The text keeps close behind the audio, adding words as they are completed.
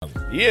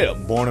Yeah,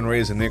 born and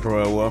raised in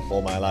Nicaragua.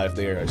 All my life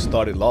there. I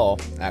studied law,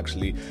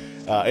 actually.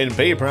 In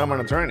paper, I'm an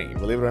attorney,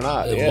 believe it or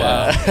not. Yeah.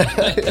 Wow.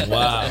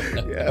 Wow.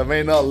 Yeah, it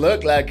may not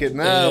look like it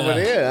now, Yeah. but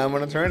yeah, I'm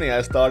an attorney.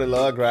 I studied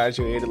law,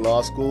 graduated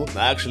law school.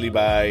 Actually,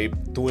 by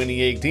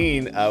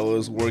 2018, I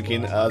was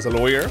working as a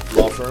lawyer,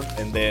 law firm.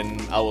 And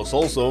then I was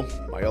also,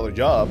 my other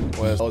job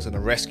was I was in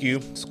a rescue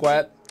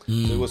squad. So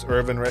it was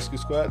urban rescue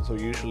squad. So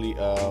usually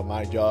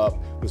my job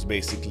was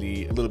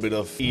basically a little bit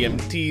of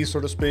EMT, so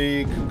to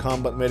speak,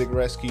 combat medic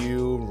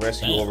rescue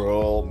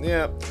overall.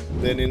 Yeah.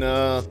 Then in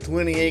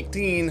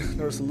 2018,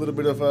 there was a little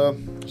bit of a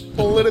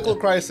political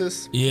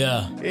crisis.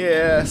 Yeah.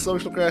 Yeah,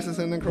 social crisis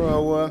in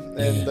Nicaragua.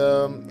 And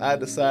I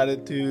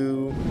decided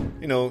to,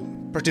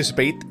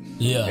 participate.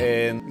 Yeah.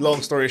 And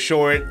long story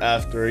short,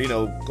 after, a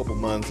couple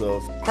months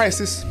of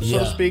crisis, so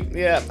to speak,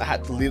 I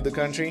had to leave the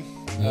country.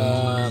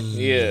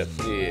 Yeah.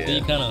 So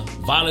you kind of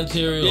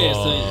voluntary Yeah, or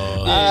so-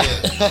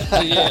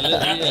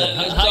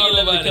 How you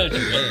live the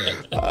country?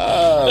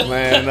 Oh,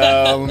 man.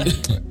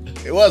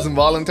 It wasn't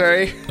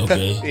voluntary.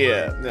 Okay.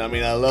 Yeah. I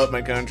mean, I love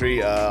my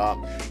country.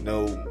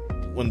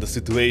 When the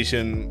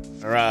situation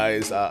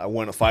arises, I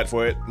want to fight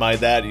for it. My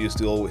dad used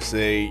to always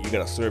say, you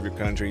got to serve your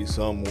country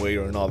some way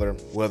or another,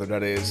 whether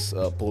that is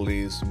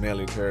police,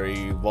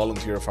 military,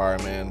 volunteer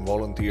fireman,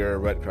 volunteer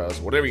Red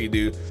Cross, whatever you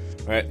do,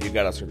 right? You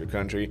got to serve your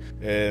country.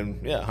 And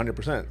yeah,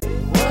 100%.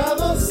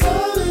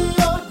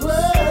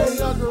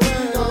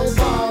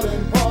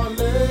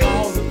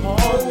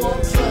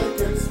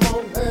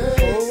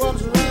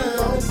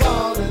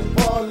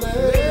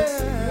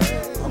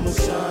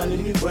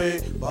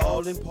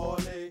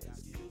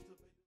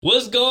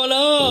 What's going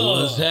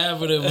on? What's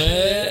happening, man?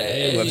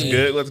 Hey.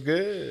 What's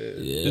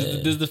good? Yeah.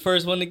 This is the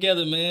first one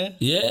together, man.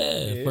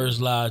 Yeah,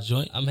 first live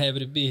joint. I'm happy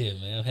to be here,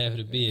 man. I'm happy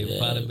to be here. We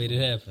finally made it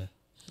happen.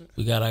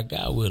 We got our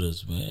guy with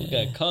us, man. We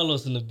got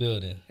Carlos in the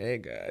building. Hey,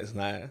 guys.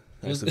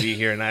 Nice to be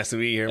here. Nice to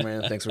be here,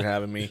 man. Thanks for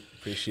having me.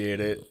 Appreciate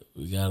it.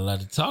 We got a lot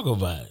to talk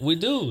about. We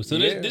do. So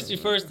Yeah. this your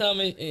first time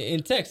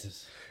in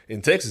Texas?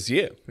 In Texas,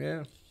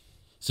 yeah.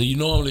 So you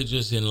normally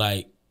just in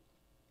like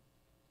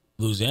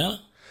Louisiana?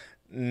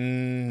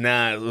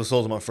 Nah, this was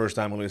also my first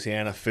time in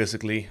Louisiana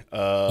physically.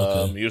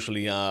 Okay.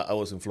 Usually I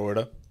was in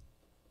Florida.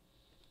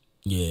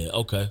 Yeah,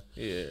 okay.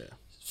 Yeah.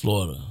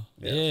 Florida.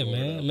 Yeah,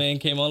 man. Man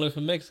came all the way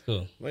from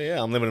Mexico. Well,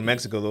 yeah, I'm living in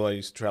Mexico, though. I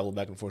used to travel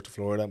back and forth to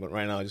Florida, but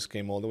right now I just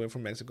came all the way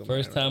from Mexico.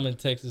 First man. time in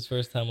Texas,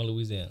 first time in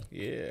Louisiana.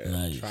 Yeah,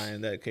 Nice. trying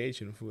that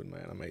Cajun food,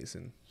 man.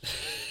 Amazing.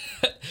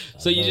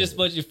 So you just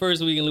spent your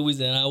first week in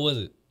Louisiana. How was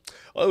it?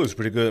 Oh, it was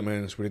pretty good,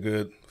 man. It was pretty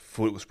good.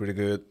 Food was pretty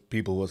good.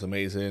 People was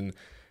amazing.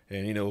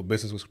 And,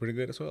 business was pretty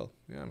good as well.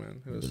 Yeah,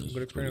 man. It was a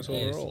good experience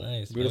overall.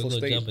 Nice. Beautiful We're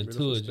state. gonna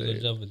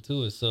jump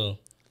into it. So,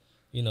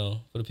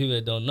 for the people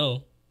that don't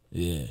know,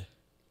 Yeah.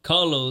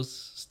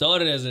 Carlos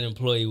started as an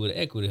employee with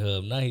Equity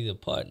Hub. Now he's a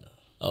partner.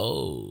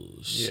 Oh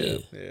Yeah,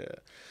 shit. yeah.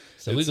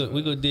 So we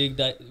go dig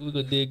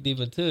deep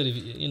into it if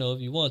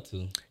you want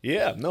to.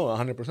 Yeah, no,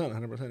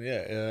 100%.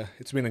 Yeah,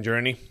 it's been a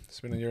journey.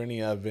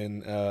 I've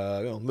been, a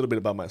little bit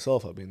about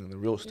myself. I've been in the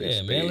real estate Yeah,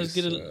 space. man. Let's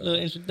get a little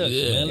introduction,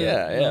 yeah.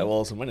 man. Yeah.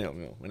 Well, so my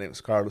name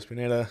is Carlos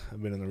Pineda.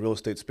 I've been in the real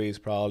estate space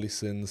probably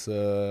since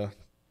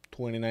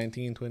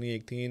 2019,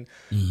 2018.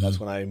 That's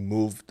when I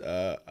moved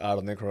out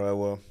of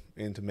Nicaragua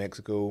into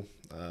Mexico.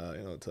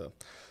 It's a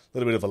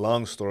little bit of a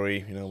long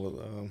story.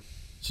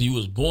 So you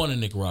was born in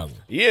Nicaragua.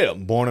 Yeah,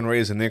 born and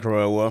raised in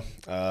Nicaragua.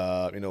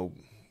 All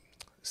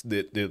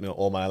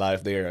my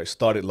life there. I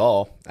studied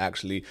law,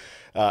 actually.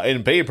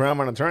 In paper, I'm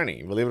an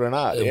attorney, believe it or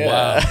not.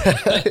 Yeah.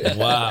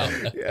 Wow.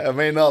 Yeah, it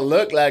may not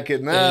look like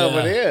it now, Yeah.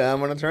 but yeah,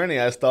 I'm an attorney.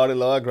 I studied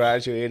law,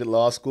 graduated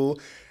law school.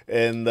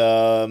 And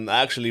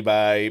actually,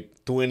 by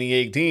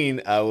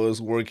 2018, I was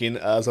working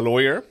as a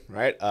lawyer,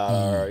 right?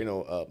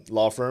 A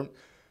law firm.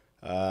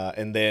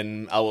 And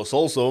then I was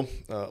also,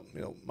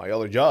 my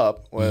other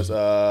job was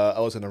I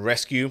was in a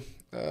rescue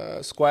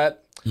squad.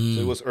 So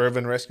it was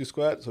urban rescue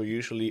squad. So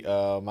usually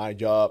my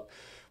job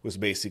was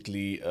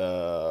basically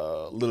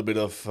a little bit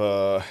of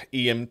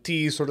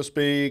EMT, so to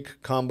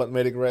speak, combat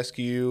medic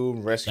rescue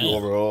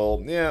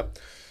overall. Yeah.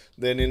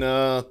 Then in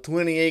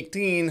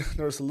 2018,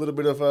 there was a little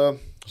bit of a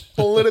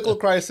political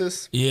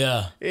crisis.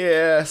 Yeah.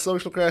 Yeah,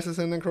 social crisis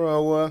in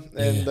Nicaragua.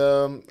 And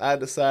I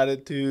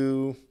decided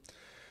to,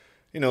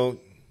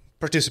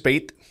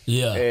 participate.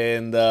 Yeah.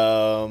 And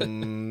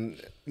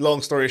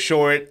long story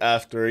short,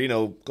 after, a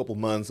couple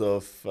months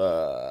of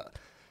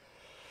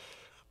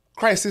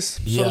crisis,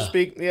 so Yeah. to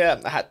speak, I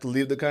had to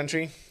leave the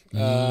country.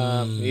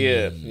 So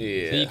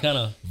you kind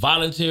of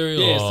Voluntary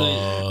Yeah, or so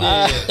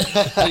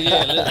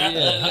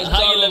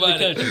How you live the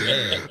country?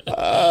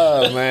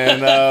 Oh,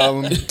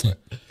 man.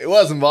 It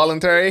wasn't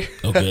voluntary.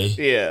 Okay.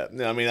 Yeah.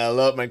 I mean, I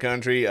love my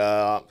country.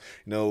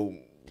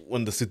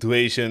 When the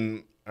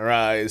situation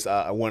arises,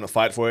 I want to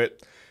fight for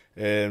it.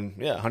 And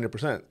yeah,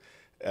 100%.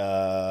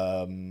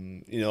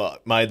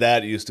 My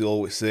dad used to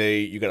always say,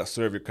 you got to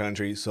serve your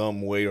country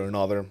some way or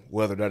another,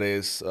 whether that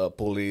is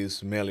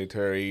police,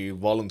 military,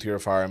 volunteer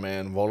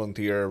fireman,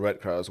 volunteer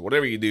Red Cross,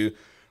 whatever you do,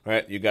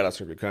 right? You gotta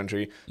serve your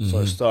country. So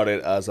I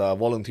started as a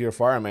volunteer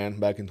fireman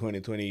back in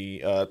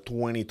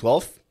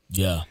 2012.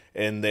 Yeah.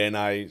 And then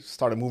I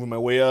started moving my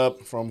way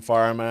up from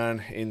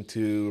fireman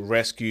into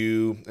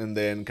rescue, and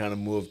then kind of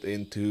moved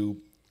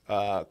into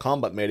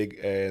combat medic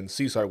and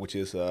CSAR, which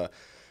is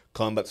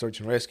combat search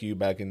and rescue,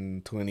 back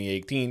in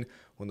 2018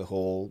 when the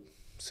whole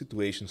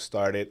situation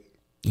started.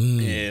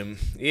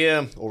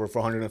 Yeah, over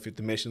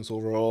 450 missions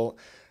overall.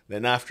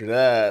 Then after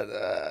that,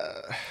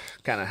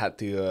 kind of had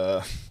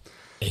to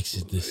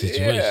Exit the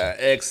situation.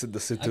 exit the I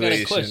got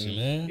situation. a question,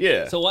 man.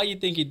 Yeah. So why you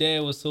think your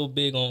dad was so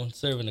big on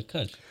serving the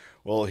country?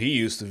 Well, he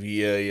used to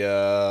be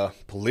a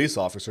police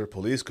officer,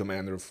 police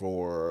commander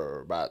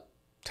for about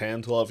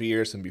 10, 12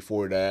 years. And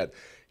before that,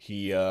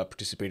 he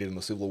participated in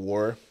the Civil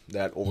War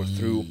that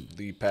overthrew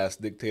the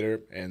past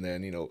dictator. And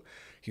then,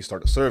 he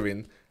started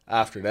serving.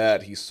 After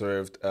that, he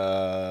served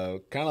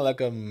kind of like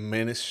a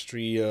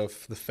Ministry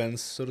of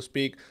Defense, so to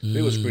speak.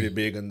 He was pretty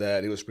big on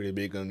that. He was pretty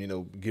big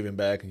on, giving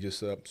back and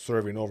just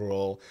serving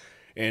overall.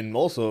 And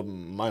also,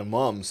 my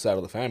mom's side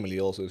of the family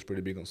also is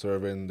pretty big on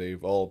serving.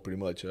 They've all pretty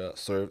much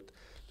served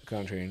the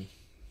country in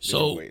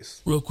different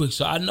ways. Real quick,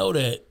 so I know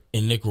that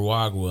in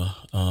Nicaragua,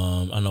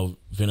 I know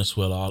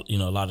Venezuela, a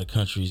lot of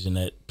countries in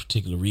that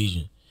particular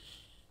region,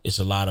 it's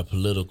a lot of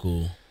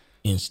political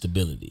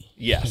instability.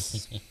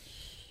 Yes.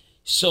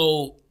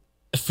 So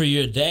for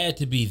your dad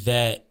to be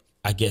that,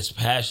 I guess,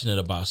 passionate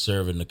about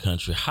serving the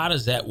country, how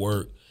does that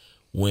work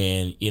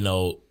when,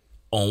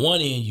 on one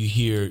end you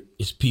hear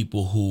it's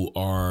people who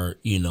are,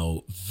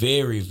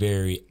 very,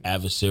 very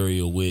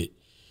adversarial with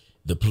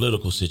the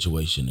political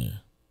situation there?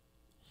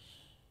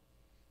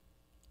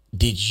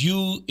 Did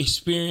you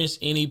experience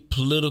any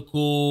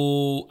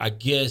political, I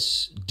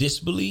guess,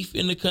 disbelief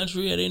in the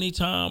country at any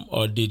time?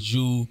 Or did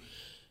you,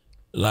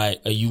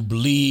 you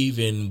believe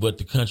in what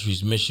the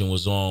country's mission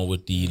was on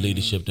with the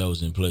leadership that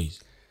was in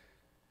place?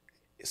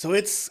 So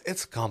it's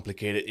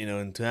complicated,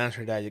 and to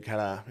answer that, you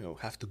kind of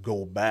have to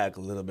go back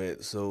a little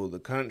bit. So the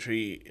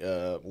country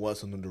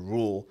was under the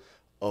rule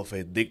of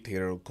a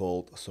dictator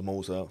called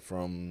Somoza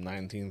from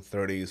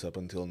 1930s up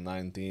until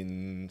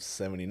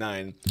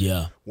 1979.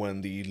 Yeah.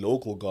 When the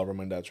local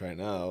government that's right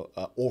now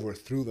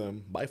overthrew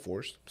them by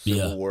force.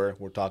 Civil War.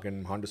 We're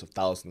talking hundreds of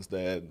thousands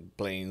dead,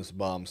 planes,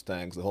 bombs,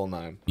 tanks, the whole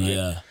nine. Right?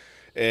 Yeah.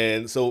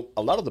 And so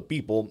a lot of the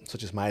people,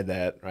 such as my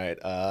dad, right,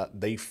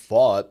 they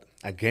fought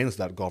against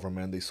that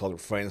government. They saw their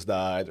friends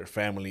die, their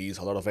families,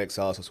 a lot of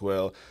exiles as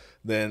well.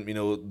 Then,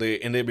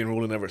 they've been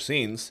ruling ever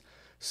since.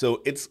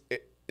 So it's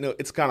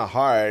kind of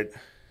hard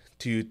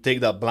to take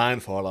that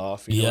blindfold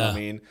off. You know what I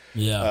mean?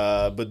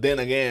 Yeah. But then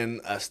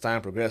again, as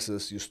time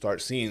progresses, you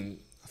start seeing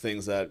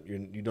things that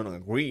you don't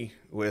agree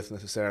with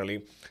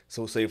necessarily.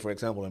 So say, for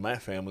example, in my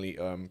family,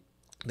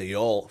 they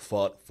all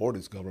fought for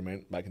this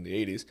government back in the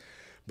 80s.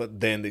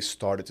 But then they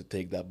started to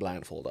take that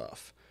blindfold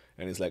off.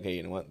 And it's like, hey,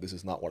 you know what? This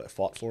is not what I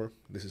fought for.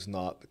 This is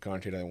not the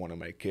country that I wanted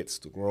my kids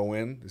to grow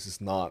in. This is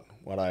not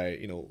what I,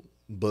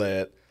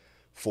 bled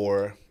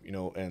for,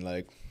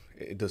 and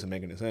it doesn't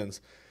make any sense.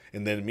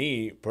 And then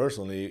me,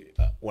 personally,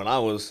 when I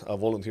was a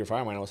volunteer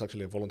fireman, I was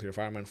actually a volunteer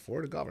fireman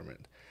for the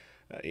government.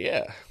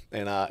 Yeah.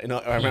 And, I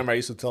remember I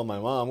used to tell my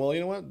mom, well, you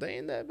know what? They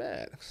ain't that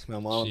bad. My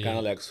mom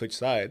kind of switched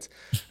sides.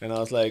 And I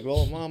was like,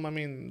 well, Mom,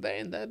 they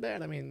ain't that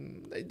bad.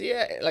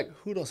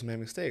 Who doesn't make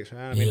mistakes,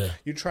 right?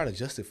 You try to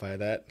justify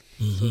that.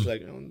 So it's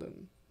like,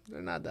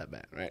 they're not that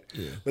bad, right?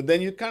 Yeah. But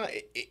then you kind of,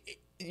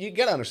 you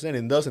got to understand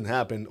it doesn't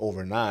happen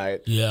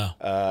overnight. Yeah.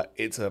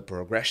 It's a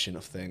progression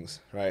of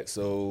things, right?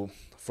 So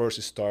first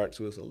it starts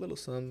with a little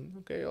sun.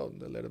 Okay,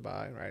 they let it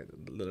by, right?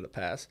 Let it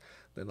pass.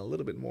 Then a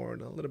little bit more,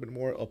 and a little bit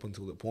more, up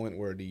until the point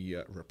where the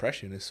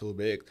repression is so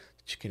big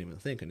that you can't even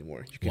think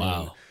anymore. You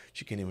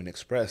can't even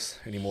express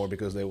anymore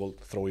because they will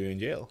throw you in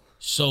jail.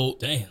 So,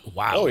 damn.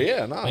 Wow. Oh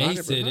yeah, no, Man, 100%. he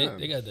said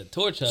they got the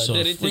torch out So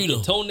there. They take freedom.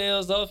 your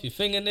toenails off, your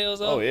fingernails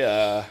off. Oh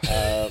yeah,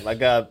 I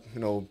got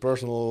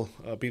personal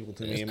people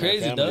to me It's in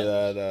crazy, my family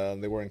dog.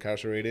 that they were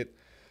incarcerated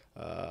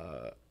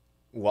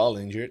while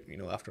injured.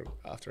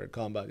 After a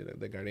combat,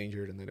 they got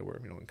injured and then they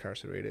were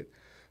incarcerated.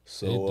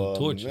 So They do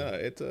torture.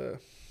 yeah,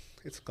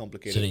 it's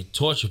complicated. So they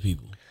torture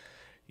people.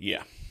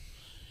 Yeah.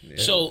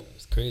 So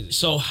It's crazy.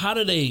 So how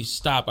do they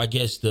stop? I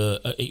guess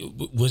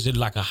was it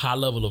like a high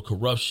level of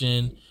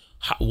corruption?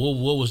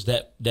 What was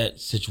that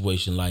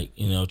situation like?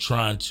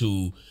 Trying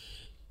to.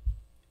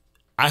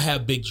 I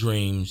have big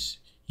dreams.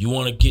 You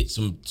want to get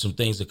some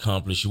things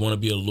accomplished. You want to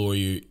be a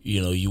lawyer.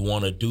 You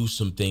want to do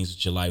some things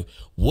with your life.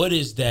 What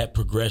is that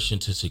progression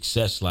to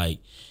success like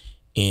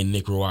in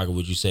Nicaragua?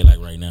 Would you say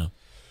right now?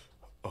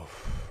 Oh,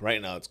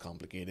 right now it's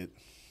complicated.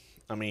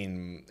 I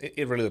mean,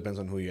 it really depends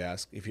on who you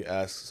ask. If you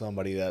ask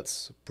somebody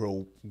that's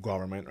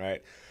pro-government,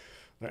 right,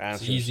 their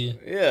answer, easier.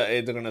 Yeah,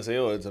 they're gonna say,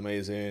 "Oh, it's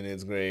amazing,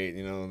 it's great,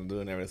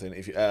 doing everything."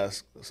 If you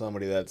ask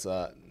somebody that's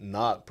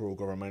not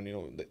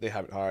pro-government, they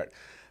have it hard.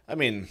 I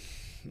mean,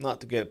 not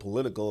to get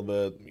political,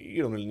 but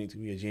you don't really need to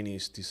be a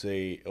genius to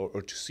say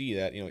or to see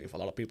that if a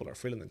lot of people are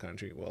feeling the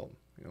country, well,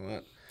 You know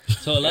what?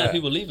 So a lot of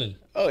people leaving.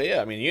 Oh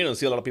yeah, I mean you don't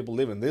see a lot of people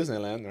live in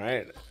Disneyland,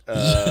 right?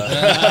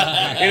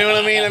 You know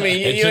what I mean? I mean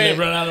you Until they ain't,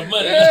 run out of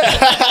money.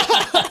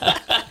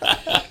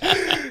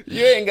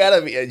 you ain't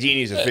gotta be a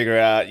genius to figure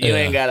out. You Yeah.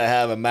 ain't gotta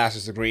have a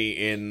master's degree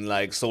in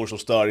like social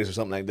studies or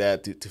something like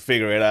that to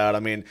figure it out. I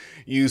mean,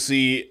 you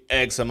see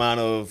X amount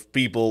of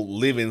people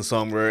living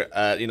somewhere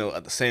at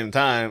at the same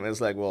time. It's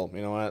like, well,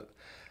 you know what?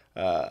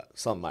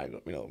 Something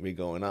might be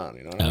going on.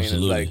 You know what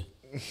Absolutely. I mean?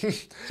 It's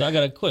like, So I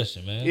got a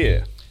question, man.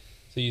 yeah,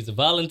 So you're a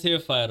volunteer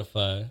fighter.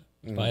 firefighter.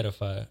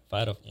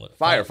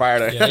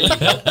 Yeah, there you go.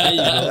 There you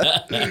go.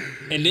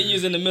 And then you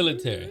was in the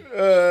military.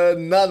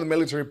 Not the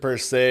military per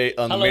se.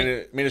 On How the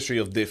long- Ministry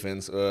of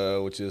Defense,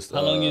 which is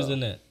How long you was in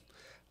that?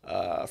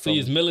 So you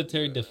was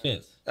military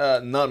defense.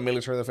 not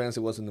military defense.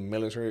 It wasn't the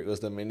military. It was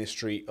the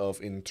Ministry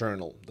of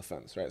Internal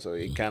Defense, right? So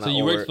it kind of So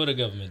you worked for the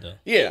government though.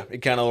 yeah, it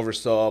kind of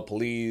oversaw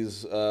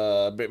police,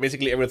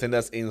 basically everything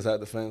that's inside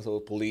the fence. So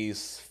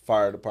police,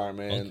 fire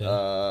department,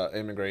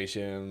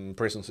 immigration,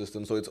 prison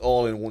system. So it's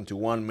all in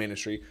one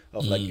ministry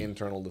of like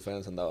internal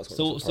defense, and that was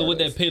So what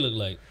that pay look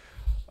like?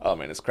 Oh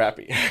man, it's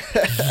crappy.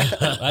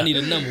 I need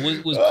a number.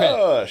 What's crap?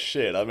 Oh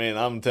shit! I mean,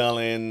 I'm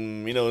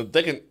telling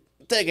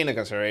take into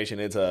consideration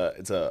it's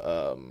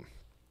a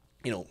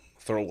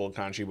third world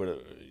country,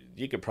 but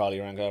you could probably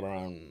rank up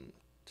around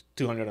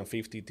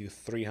 $250 to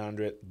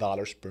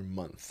 $300 per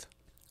month.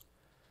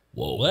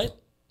 Whoa, what?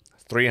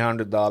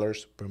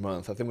 $300 per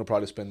month. I think we'll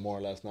probably spend more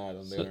last night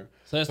on dinner.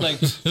 So that's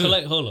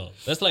like hold on.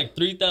 That's like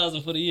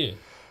 3,000 for the year.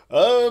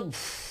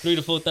 3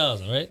 to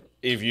 4,000, right?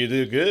 If you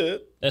do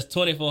good, That's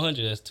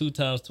 2,400. That's 2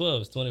 times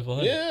 12. It's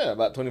 2,400. yeah,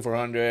 about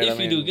 2,400. If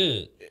you do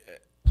good.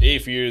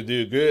 If you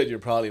do good, you're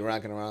probably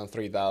ranking around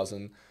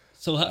 3,000.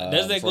 So how,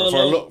 does that for, go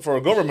along? for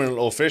a government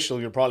official,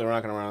 you're probably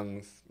ranking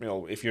around,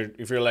 if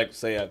you're like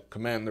say a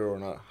commander or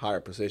in a higher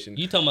position.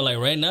 You talking about like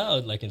right now,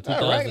 like in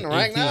 2018?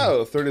 Right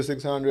now,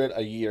 3,600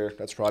 a year.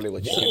 That's probably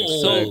what you can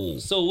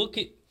expect. So what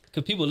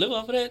could people live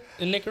off of that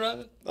in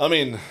Nicaragua? I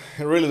mean,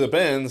 it really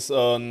depends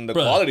on the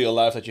Bruh. quality of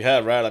life that you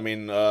have, right? I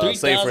mean,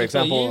 say 3,000 for for a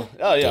example, year?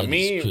 oh yeah, That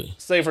is crazy.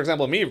 say for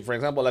example,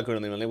 I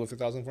couldn't even live with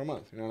 3,000 for a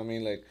month. You know what I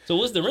mean? Like So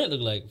what's the rent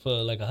look like for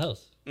like a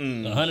house?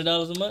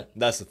 $100 a month?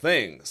 that's the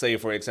thing. Say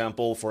for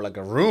example, for like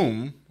a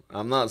room.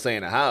 I'm not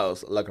saying a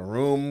house, like a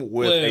room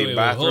with Wait, a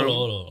bathroom.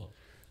 hold on.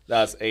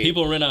 That's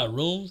People rent out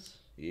rooms?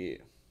 Yeah.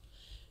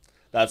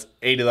 That's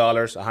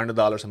 $80,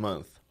 $100 a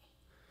month.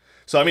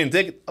 So I mean,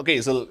 let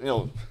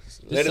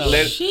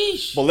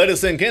it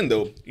sink in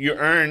though. You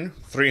earn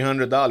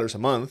 $300 a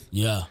month,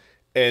 Yeah.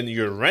 and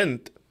your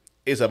rent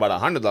is about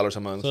 $100 a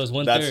month. So it's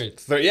one that's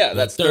third.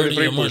 that's third of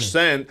your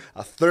 33%,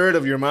 a third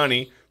of your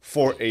money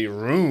for a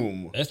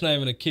room. That's not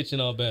even a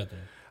kitchen or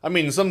bathroom. I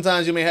mean,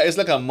 sometimes you may have, it's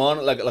like a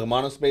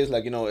mono space,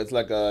 like it's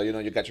like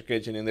you got your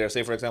kitchen in there.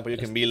 Say for example, you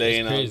can be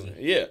laying on, crazy.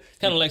 yeah,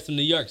 Kind of like some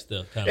New York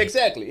stuff. Kinda.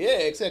 exactly, yeah,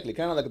 exactly,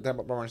 kind of like the type of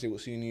apartments you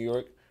would see in New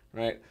York,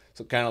 right?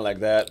 So kind of like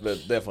that,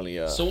 but definitely.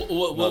 So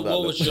what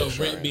would your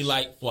rent be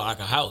like for like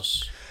a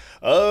house?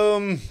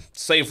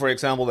 Say for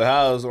example, the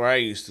house where I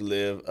used to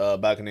live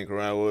back in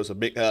Nicaragua was a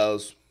big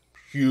house,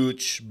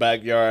 huge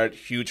backyard,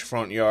 huge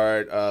front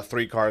yard,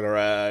 3-car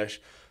garage.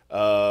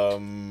 I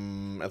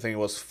think it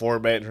was 4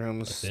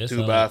 bedrooms, That's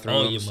 2 all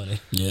bathrooms, your money.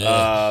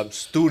 Yeah.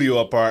 studio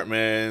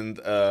apartment.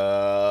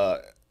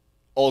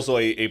 Also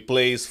a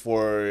place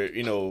for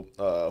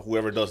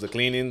whoever does the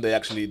cleaning. They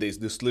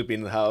do sleep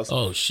in the house.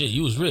 Oh shit,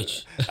 you was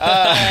rich.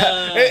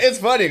 It's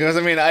funny because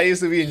I mean I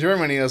used to be in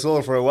Germany as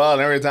well for a while,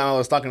 and every time I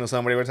was talking to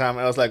somebody, every time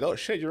I was like, "Oh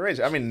shit, you're rich."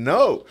 I mean,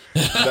 no,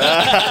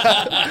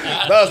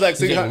 that was like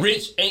Yeah, 600.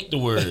 rich ain't the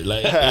word.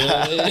 Like,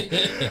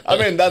 I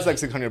mean, that's like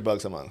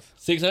 $600 a month.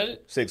 600?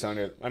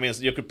 600. I mean,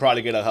 you could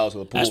probably get a house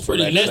with a pool That's for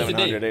pretty like nice. That's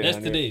 700, today. That's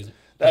 800. today's.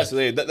 That's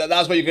today.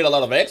 That's why you get a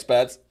lot of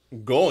expats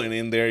going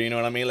in there. You know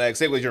what I mean? Like,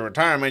 say with your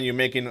retirement, you're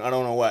making I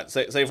don't know what.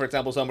 Say for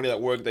example, somebody that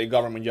worked a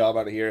government job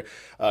out of here,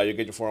 you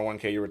get your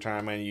 401k, your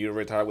retirement, you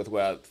retire with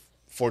what.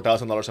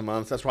 $4,000 a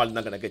month. That's probably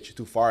not gonna get you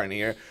too far in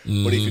here.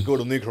 But if you go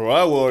to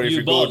Nicaragua, or if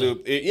you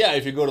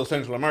go to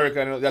Central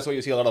America, that's where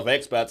you see a lot of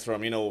expats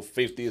from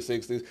 50s,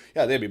 60s.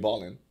 Yeah, they'd be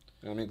balling.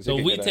 You know what I mean? 'Cause So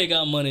you we can take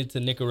our money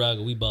to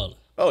Nicaragua, we balling.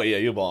 Oh yeah,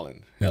 you're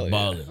balling. Hell yeah.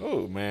 balling.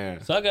 Oh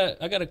man. So I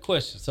got a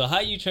question. So how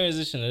you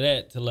transition to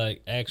that to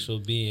like actual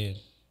being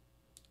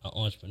an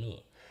entrepreneur?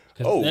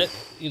 Because that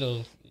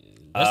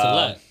that's a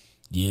lot.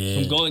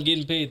 yeah. From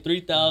getting paid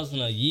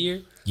 $3,000 a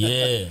year.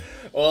 Yeah.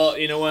 Well,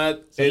 you know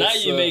what? So now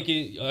you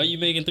are you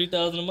making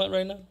 $3,000 a month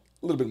right now?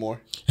 a little bit more.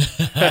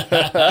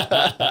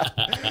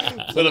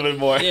 A little bit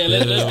more. Yeah,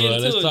 let's get into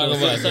Let's it. talk though.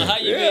 about So that. how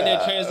you made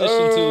that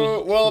transition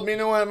to? Well, you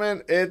know what,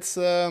 man? It's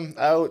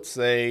I would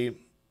say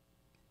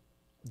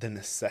the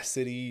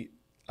necessity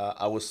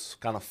I was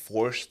kind of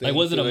forced. Like,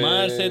 was it a into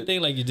mindset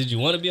thing? Like, did you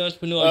want to be an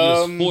entrepreneur?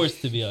 Or you was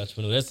forced to be an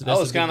entrepreneur. That's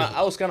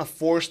I was kind of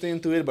forced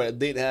into it, but I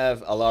did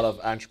have a lot of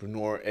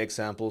entrepreneur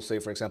examples. Say,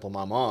 for example,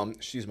 my mom.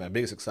 She's my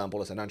biggest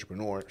example as an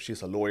entrepreneur.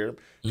 She's a lawyer.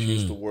 She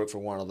used to work for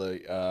one of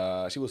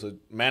the. She was a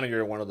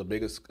manager of one of the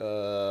biggest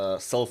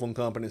cell phone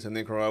companies in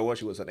Nicaragua.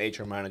 She was an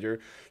HR manager.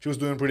 She was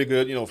doing pretty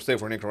good. You know, say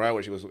for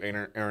Nicaragua, she was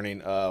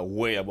earning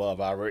way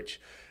above average.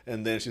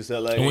 And then she said,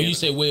 like, And when you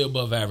say way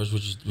above average,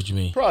 what you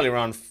mean? probably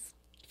around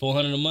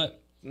 400 a month.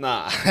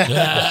 nah, Shit.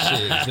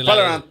 probably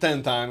around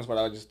 10 times what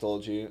I just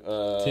told you.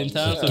 10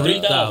 times, so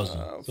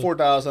 3,000.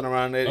 4,000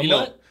 around it. A You know,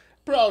 month?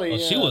 probably. Oh,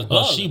 she yeah. was Oh,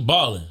 balling. she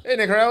balling. In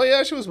Nicaragua,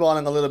 yeah, she was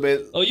balling a little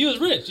bit. Oh, you was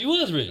rich. You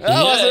was rich.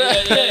 I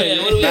was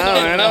yeah. What are we No,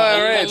 talking man, about?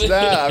 I'm rich. Nah.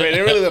 I mean,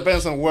 it really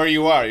depends on where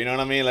you are. You know what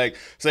I mean? Like,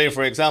 say,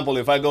 for example,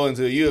 if I go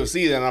into the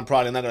UFC, then I'm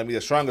probably not going to be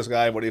the strongest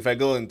guy. But if I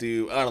go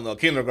into, I don't know,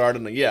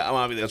 kindergarten, then yeah, I'm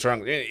going to be the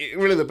strongest. It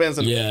really depends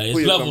on Yeah, who it's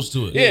you levels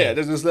to it. Yeah,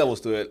 there's just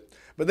levels to it.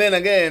 But then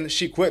again,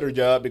 she quit her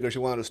job because she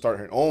wanted to start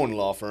her own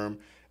law firm.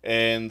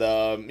 And,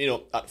 you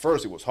know, at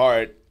first it was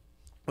hard.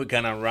 We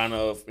kind of ran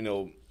off, you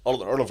know,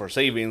 all of our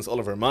savings, all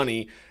of our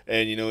money,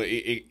 and you know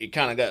it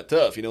kind of got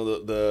tough. You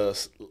know the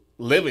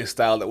living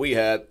style that we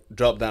had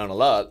dropped down a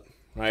lot,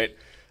 right?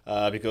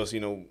 Because you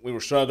know we were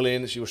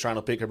struggling. She was trying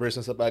to pick her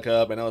business back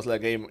up, and I was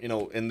like, hey, you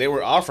know, and they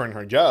were offering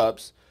her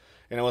jobs,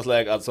 and I was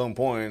like, at some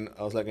point,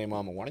 I was like, hey,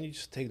 mama, why don't you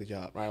just take the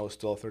job? Right? I was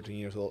still 13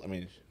 years old. I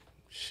mean,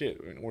 shit,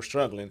 we're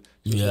struggling.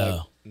 She was Yeah.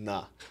 like,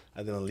 nah,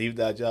 I'm gonna leave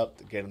that job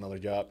to get another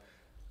job.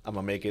 I'm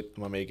gonna make it.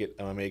 I'm gonna make it.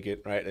 I'm gonna make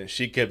it. Right? And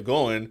she kept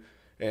going.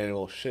 And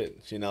well, shit,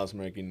 she now is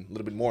making a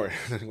little bit more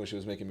than what she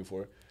was making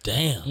before.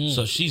 Damn.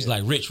 So she's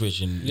like rich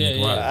in Yeah,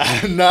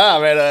 Nicaragua. Nah,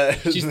 man.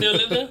 She still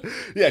live there?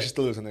 Yeah, she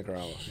still lives in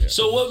Nicaragua. Yeah.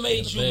 So what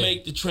made you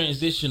make the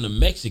transition to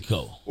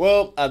Mexico?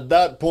 Well, at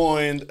that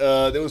point,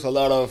 there was a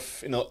lot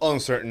of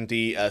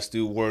uncertainty as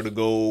to where to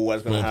go,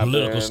 what's going to From a happen.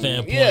 political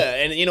standpoint. Yeah,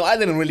 and I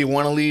didn't really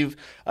want to leave.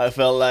 I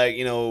felt like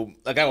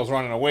like I was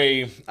running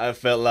away. I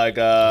felt like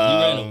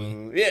ran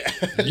away. yeah.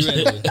 You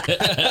ran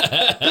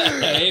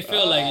away. It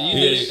felt like it. You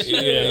did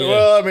it. Yeah.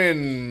 Well, I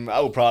mean, I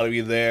would probably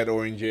be dead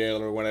or in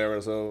jail or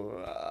whatever. So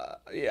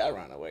yeah, I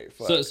ran away.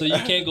 Fuck. So you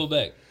can't go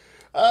back.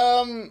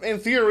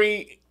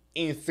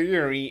 In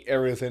theory,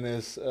 everything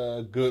is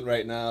good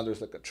right now.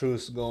 There's like a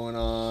truce going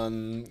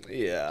on.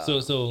 Yeah.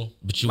 So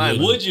But you Mine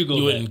wouldn't, would you go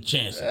You back? wouldn't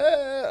chance it.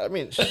 I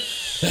mean,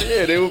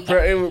 shit. It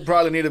would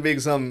probably need to be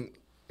some.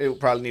 It would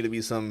probably need to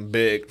be something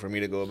big for me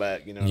to go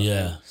back. You know. What I mean?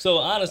 Yeah. So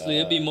honestly,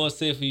 it'd be more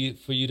safe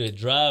for you to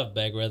drive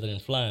back rather than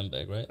flying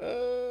back, right?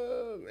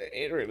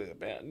 It really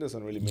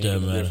doesn't really make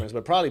Doesn't a matter. difference,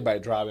 but probably by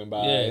driving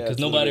by. Yeah, 'cause it's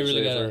a nobody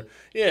little bit really safer.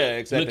 Yeah,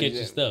 exactly. look at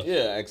your stuff.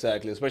 Yeah,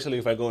 exactly. Especially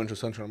if I go into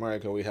Central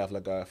America, we have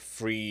like a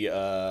free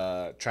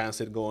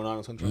transit going on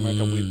in Central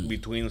America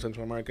between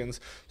Central Americans.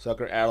 So I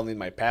don't need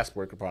my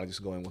passport. I could probably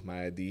just go in with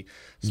my ID.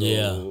 So,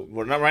 Yeah.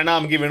 But not right now.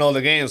 I'm giving all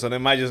the games, so they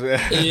might just.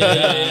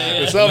 Yeah.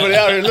 There's somebody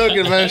out here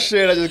looking, man.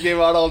 Shit, I just gave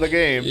out all the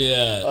game.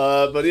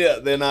 Yeah. But yeah,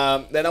 then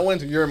I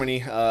went to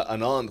Germany.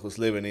 An aunt was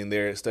living in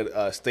there.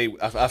 Stayed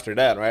after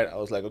that, right? I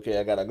was like, okay,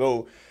 I gotta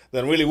go.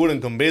 Then really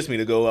wouldn't convince me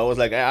to go. I was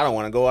like, hey, I don't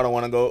want to go. I don't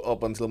want to go.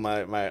 Up until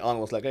my aunt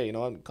was like, hey, you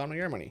know what? Come to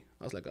Germany.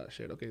 I was like, oh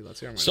shit, okay, that's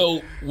Germany.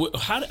 So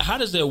how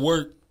does that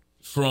work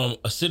from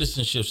a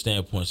citizenship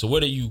standpoint? So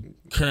where do you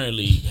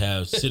currently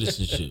have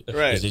citizenship?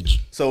 right. Is it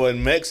So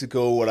in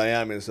Mexico, what I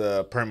am is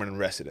a permanent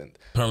resident.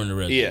 permanent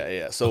resident?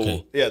 Yeah. So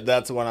Okay. yeah,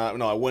 that's when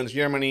I went to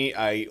Germany.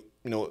 I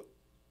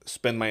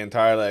spent my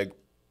entire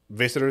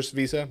visitor's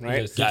visa,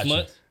 right? 6 Gotcha.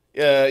 months.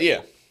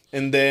 Yeah.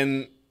 And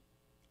then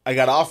I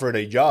got offered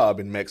a job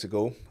in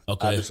Mexico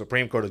Okay. at the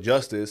Supreme Court of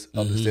Justice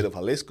of the state of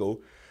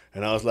Jalisco.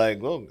 And I was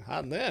like, well,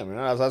 hot damn,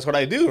 that's what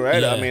I do,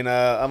 right? Yeah. I mean,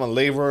 I'm a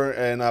labor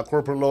and a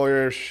corporate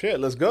lawyer.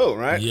 Shit, let's go,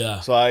 right? Yeah.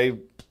 So I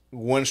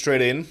went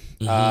straight in.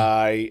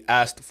 I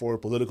asked for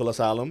political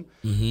asylum.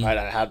 Right?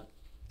 I had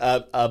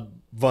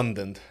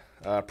abundant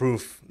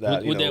proof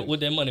that, What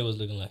that money was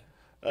looking like?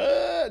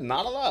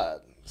 not a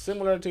lot.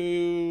 Similar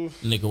to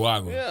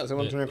Nicaragua. yeah,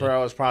 similar to Nicaragua,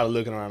 I was probably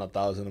looking around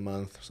 1,000 a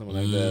month, something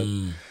like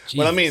that.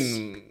 But I Jesus.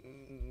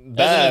 mean,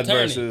 that attorney.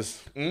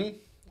 versus.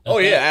 Oh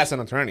yeah, as an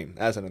attorney.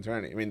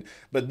 I mean,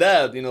 but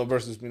that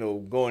versus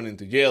going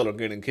into jail or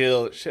getting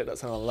killed. Shit, that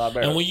sounds a lot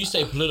better. And when you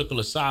say political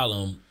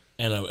asylum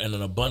and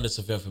an abundance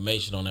of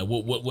information on that,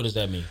 what does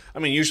that mean? I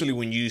mean, usually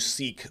when you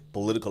seek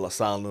political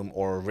asylum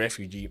or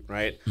refugee,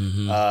 right?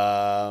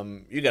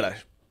 You gotta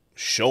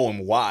show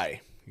them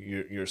why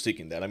you're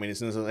seeking that. I mean,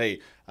 it's not hey,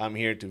 I'm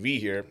here to be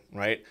here,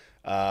 right?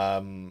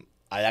 I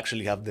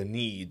actually have the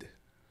need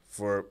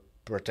for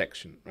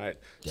protection, right?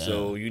 Yeah.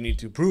 So you need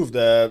to prove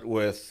that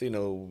with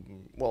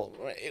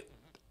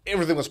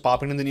everything was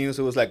popping in the news.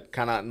 It was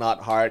kind of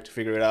not hard to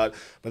figure it out.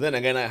 But then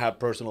again, I had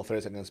personal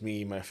threats against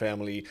me, my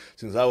family,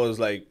 since I was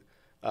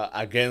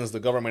against the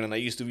government, and I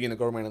used to be in the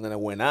government, and then I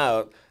went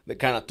out. They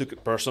kind of took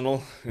it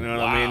personal. You know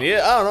what I mean?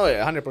 Yeah, I don't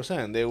know,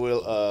 100%. They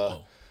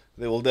will.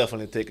 They will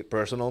definitely take it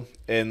personal,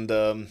 and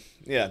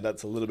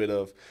that's a little bit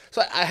of.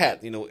 So I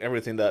had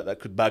everything that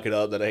could back it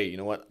up. That hey, you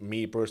know what?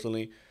 Me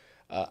personally,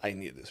 I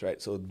need this,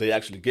 right? So they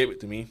actually gave it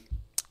to me.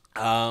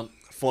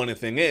 Funny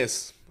thing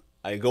is,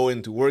 I go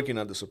into working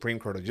at the Supreme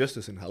Court of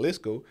Justice in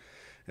Jalisco,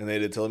 and they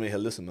did tell me, hey,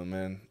 listen, my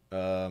man,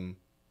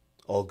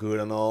 all good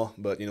and all,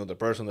 but, the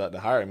person that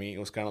hired me, it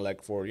was kind of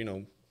like for,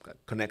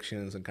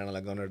 connections and kind of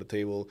like under the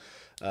table,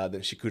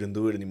 that she couldn't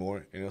do it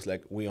anymore. And it was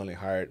like, we only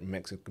hired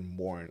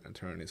Mexican-born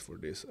attorneys for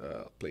this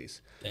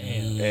place.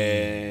 Damn.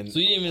 And So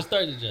you didn't even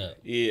start the job?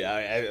 yeah,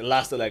 it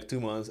lasted like 2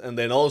 months. And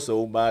then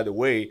also, by the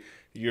way,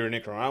 your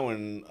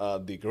Nicaraguan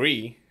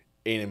degree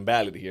ain't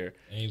invalid here.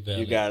 Ain't valid.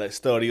 You gotta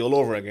study all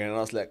over again. And I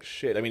was like,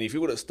 shit. I mean, if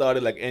you would have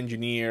started like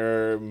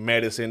engineer,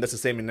 medicine, that's the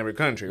same in every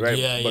country, right?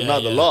 But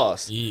not the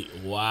laws. Yeah.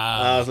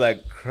 Wow. I was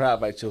like,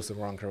 crap, I chose the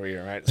wrong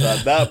career, right? So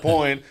at that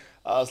point,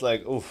 I was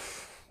like,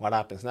 oof, what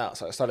happens now?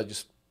 So I started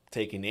just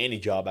taking any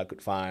job I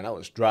could find. I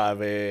was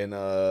driving,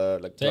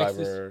 like Taxis?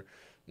 driver.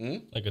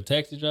 Like a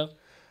taxi driver?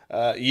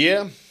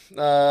 Yeah.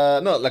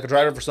 No, like a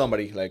driver for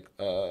somebody, like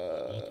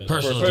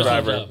Personal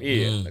driver. job.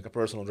 Yeah, like a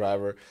personal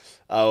driver.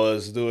 I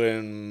was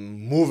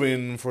doing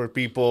moving for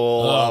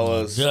people. I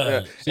was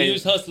God. So you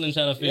was hustling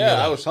trying to figure it yeah,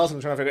 I out. was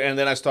hustling trying to figure, and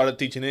then I started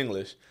teaching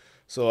English.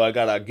 So I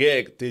got a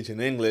gig teaching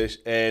English,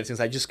 and since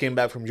I just came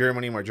back from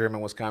Germany, my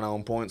German was kind of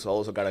on point, so I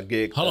also got a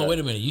gig. Hold on, wait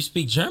a minute. You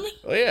speak German?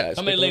 Oh yeah. I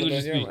How many speak a little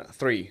languages bit of you German.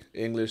 3: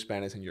 English,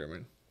 Spanish, and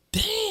German.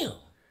 Damn.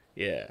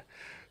 Yeah.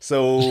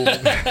 So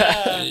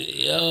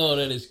Yo,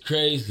 that is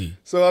crazy.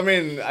 So I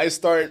mean, I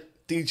start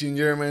teaching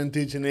German,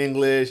 teaching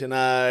English, and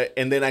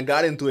then I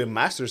got into a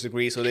master's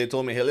degree. So they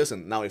told me, hey,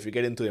 listen, now if you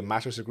get into a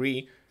master's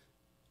degree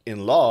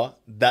in law,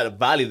 that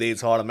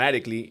validates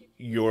automatically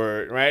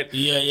your right.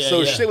 Yeah.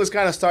 So shit was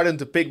kind of starting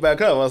to pick back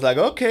up. I was like,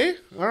 okay,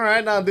 all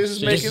right, now this is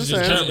So making this is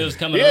sense. German. It was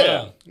coming Yeah,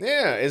 around.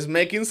 yeah, it's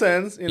making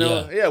sense.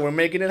 Yeah, we're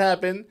making it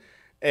happen.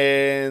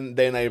 And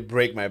then I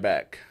break my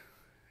back.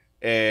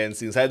 And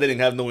since I didn't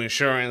have no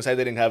insurance, I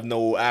didn't have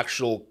no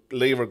actual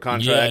labor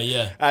contract.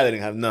 Yeah. I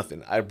didn't have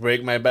nothing. I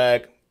break my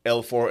back,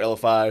 L4,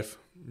 L5,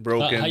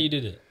 broken. How you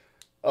did it?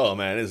 Oh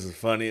man, this is the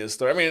funniest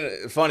story. I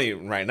mean, funny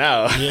right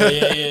now.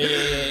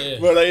 Yeah.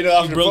 But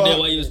after You broke that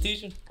while you was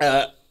teaching?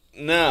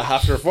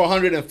 after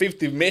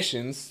 450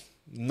 missions,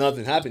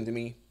 nothing happened to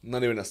me.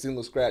 Not even a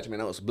single scratch. I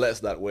mean, I was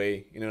blessed that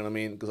way. You know what I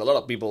mean? Because a lot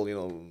of people,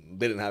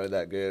 didn't have it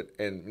that good,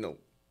 and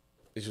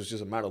it was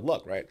just a matter of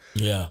luck, right?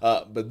 Yeah.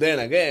 But then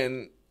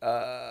again,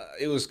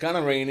 it was kind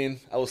of raining.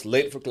 I was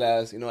late for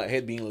class. I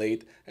hate being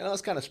late, and I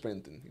was kind of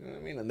sprinting. You know what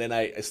I mean? And then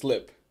I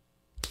slip,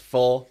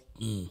 fall,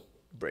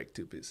 break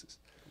 2 pieces.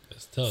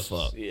 That's tough.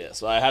 Fuck. Yeah,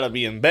 so I had to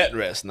be in bed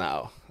rest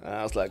now. And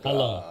I was like, How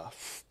long?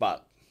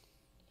 About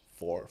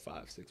 4,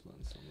 5, 6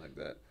 months, something like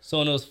that.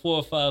 So in those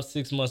 4, 5,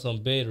 6 months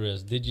on bed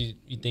rest, did you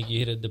think you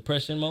hit a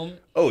depression moment?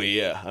 Oh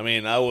yeah, I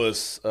mean, I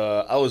was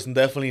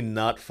definitely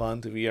not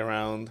fun to be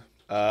around.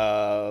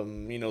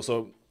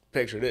 So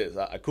picture this: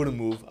 I couldn't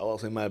move. I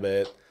was in my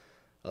bed.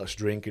 I was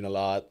drinking a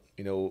lot.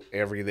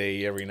 Every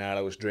day, every night,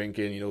 I was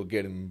drinking.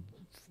 Getting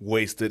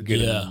wasted,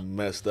 getting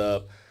messed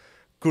up.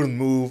 Couldn't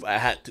move. I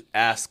had to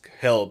ask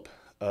help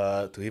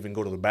to even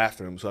go to the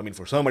bathroom. So I mean,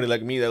 for somebody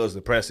like me, that was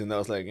depressing. That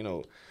was like,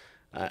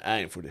 I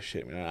ain't for this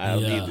shit, man. I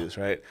don't need this,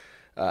 right?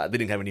 I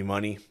didn't have any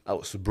money. I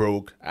was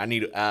broke. I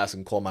need to ask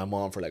and call my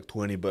mom for like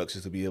 $20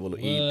 just to be able to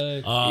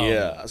eat.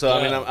 Yeah. So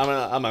I mean,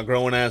 I'm a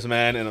grown ass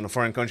man, and in a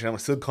foreign country, I'm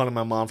still calling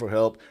my mom for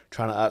help,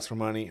 trying to ask for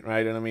money, right?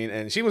 You know what I mean?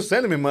 And she was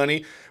sending me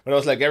money, but I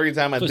was like, every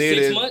time I For did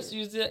 6 it, months,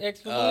 you did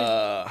extra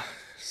money?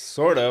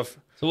 sort of.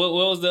 So what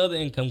was the other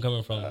income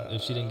coming from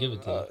if she didn't give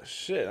it to you?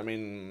 Shit. I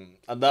mean,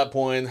 at that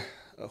point,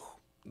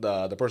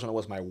 the person that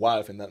was my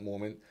wife in that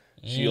moment,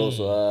 she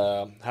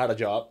also had a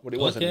job, but it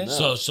wasn't Okay.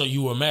 enough. So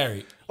you were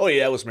married Oh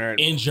yeah, I was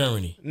married. in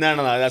Germany. No,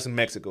 that's in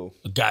Mexico.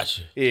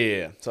 Gotcha.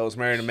 Yeah, so I was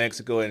married in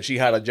Mexico, and she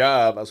had a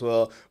job as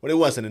well, but it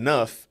wasn't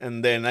enough.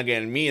 And then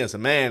again, me as a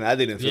man, I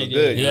didn't feel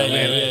good. You know what I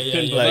mean?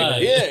 Couldn't Like,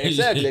 provide. yeah,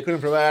 exactly. I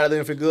couldn't provide. I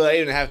didn't feel good. I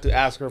didn't have to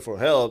ask her for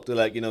help to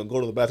go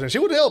to the bathroom. She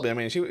would help me. I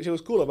mean, she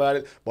was cool about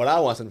it, but I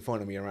wasn't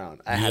fun to be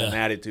around. I had an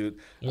attitude.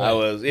 Right. I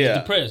was You're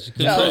depressed. You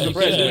couldn't I was provide.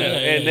 depressed, Yeah,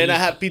 man. yeah, And then I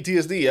had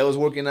PTSD. I was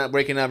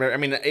breaking up. I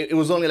mean, it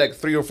was only like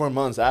 3 or 4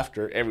 months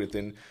after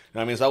everything. You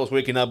know what I mean, so I was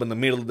waking up in the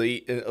middle of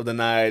the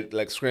night,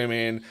 like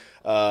screaming.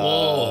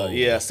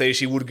 Yeah, say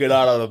she would get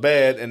out of the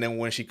bed, and then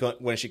when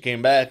she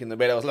came back in the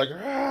bed, I was like,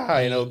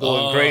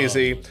 going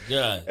crazy.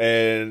 Yeah.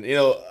 And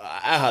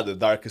I had the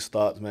darkest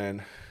thoughts,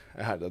 man.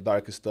 I had the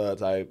darkest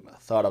thoughts. I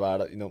thought about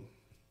it,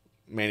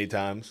 many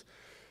times.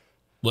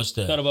 What's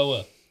that? Thought about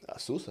what?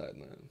 Suicide,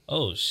 man.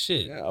 Oh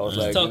shit! Yeah, I was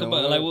Let's like, talk you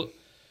know about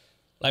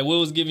what? what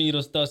was giving you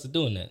those thoughts of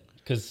doing that?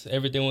 Because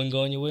everything wasn't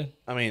going your way.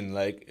 I mean,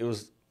 like, it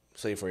was,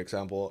 say for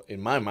example,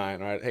 in my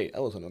mind, right? Hey, I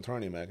was an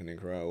attorney back in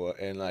Nicaragua,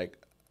 and like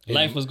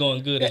Life was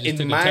going good. It just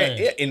took in a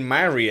turn. in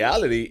my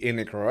reality in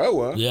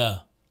Nicaragua, Yeah.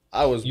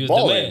 I was You was the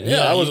balling. man. Yeah,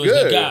 Yeah, I was you was the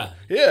good. guy.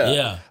 Yeah.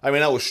 Yeah. I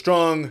mean, I was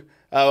strong.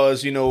 I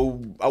was,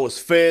 I was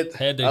fit.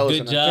 Had the I was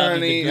good an job, the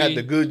attorney. degree. Had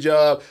the good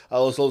job. I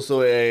was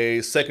also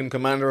a second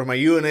commander of my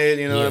unit.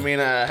 You know what I mean?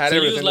 I had So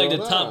you everything. was like the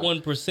going top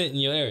on. 1% in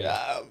your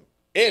area.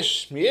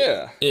 Ish,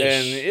 yeah. Ish.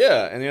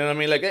 And you know what I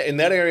mean? Like in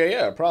that area,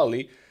 yeah,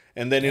 probably.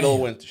 And then it all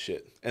went to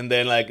shit. And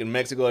then like in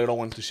Mexico, it all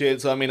went to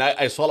shit. So I mean,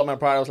 I swallowed my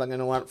pride. I was like, you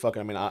know what, fuck it.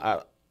 I mean,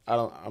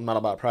 I'm not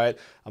about pride.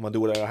 I'm gonna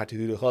do whatever I had to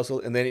do to hustle.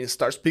 And then it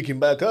starts picking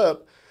back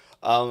up.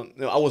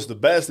 I was the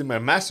best in my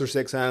master's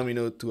exam,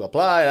 to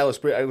apply. I was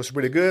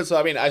pretty good. So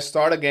I mean, I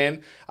start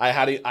again.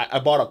 I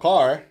bought a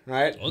car,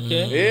 right?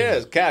 Okay.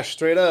 Yeah, cash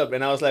straight up.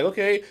 And I was like,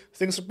 okay,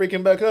 things are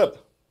picking back up.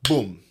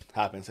 Boom,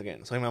 happens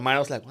again. So in my mind, I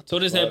was like, what? So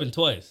the this fuck? happened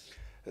twice.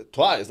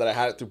 Twice that I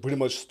had to pretty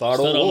much start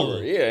all all over.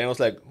 over. Yeah, and I was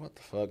like, what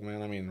the fuck,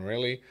 man? I mean,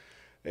 really?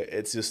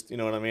 It's just, you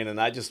know what I mean? And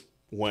I just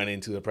went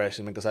into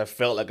depression because I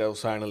felt like I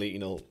was finally,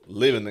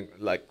 living,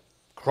 like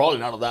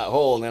crawling out of that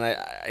hole, and then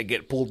I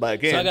get pulled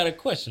back in. So I got a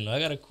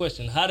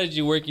question. How did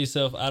you work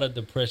yourself out of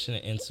depression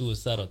and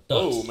suicidal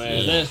thoughts? Oh,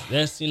 man.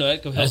 That's that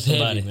could help That's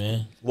somebody, heavy,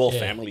 man. Well, Yeah.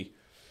 family.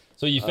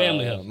 So your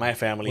family helped. My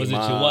family. Was it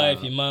your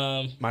wife, your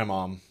mom? My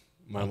mom.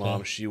 My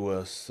mom, she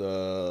was...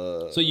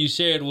 So you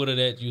shared with her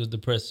that you was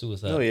depressed,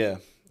 suicidal. Oh, yeah.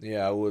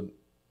 Yeah, I would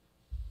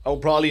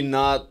probably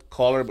not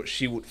call her, but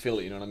she would feel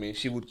it, you know what I mean?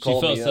 She would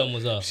call me. She felt up. something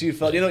was off. She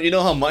felt, you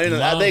know how much,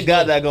 Moms they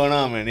got know. that going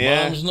on, man,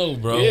 yeah? Moms know,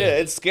 bro. Yeah,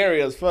 it's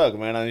scary as fuck,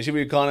 man. I mean, she'd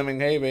be calling me,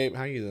 hey, babe,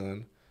 how you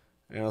doing?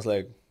 And I was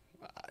like,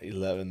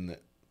 11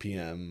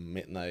 p.m.,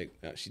 midnight.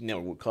 She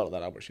never would call it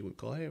that hour, but she would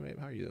call, hey, babe,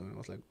 how you doing? I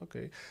was like,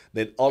 okay.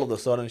 Then all of a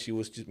sudden, she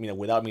was just,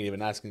 without me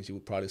even asking, she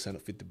would probably send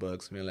up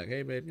 $50. Being like,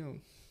 hey, babe,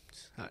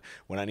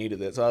 when I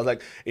needed it. So I was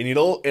like, and it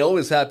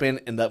always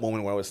happened in that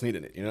moment where I was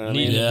needing it. You know what I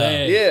mean? Needed it Yeah.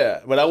 bad. Yeah,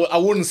 but I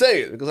wouldn't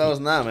say it because I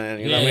was not, man.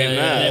 You know what I mean?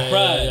 Nah. That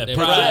pride. That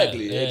pride.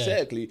 Exactly, Yeah.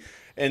 exactly.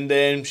 And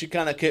then she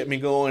kind of kept me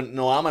going.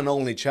 No, I'm an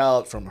only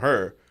child from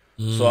her.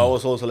 So I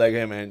was also like,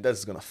 hey, man,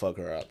 that's going to fuck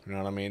her up. You know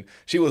what I mean?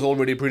 She was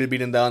already pretty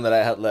beaten down that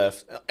I had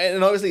left.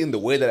 And obviously in the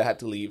way that I had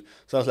to leave.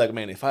 So I was like,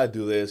 man, if I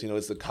do this,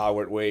 it's the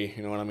coward way.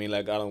 You know what I mean?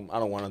 Like, I don't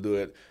want to do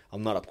it.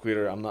 I'm not a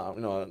quitter. I'm not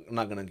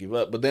going to give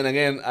up. But then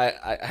again,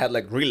 I had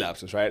like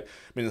relapses, right?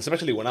 I mean,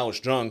 especially when I was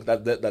drunk,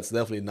 that's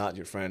definitely not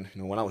your friend.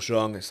 When I was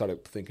drunk, I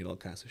started thinking all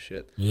kinds of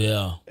shit.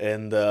 Yeah.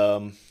 And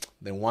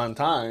then one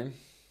time,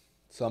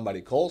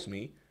 somebody calls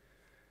me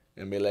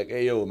and be like,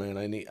 hey, yo, man,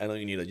 I know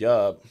you need a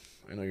job.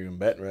 I know you're in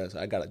bed rest.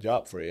 I got a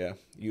job for you.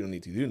 You don't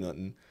need to do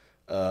nothing.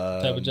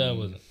 What type of job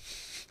was it?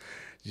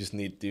 You just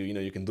need to,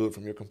 you can do it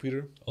from your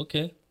computer.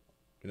 Okay.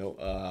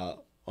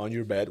 On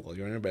your bed, while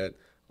you're in your bed.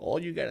 All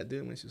you got to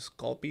do is just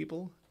call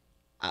people,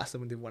 ask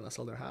them if they want to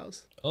sell their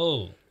house.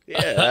 Oh.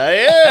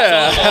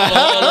 Yeah.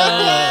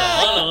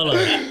 Hold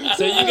on.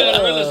 So you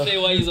got real estate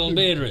while he's on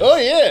bed rest. Oh,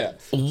 yeah.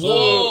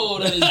 Whoa,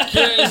 that is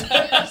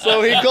crazy.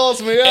 So he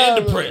calls me up.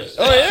 And depressed.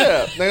 Oh,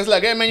 yeah. Then it's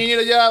like, hey, man, you need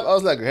a job? I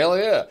was like, hell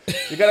yeah.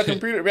 You got a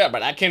computer? Yeah,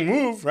 but I can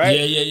move, right?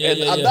 Yeah, And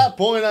yeah, at yeah. that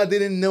point, I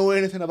didn't know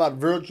anything about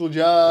virtual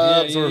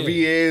jobs or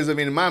Yeah. VAs. I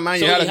mean, in my mind,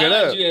 So you had he to get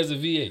hired up. you as a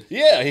VA.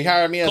 Yeah, he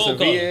hired me as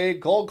Cold a VA,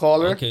 cold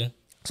caller. Okay.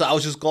 So I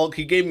was just called.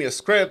 He gave me a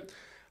script.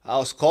 I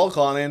was cold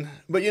calling,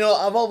 but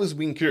I've always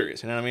been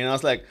curious. You know what I mean? I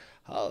was like,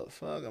 oh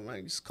fuck, am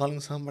I just calling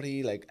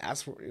somebody like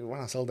ask for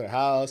want to sell their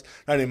house?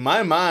 Right? In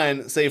my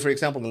mind, say for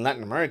example in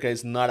Latin America,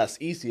 it's not as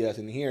easy as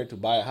in here to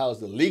buy a house.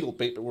 The legal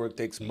paperwork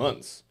takes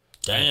months.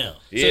 Damn.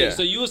 Yeah.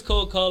 So you was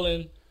cold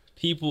calling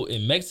people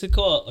in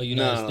Mexico or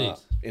United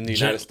States? In the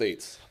United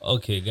States.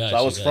 Okay, gotcha. So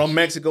I was from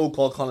Mexico,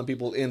 cold calling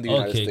people in the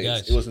United States.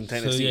 Gotcha. It was in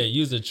Tennessee. So yeah, you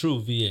was a true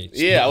VA.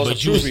 Yeah, I was a But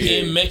you true was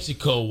VA. in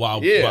Mexico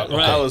while Yeah,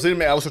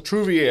 okay. I was a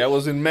true VA. I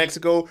was in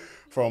Mexico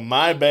from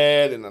my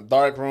bed in a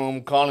dark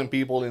room, calling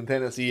people in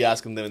Tennessee,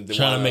 asking them if they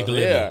Trying to wanna- make a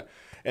living. Yeah,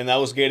 and I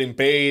was getting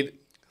paid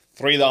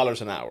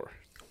 $3 an hour.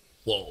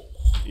 Whoa.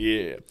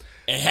 Yeah,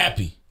 And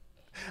happy.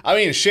 I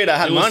mean, shit, I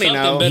had It was money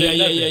something now. better Yeah,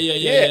 than yeah,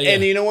 nothing. yeah.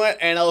 And you know what?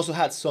 And I also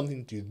had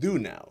something to do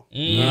now.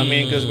 You know what I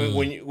mean? Because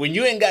when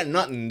you ain't got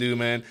nothing to do,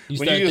 man, You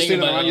when start you're just thinking sitting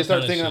about around, all you start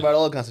kinda thinking shit. about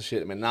all kinds of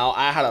shit, man. Now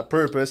I had a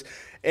purpose,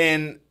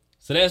 and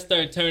So that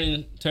started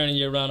turning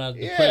you around out of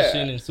Yeah.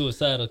 depression and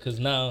suicidal because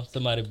now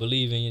somebody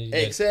believe in you.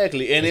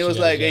 exactly. And that it you was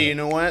got a like, hey, job. you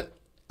know what?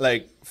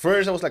 Like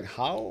first, I was like,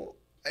 how?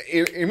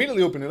 It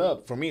immediately opened it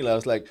up for me. I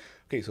was like,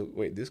 okay, so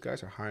wait, these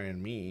guys are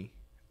hiring me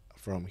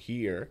from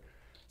here.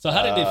 So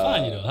how did they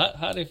find you though?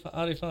 How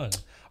they find you?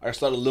 I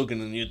started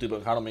looking on YouTube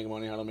of how to make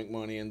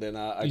money, and then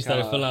I You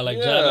started kinda- filling out, like,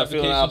 yeah, job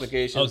filling out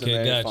applications, applications? Okay,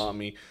 and then gotcha. found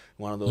me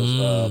one of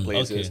those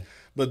places. okay.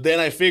 But then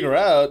I figure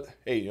out,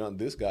 hey,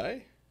 this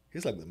guy,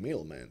 he's like the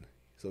middleman.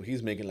 So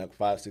he's making like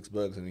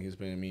 $5-6, and he's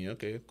paying me.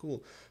 Okay,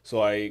 cool.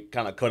 So I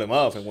kind of cut him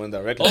off and went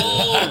directly.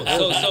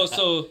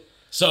 Oh,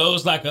 So it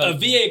was like A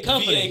VA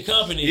company. VA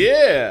company. Yeah. so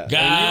you was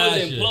Gotcha.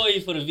 an employee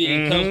for the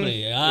VA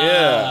company.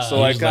 Yeah, so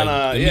He I was kind of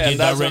let me yeah, get and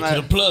that's when direct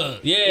to the plug.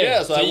 Yeah,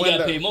 so so I you went got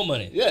there- paid more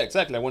money. Yeah,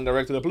 exactly. I went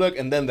direct to the plug,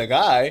 and then the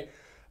guy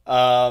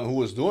who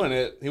was doing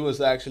it,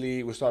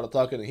 we started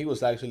talking, and he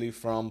was actually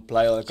from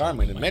Playa del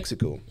Carmen in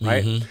Mexico,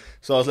 right?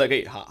 So I was like,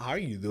 hey, how are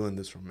you doing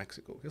this from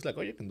Mexico? He's like,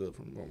 oh, you can do it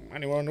from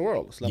anywhere in the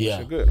world. As long as Yeah.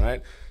 you're good,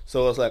 right?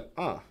 So I was like,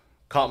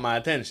 caught my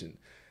attention.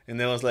 And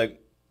then I was like,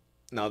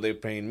 now they're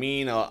paying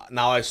me. Now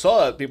I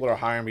saw that people are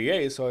hiring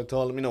VAs, so I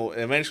told them,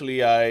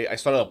 eventually I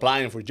started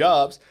applying for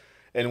jobs.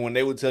 And when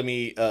they would tell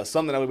me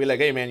something, I would be like,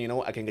 hey, man,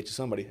 I can get you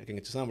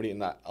somebody.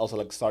 And I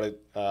also started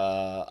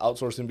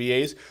outsourcing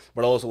VAs,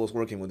 but I also was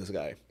working with this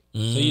guy. So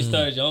you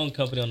started your own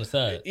company on the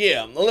side.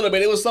 Yeah, a little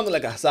bit. It was something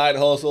like a side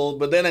hustle.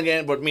 But then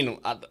again,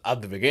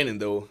 at the beginning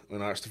though,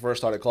 when I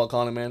first started cold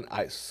calling, man,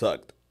 I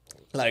sucked.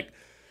 Like,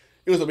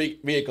 it was a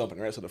big VA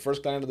company, right? So the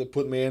first client that they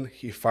put me in,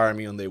 he fired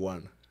me on day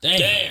one.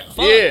 Damn.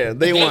 Yeah,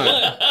 day one.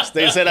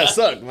 They said I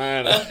sucked,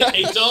 man.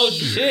 He told you.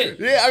 Shit.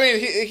 Yeah, I mean,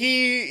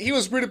 he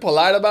was pretty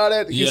polite about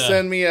it. He Yeah.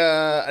 sent me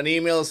an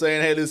email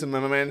saying, "Hey, listen, my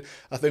man,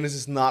 I think this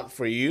is not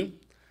for you.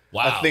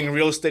 Wow. I think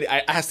real estate.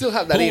 I still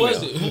have that Who email.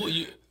 was it? Who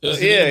you? Was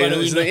it Yeah,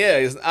 anybody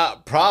we know?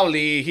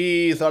 probably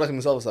he thought of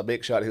himself as a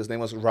big shot. His name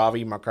was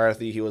Ravi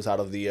McCarthy. He was out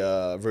of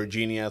the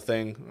Virginia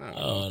thing.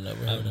 Oh,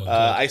 never heard of him.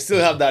 I still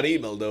have that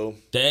email though.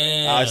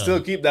 Damn. I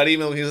still keep that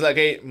email. He's like,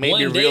 "Hey,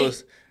 maybe One real, day?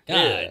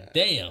 God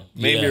damn.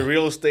 maybe Yeah.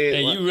 real estate."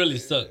 Hey, you really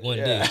suck one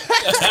day.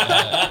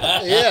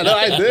 Yeah, no,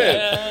 I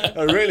did.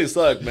 I really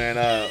sucked, man.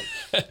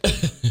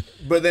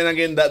 But then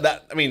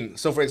again,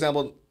 so for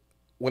example,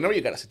 whenever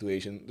you got a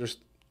situation, there's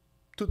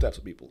two types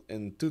of people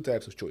and two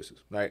types of choices,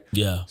 right?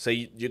 Yeah.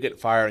 Say you get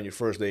fired on your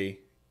first day,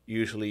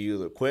 usually you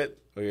either quit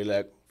or you're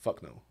like,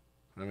 fuck no.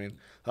 I mean,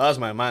 that was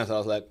my mind. So I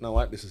was like, no,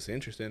 what? This is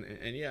interesting.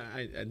 And yeah,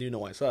 I do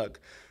know I suck.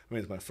 I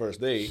mean, it's my first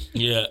day.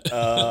 Yeah.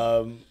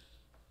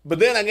 But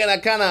then again, I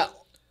kind of...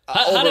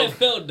 How did it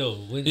felt though?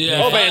 When Yeah.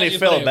 they Oh, man, fired it you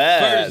felt for that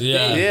bad. first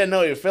Yeah. day? Yeah,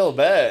 no, it felt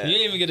bad. You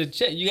didn't even get a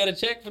check. You got a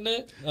check for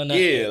that? Or not?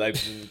 Yeah, like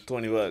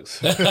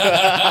 $20.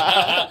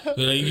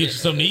 You get you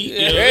something to eat.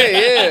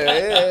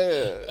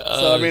 Yeah.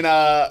 So, I mean,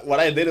 what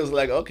I did was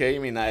like, okay, I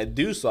mean, I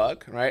do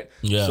suck, right?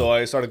 Yeah. So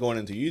I started going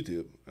into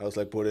YouTube. I was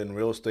like, put in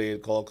real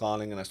estate, cold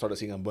calling, and I started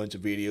seeing a bunch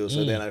of videos.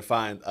 So then I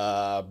find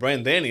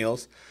Brent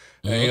Daniels.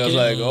 And he was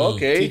like,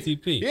 okay.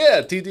 TTP.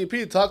 Yeah,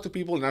 TTP, talk to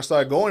people. And I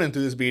started going into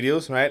these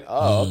videos, right?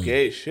 Oh,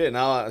 okay, shit.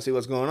 Now I see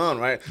what's going on,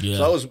 right? Yeah.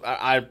 So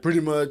I pretty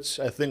much,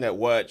 I think I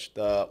watched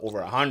over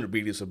 100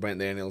 videos of Brent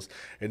Daniels.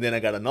 And then I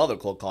got another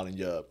cold calling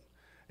job.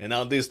 And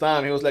now this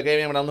time he was like,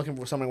 "Hey man, I'm looking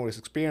for someone with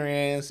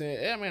experience."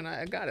 And, yeah, man,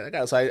 I got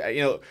it. So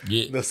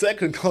Yeah. the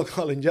second cold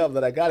calling job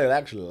that I got, it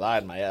actually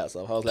lied my ass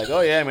off. I was like,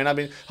 "Oh yeah, man,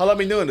 how long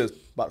been doing this?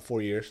 About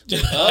 4 years."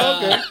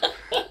 Oh,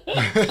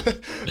 okay.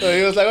 So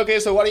he was like, "Okay,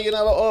 so what do you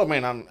know about?" Oh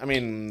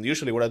man,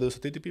 usually what I do is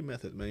the TTP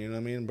method, man. You know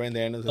what I mean? Brand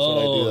Daniels, that's what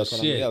I do.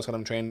 That's what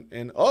I'm trained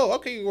in. Oh,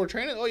 okay, you were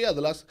training. Oh yeah, the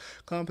last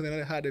company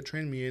that I had to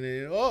train me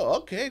in. Oh,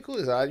 okay,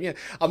 cool. So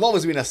I'm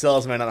always been a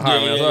salesman at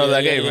heart, man. So I was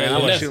like, "Hey man, I'm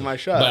gonna shoot my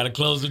shot." About to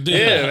close the deal.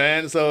 Yeah,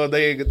 man. So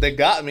they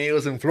got me. It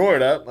was in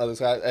Florida,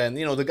 and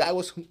the guy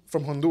was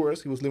from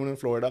Honduras. He was living in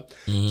Florida,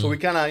 so we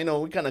kind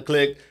of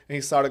clicked, and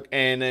he started,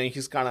 and then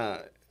he's kind of,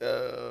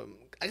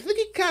 I think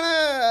he kind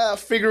of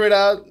figured it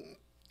out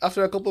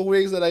after a couple of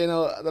weeks that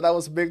I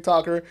was a big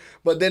talker.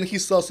 But then he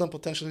saw some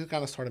potential. He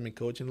kind of started me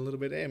coaching a little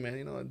bit. Hey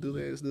man, do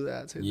this, do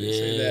that, say this,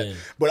 say that.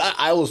 But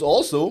I was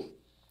also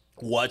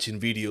watching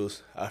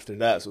videos after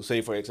that. So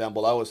say for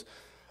example,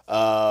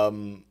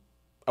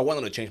 I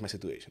wanted to change my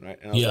situation, right?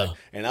 And I was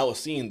and I was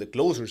seeing the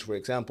closers, for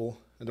example,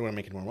 and they were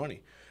making more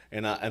money,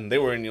 and they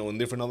were in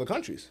different other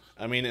countries.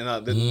 I mean,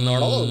 not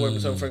all of them.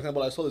 So, for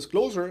example, I saw this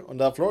closer on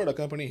that Florida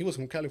company. He was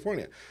from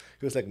California.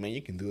 He was like, "Man,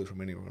 you can do it from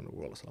anywhere in the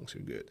world as long as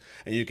you're good,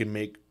 and you can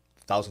make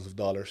thousands of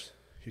dollars.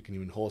 You can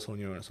even wholesale on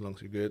your own as long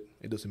as you're good.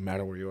 It doesn't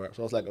matter where you are."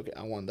 So I was like, "Okay,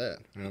 I want that."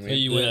 You know what I mean? So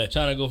you were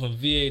trying to go from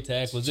VA to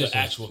acquisition. To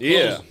actual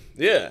closing.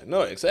 Yeah,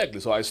 no, exactly.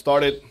 So I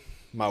started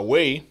my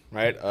way,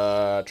 right?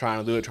 Trying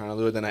to do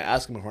it. Then I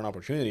asked him for an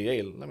opportunity.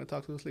 Hey, let me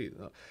talk to this lead.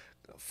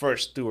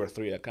 First 2 or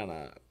 3, I kind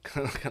of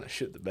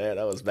shit the bed.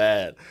 That was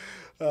bad.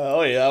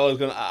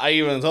 I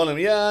even told him,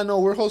 yeah,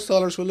 no, we're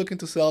wholesalers. We're looking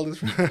to sell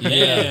this.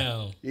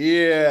 Yeah.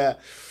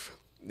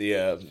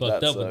 Yeah.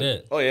 Fucked up with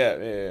that. Oh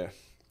yeah.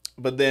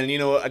 But then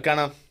I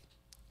kind of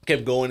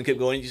kept going.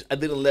 I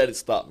didn't let it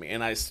stop me,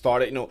 and I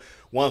started.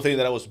 One thing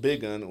that I was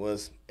big on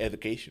was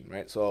education,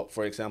 right? So,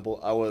 for example,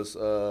 I was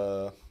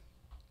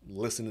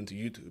listening to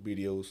YouTube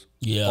videos,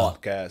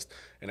 podcasts,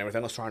 and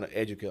everything. I was trying to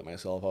educate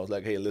myself. I was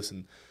like, hey,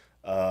 listen,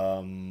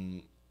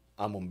 I'm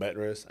on bed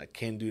rest. I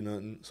can't do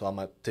nothing, so I'm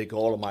gonna take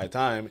all of my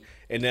time.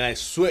 And then I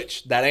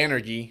switched that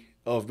energy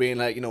of being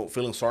like,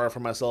 feeling sorry for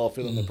myself,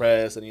 feeling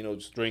depressed, and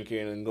just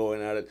drinking and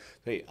going at it.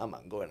 Hey, I'm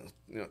gonna go ahead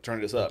and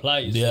turn this up. Apply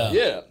yourself.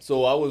 Yeah.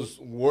 So I was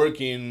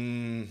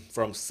working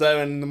from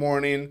 7 in the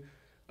morning.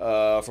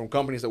 From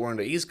companies that were on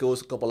the East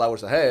Coast, a couple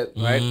hours ahead,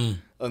 right?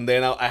 And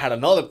then I had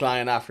another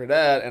client after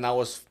that, and I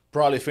was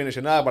probably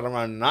finishing up at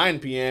around 9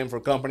 p.m. for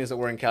companies that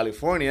were in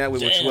California,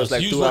 which was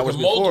like 2 hours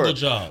before. Multiple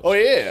jobs. Oh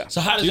yeah. So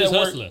how does You that was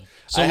work? hustling.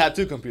 So I had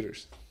 2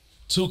 computers.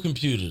 2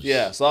 computers.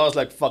 Yeah, so I was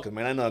like, fuck it,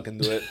 man. I know I can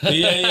do it.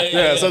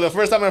 Yeah. So the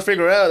first time I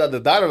figured out that the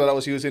dialer that I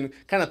was using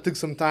kind of took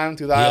some time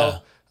to dial. Yeah.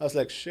 I was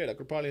like, shit, I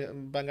could probably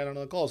bang out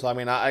another call. So I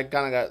mean, I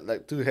kind of got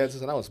like 2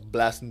 headsets, and I was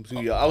blasting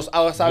 2. I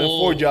was having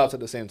 4 jobs at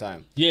the same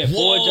time. Yeah, 4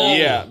 Whoa. jobs.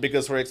 Yeah,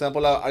 because for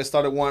example, I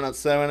started one at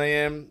 7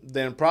 a.m.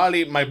 Then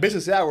probably my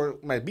busiest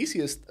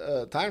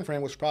time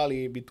frame was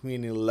probably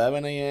between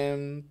 11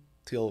 a.m.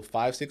 till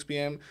 5, 6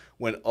 p.m.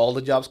 when all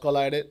the jobs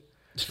collided.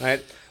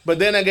 right? But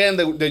then again,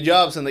 the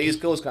jobs in the East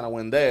Coast kind of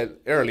went dead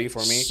early for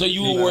me. So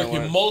you were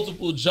working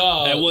multiple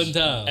jobs At one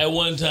time. At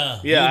one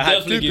time. Yeah, I You had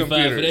definitely two get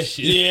fired for that computers.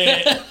 shit.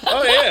 Yeah.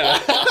 Oh yeah.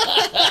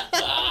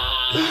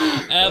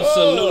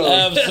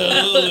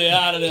 Absolutely.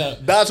 Out of there.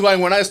 That's why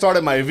when I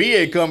started my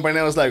VA company,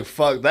 I was like,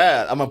 "Fuck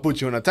that! I'm gonna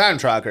put you on a time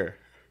tracker."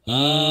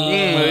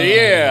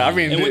 Yeah, I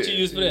mean, And what you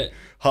use for that?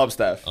 hub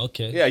staff.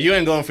 Okay. Yeah, you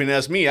ain't gonna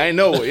finesse me. I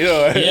know. You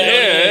know.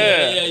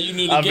 Yeah, you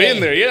knew the I've game.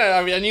 been there. Yeah,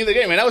 I mean, I knew the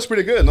game, and that was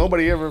pretty good.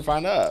 Nobody ever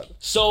found out.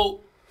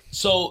 So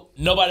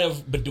nobody ever,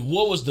 but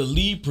what was the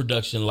lead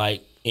production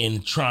like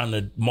in trying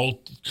to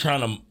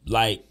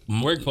like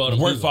Work for all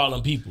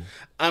them people. people?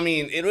 I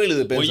mean, it really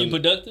depends. Were you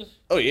productive?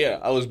 Oh yeah,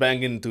 I was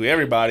banging to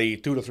everybody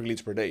 2 to 3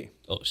 leads per day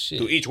Oh shit.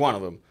 to each one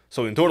of them.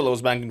 So in total, I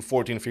was banging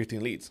 14,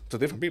 15 leads to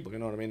different people. You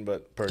know what I mean?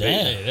 But per day.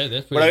 Damn. Yeah,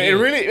 that's pretty But it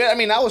good. really, I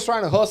mean, I was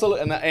trying to hustle,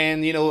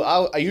 and you know,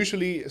 I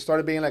usually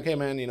started being like, hey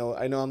man, you know,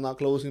 I know I'm not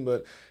closing,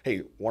 but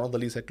hey, one of the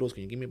leads I closed,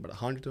 can you give me about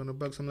 $100, $200,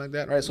 something like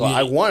that, right? So Yeah.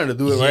 I wanted to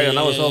do it, right? And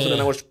I was Yeah. hustling,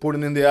 and I was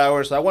putting in the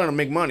hours, so I wanted to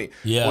make money.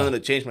 Yeah. I wanted to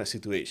change my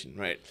situation,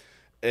 right?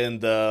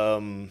 And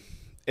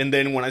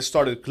then when I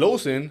started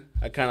closing,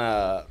 I kind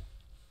of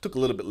took a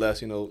little bit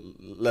less, you know,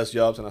 less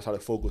jobs, and I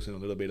started focusing a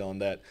little bit on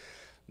that.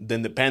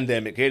 Then the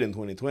pandemic hit in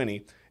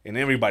 2020, and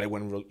everybody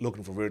went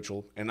looking for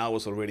virtual, and I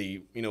was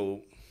already, you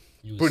know,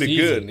 You was pretty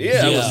seasoned. good.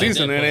 Yeah, I Yeah. was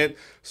seasoned At in that it.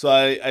 So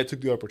I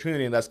took the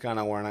opportunity, and that's kind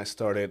of when I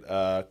started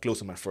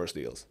closing my first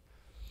deals.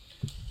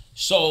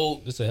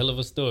 So It's a hell of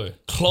a story.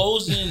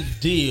 closing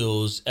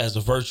deals as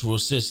a virtual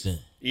assistant.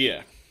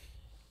 Yeah.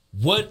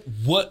 What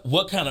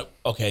kind of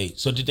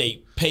so did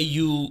they pay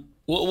you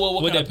what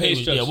What kind of their pay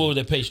pay structure? what was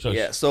their pay structure?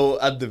 Yeah. So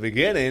at the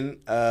beginning,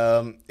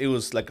 it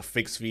was like a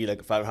fixed fee,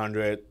 like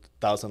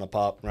 500,000 a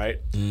pop, right?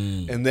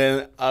 And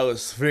then I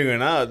was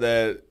figuring out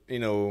that, you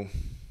know,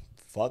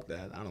 fuck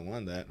that, I don't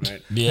want that,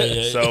 right?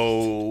 Yeah.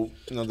 So,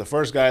 you know, the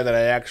first guy that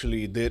I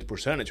actually did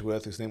percentage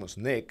with, his name was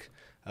Nick,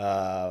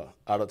 out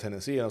of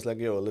Tennessee. I was like,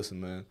 yo, listen,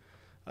 man,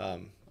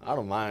 I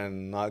don't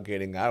mind not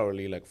getting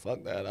hourly. Like,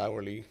 fuck that,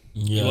 hourly.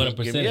 Yeah. You want a Give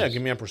me, percentage?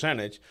 give me a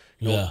percentage.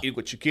 You know, Yeah. eat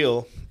what you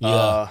kill.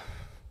 Yeah.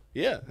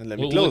 Yeah, and let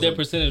me What close that them.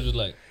 percentage was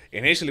like?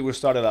 Initially, we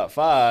started at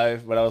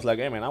 5, but I was like,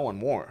 hey, man, I want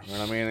more. You know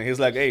what I mean? And he's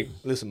like, hey,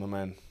 listen, my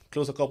man,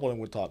 close a couple and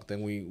we'll talk.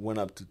 Then we went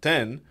up to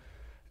 10,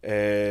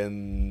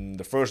 and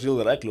the first deal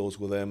that I closed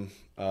with them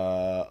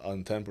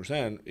on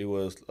 10%, it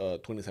was a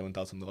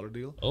 $27,000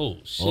 deal. Oh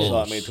shit. So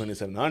I made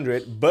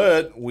 2,700,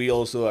 but we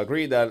also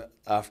agreed that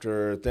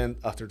after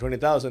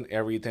 20,000,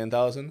 every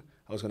 10,000,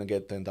 I was gonna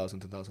get 10,000,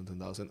 10,000,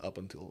 10,000 up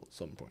until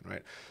some point,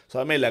 right? So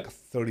I made like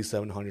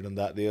 3,700 on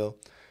that deal,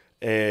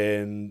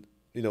 and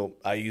you know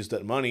I used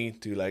that money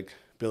to like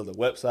build a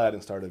website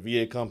and start a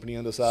VA company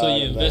on the side. So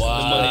you and invested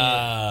that- the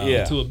money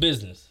Yeah. into a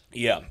business.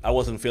 Yeah, I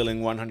wasn't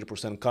feeling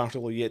 100%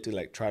 comfortable yet to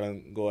like try to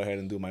go ahead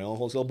and do my own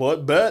wholesale,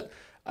 but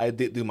I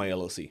did do my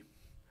LLC.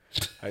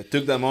 I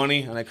took that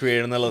money and I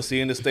created an LLC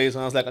in the States,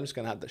 and I was like, I'm just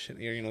gonna have that shit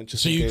here, you know,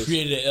 just So in you case.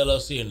 created an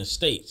LLC in the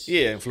States.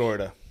 Yeah, in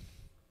Florida.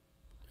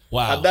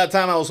 Wow. At that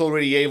time, I was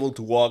already able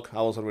to walk.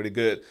 I was already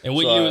good. And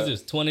what So year I- was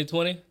this?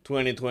 2020?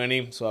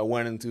 2020. So I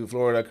went into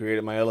Florida,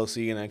 created my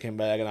LLC, and I came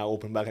back and I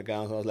opened back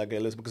accounts. I was like, hey,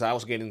 listen, because I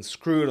was getting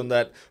screwed on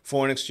that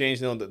foreign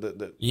exchange, you know,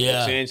 the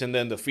Yeah. exchange and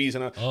then the fees.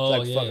 And I Oh was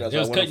like, yeah. fuck that. They So I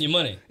was went cutting to- you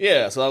money.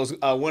 Yeah, so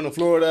I went to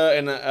Florida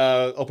and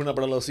opened up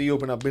an LLC,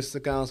 opened up business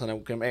accounts, and I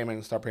came, hey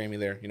man, start paying me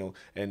there, you know.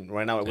 And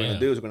right now what we're Damn. gonna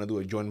do is we're gonna do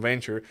a joint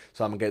venture,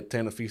 so I'm gonna get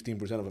 10 to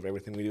 15% of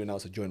everything we do now.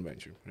 It's a joint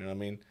venture, you know what I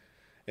mean?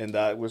 And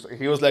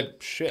he was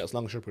like, shit, as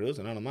long as you're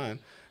producing, I don't mind.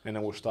 And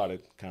then we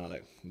started kind of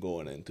like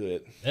going into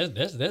it.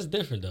 That's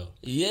different though.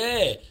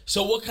 Yeah.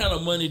 So what kind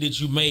of money did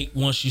you make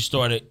once you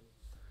started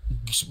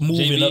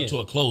moving JVN. up to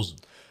a closing?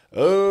 I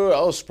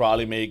was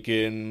probably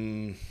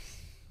making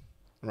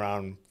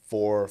around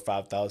 4,000 or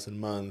 5,000 a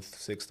month,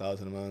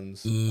 6,000 a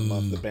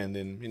month,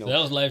 depending, you know. So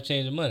that was life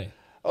changing money.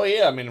 Oh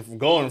yeah, I mean,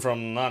 going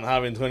from not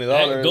having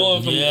 $20,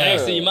 Going from Yeah.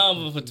 asking your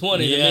mama for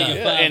 20 Yeah. to making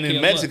yeah, 5K and in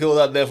a Mexico,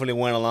 that definitely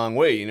went a long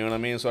way. You know what I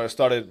mean? So I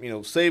started, you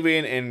know,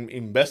 saving and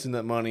investing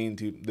that money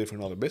into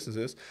different other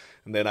businesses,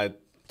 and then I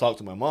talked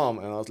to my mom,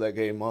 and I was like,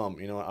 "Hey, mom,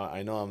 you know,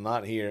 I know I'm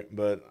not here,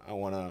 but I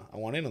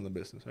want in on the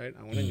business, right?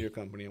 I want in your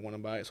company. I want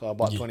to buy it." So I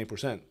bought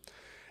 20%.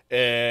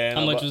 And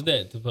How I much bought- was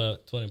that to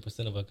put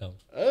 20% of her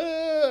company?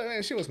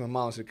 Man, she was my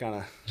mom. She kind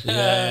of,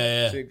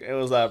 Yeah. it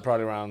was like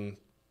probably around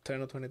 10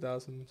 or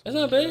 20,000. That's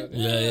not bad.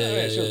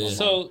 Yeah. she was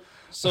my mom.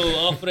 So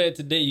off of that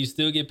today, you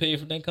still get paid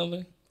from that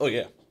company? Oh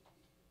yeah.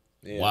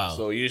 Yeah. Wow.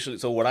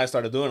 So what I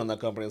started doing on that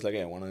company is like,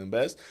 hey, I want to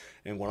invest,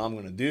 and what I'm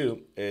gonna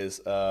do is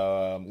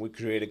we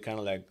created kind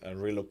of like a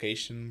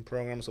relocation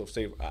program. So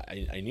say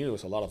I knew there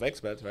was a lot of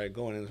expats right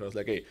going in, so I was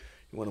like, hey,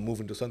 you want to move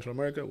into Central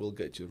America? We'll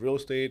get you real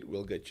estate,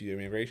 we'll get you your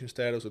immigration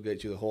status, we'll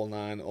get you the whole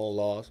nine, all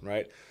laws,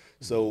 right?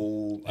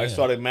 So I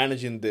started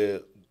managing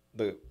the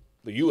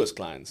U.S.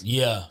 clients.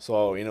 Yeah.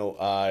 So, you know,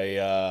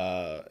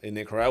 I in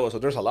Nicaragua, so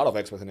there's a lot of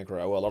expats in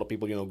Nicaragua. A lot of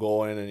people, you know,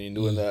 going and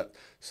doing that.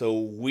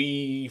 So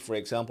we, for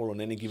example,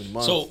 on any given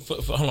month. So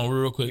hold on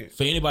real quick.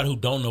 For anybody who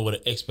don't know what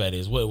an expat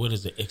is, what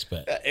is the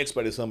expat?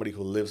 Expat is somebody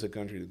who lives in the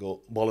country to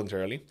go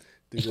voluntarily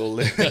to go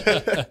live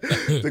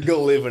to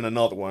go live in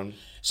another one.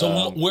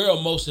 So where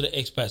are most of the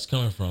expats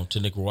coming from to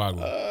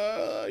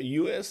Nicaragua?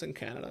 U.S. and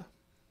Canada.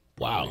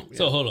 Wow.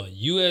 So hold on,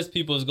 U.S.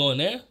 people is going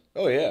there.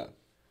 Oh yeah,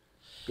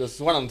 because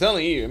what I'm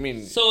telling you, I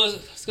mean, So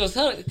it's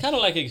kind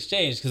of like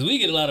exchange because we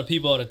get a lot of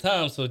people all the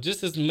time. So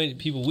just as many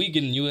people we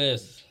get in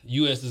U.S.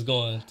 is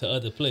going to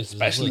other places,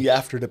 especially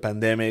after the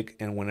pandemic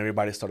and when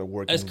everybody started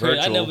working That's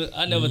crazy. virtual.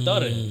 I never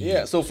thought of it.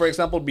 Yeah. So for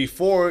example,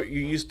 before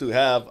you used to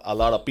have a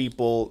lot of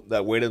people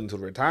that waited until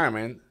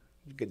retirement.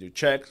 You get your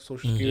check,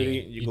 Social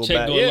Security, you go check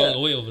back. go a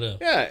long way over there.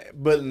 Yeah,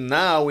 but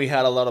now we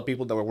had a lot of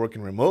people that were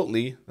working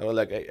remotely. They were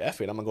like, "Hey,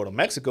 F it, I'm gonna go to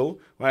Mexico."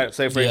 Right?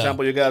 Say for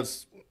example, you got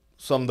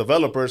some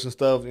developers and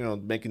stuff,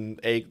 making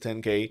 8,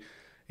 10K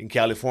in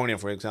California,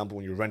 for example,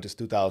 when your rent is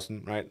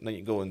 2,000, right? Then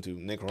you go into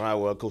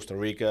Nicaragua, Costa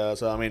Rica.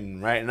 So I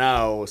mean, right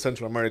now,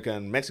 Central America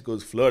and Mexico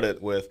is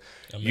flooded with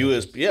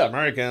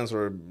Americans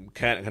or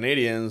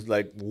Canadians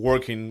like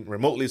working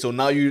remotely. So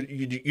now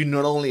you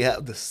not only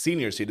have the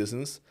senior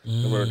citizens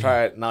that were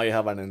retired, now you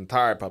have an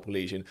entire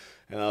population.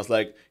 And I was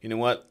like, you know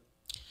what?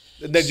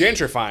 They're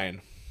gentrifying.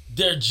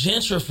 They're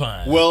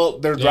gentrifying. Well,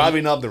 they're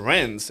driving up the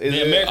rents. The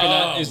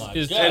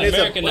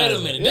American wait a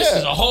minute. This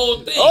is a whole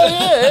thing. Oh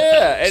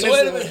yeah. And, So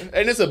wait a minute.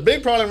 and it's a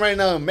big problem right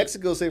now in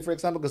Mexico, say for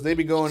example, because they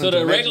be going. So into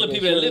the regular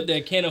Mexico, people that live there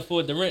can't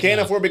afford the rent.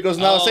 can't afford because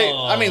now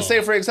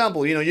say for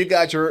example, you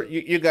got your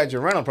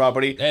rental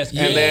property, That's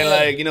and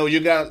then you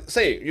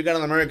got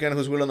an American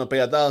who's willing to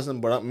pay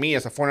 1,000, but me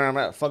as a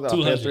foreigner, fuck that,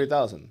 I'll pay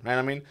 3,000. Right?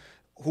 I mean,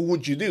 who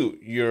would you do?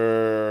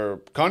 Your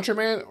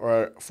countryman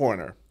or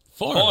foreigner?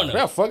 Foreigner.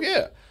 Yeah, fuck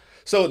yeah.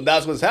 So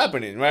that's what's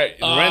happening, right?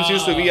 Rents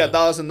used to be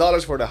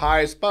 $1,000 for the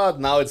highest spot.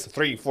 Now it's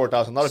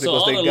 $3,000-$4,000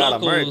 because they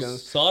got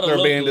Americans. They're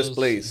being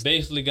displaced.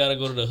 Basically, got to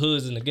go to the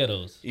hoods and the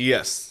ghettos.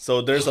 Yes.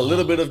 So there's a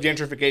little bit of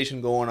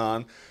gentrification going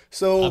on.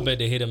 So I bet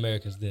they hate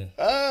Americans then.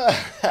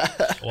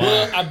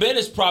 Well, I bet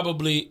it's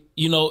probably,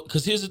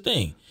 because here's the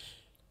thing.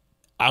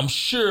 I'm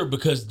sure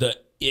because the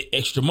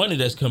extra money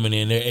that's coming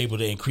in, they're able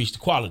to increase the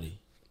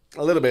quality.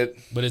 a little bit.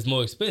 But it's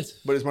more expensive.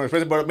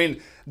 But I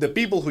mean, the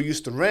people who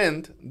used to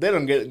rent, they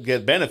don't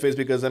get benefits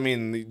because, I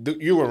mean,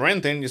 you were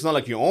renting. It's not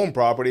like you own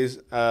properties.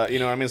 It's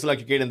not like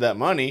you're getting that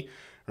money,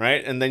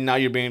 right? And then now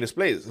you're being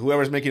displaced.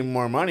 Whoever's making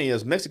more money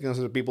as Mexicans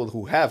are the people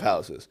who have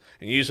houses.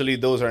 And usually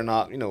those are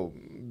not,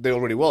 they're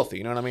already wealthy.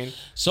 You know what I mean?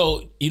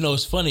 So,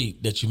 it's funny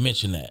that you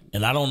mentioned that.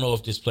 And I don't know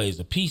if this plays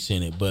a piece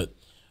in it, but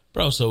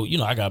bro, so,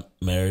 I got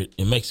married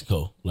in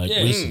Mexico,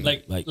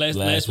 recently, like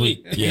last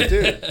week.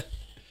 Yeah.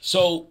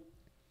 So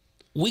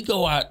we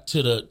go out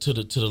to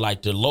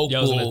the local.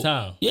 Y'all was in the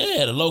town.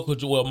 Yeah, the local.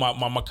 Well,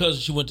 my cousin,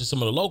 she went to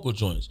some of the local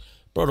joints.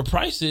 Bro, the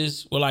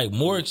prices were like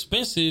more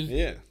expensive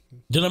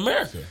than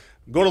America.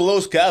 Go to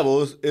Los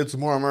Cabos, it's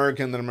more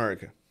American than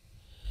America.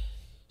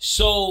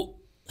 So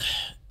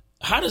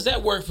how does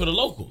that work for the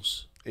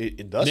locals?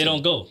 It doesn't. They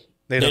don't go.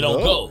 They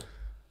don't go.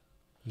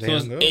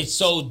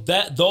 So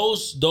that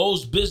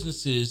those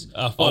businesses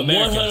are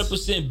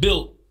 100%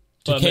 built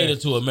to cater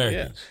to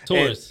Americans. Yeah.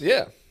 Tourists.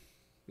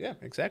 Yeah,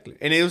 exactly.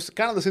 And it was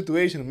kind of the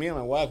situation. Me and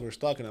my wife were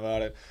talking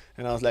about it,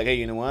 and I was like, "Hey,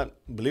 you know what?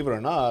 Believe it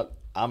or not,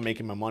 I'm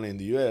making my money in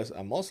the U.S.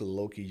 I'm also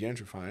low-key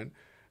gentrifying.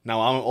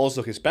 Now I'm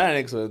also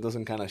Hispanic, so it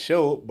doesn't kind of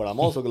show, but I'm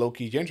also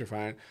low-key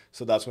gentrifying.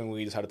 So that's when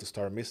we decided to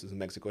start a business in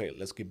Mexico. Hey,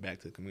 let's get back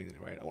to the community,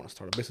 right? I want to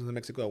start a business in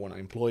Mexico. I want to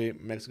employ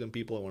Mexican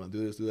people. I want to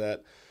do this, do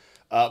that.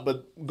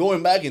 But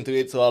going back into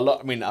it,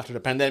 after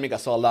the pandemic, I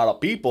saw a lot of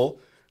people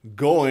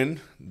going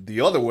the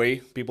other way.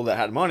 People that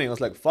had money. I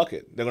was like, fuck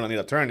it. They're gonna need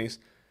attorneys.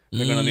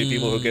 They're gonna need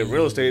people who get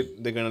real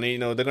estate. They're gonna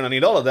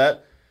need all of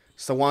that.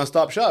 It's a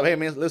one-stop shop. Hey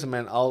man, listen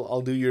man,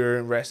 I'll do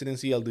your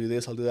residency. I'll do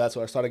this. I'll do that.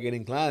 So I started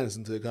getting clients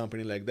into the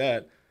company like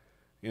that.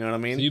 You know what I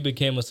mean? So you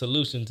became a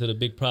solution to the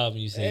big problem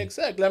you see.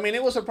 Exactly. I mean,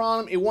 it was a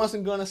problem. It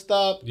wasn't gonna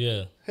stop.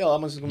 Yeah. Hell,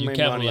 I'm just gonna make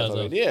money out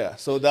of it. Yeah.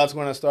 So that's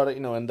when I started.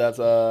 And that's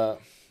the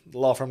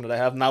law firm that I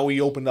have now.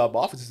 We opened up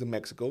offices in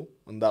Mexico,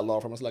 and that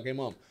law firm was like, "Hey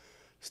mom,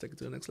 let's take it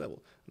to the next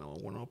level. Now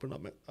I want to open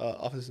up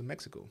offices in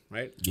Mexico,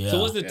 right?" Yeah. So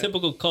what's the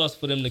typical cost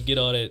for them to get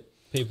all that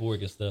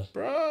paperwork and stuff?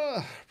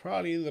 Bruh,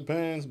 probably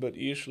depends, but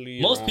usually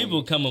most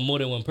people come with more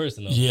than one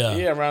person though.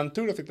 Yeah, around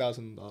 $2,000 to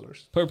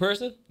 $3,000 per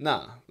person.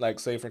 Nah,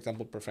 like say for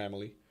example per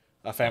family,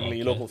 a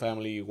family, local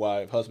family,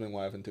 husband,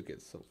 wife, and 2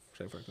 kids. So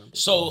say for example.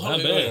 So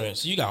wait a minute.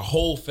 So you got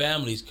whole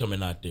families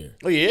coming out there.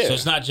 Oh yeah. So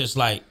it's not just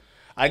like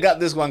I got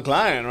this one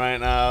client right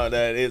now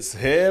that it's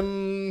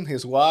him,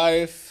 his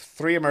wife,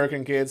 3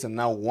 American kids, and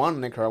now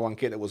 1 Nicaraguan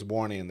kid that was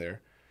born in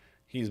there.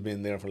 He's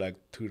been there for like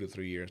 2 to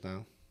 3 years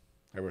now,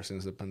 ever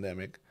since the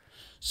pandemic.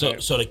 So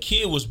the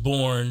kid was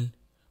born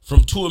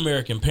from 2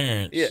 American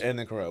parents. Yeah, in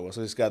Nicaragua.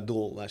 So he's got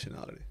dual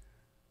nationality,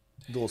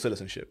 dual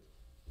citizenship.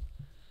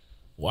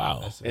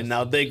 Wow. And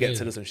now they get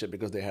citizenship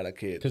because they had a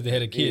kid. Because they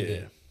had a kid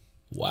there.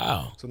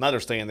 Wow. So now they're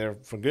staying there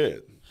for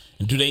good.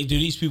 And do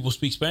these people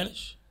speak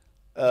Spanish?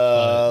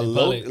 A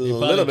little bit.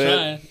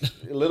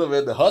 A little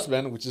bit. The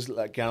husband, which is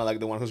like kind of like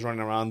the one who's running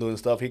around doing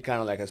stuff, he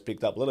kind of like has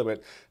picked up a little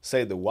bit.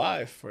 Say the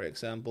wife, for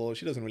example,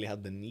 she doesn't really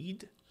have the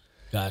need.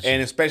 Gotcha.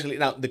 And especially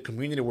now, the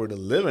community where they're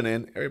living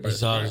in,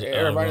 everybody's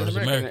American.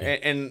 American.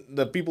 And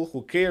the people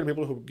who care,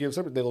 people who give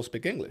service, they all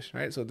speak English,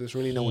 right? So there's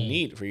really no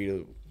need for you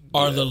to.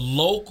 Are the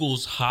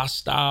locals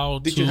hostile?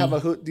 Did you have a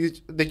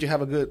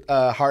good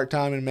hard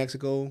time in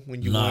Mexico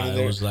when you went in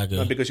there? It was like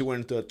because you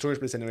went to a tourist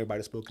place and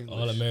everybody spoke English.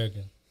 All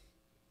American.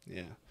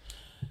 Yeah.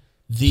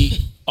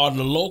 Are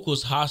the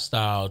locals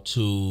hostile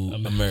to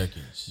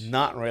Americans?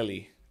 Not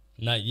really.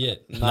 Not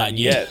yet. Not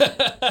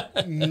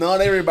yet. Not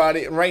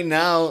everybody. Right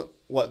now,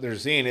 what they're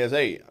seeing is,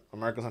 hey,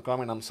 Americans are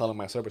coming. I'm selling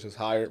my services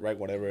higher, right?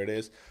 Whatever it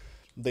is.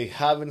 They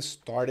haven't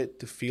started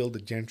to feel the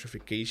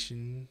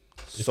gentrification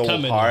so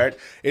hard. Now.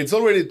 It's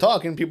already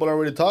talking. People are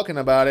already talking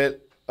about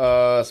it,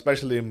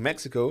 especially in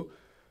Mexico.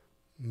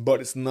 But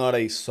it's not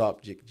a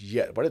subject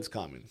yet. But it's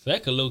coming. So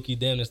that could low-key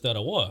damn near start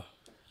a war.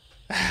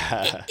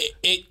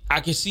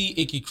 I can see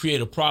it could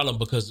create a problem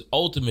because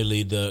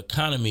ultimately the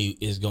economy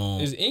is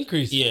going it's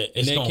increasing. Yeah, it's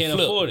and they can't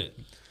flip. afford it.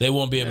 They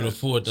won't be able to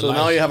afford the So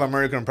now you have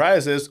American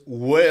prices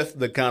with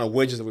the kind of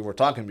wages that we were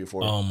talking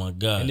before. Oh my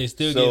god! And they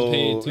still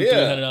getting paid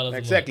 $200-$300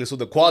 exactly. So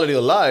the quality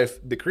of life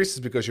decreases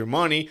because your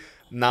money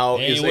now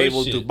is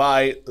able to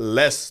buy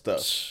less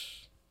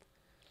stuff.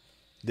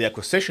 The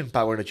acquisition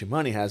power that your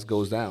money has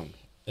goes down.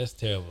 That's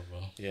terrible,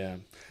 bro. Yeah,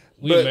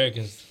 we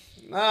Americans.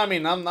 I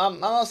mean, I'm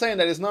not saying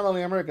that it's not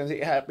only Americans.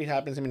 It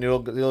happens. I mean, they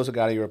also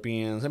got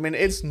Europeans. I mean,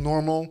 it's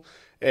normal,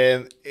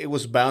 and it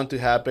was bound to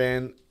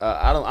happen.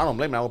 I don't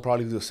blame them. I would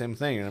probably do the same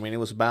thing. I mean, it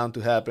was bound to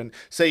happen.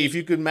 Say, if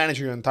you could manage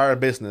your entire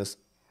business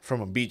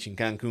from a beach in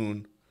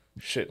Cancun,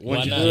 shit,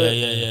 wouldn't you do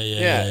it?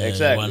 Yeah,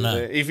 exactly. Why not?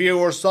 If you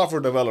were a software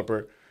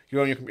developer,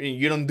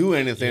 you don't do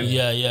anything.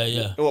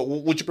 Yeah.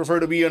 Would you prefer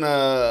to be in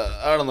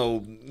a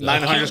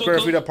 900 square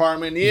feet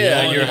apartment?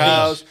 In your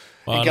house.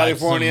 In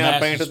California, like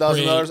paying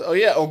 $2,000. Oh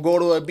yeah, or go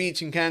to a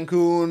beach in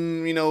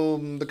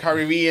Cancun, the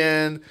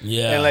Caribbean,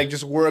 and like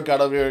just work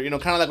out of your, kind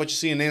of like what you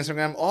see on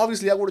Instagram.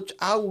 Obviously, I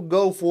would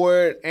go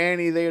for it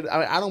any day. I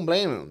mean, I don't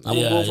blame him. I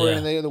would go for it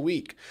any day of the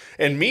week.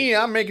 And me,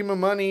 I'm making my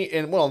money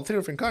in 3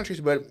 different countries,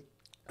 but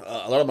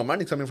a lot of my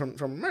money coming from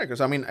America.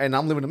 So I mean, and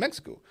I'm living in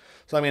Mexico.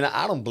 So I mean,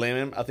 I don't blame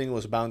him. I think it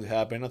was bound to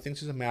happen. I think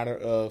it's just a matter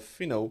of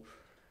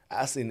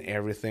as in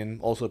everything.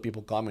 Also,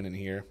 people coming in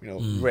here,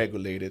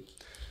 regulated.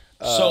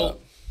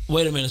 So.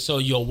 Wait a minute. So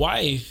your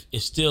wife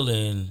is still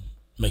in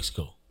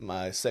Mexico?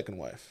 My second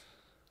wife.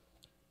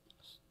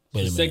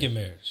 Wait a minute. Second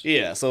marriage.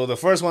 Yeah. So the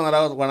first one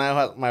when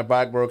I had my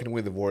back broken,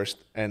 we divorced,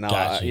 and now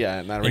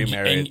and I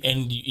remarried.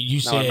 And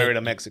you said now I married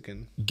a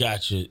Mexican.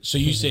 Gotcha. So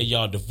you said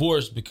y'all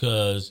divorced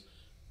because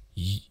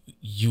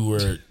you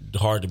were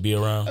hard to be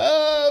around.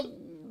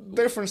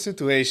 Different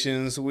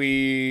situations.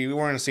 We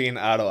weren't seeing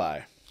eye to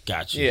eye.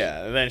 Gotcha.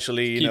 Yeah,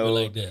 eventually, Keep it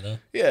like that, huh?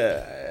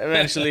 Yeah,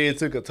 eventually it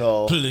took a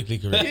toll. Politically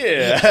correct.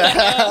 Yeah.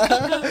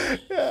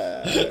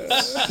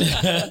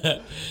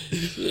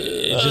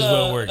 It just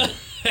wasn't working.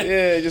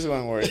 Yeah, it just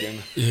wasn't working.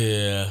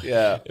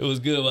 Yeah. It was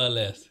good while it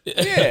lasted.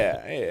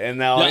 Yeah. And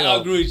now I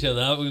outgrew each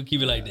other. I'm gonna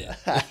keep it like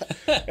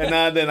that. And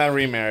now then I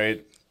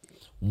remarried.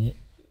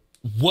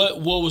 What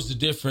was the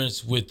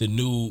difference with the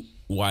new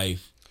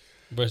wife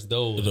versus the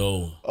old?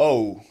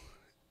 Oh.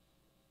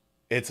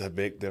 It's a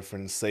big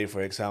difference. Say,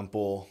 for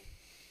example,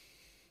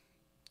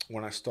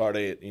 when I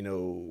started,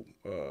 in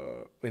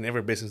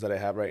every business that I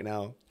have right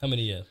now. How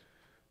many you have?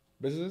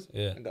 Businesses?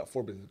 Yeah. I got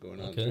 4 businesses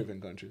going on in 3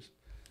 different countries.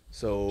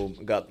 So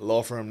I got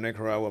law firm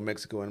Nicaragua,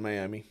 Mexico, and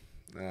Miami.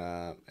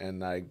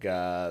 And I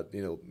got,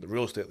 the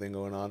real estate thing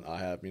going on. I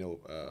have,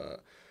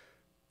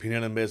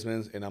 Pinot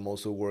Investments, and I'm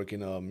also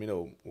working,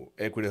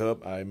 Equity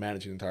Hub. I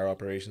manage the entire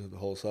operations of the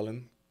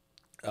wholesaling.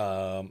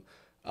 I'm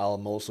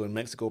also in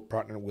Mexico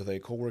partnered with a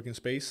co-working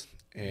space.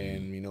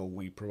 And,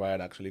 we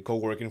provide actually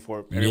co-working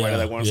for everybody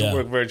that wants to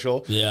work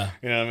virtual. Yeah.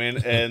 You know what I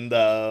mean?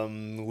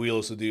 And we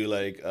also do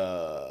like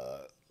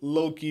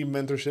low-key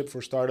mentorship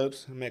for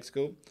startups in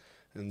Mexico.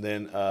 And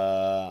then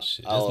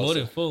that's more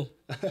than full.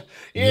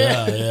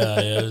 Yeah.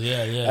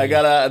 I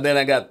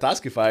got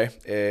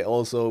Taskify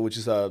also, which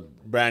is a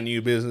brand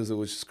new business which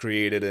was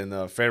created in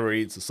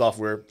February. It's a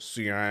software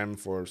CRM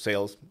for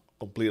sales,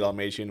 complete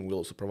automation. We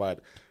also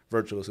provide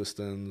virtual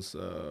assistants,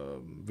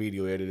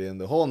 video editing,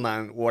 the whole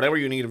 9. Whatever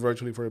you need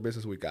virtually for a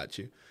business, we got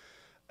you.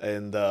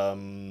 And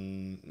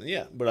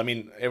but I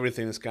mean,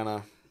 everything is kind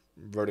of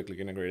vertically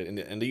integrated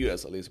in the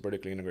U.S. at least,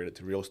 vertically integrated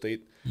to real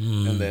estate,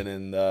 and then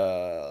in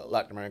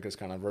Latin America, it's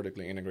kind of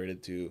vertically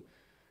integrated to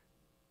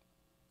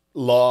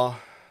law,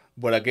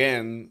 but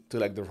again to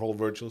like the whole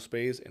virtual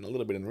space and a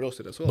little bit in real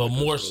estate as well. But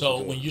more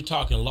so, when you're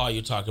talking law,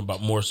 you're talking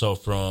about more so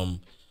from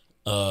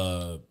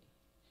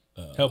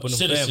helping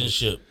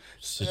citizenship.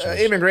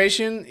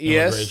 Immigration,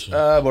 yes,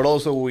 but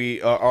also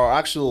our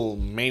actual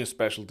main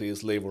specialty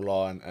is labor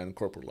law and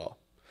corporate law.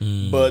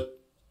 But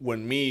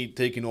when me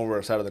taking over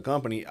a side of the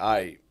company,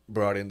 I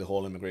brought in the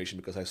whole immigration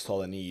because I saw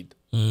the need,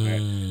 right?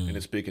 And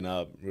it's picking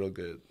up real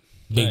good.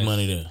 Big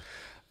money there.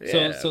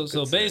 Yeah,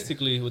 so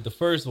basically, with the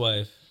first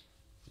wife,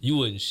 you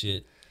wasn't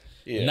shit.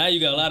 Yeah. And now you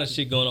got a lot of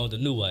shit going on with the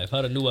new wife.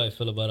 How the new wife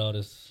feel about all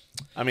this?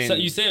 I mean, So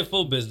you said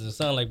full business. It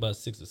sounds like about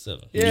 6 or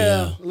 7.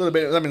 yeah, a little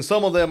bit. I mean,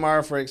 some of them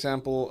are, for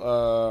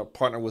example,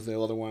 partner with the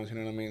other ones. You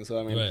know what I mean? So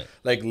I mean, Right.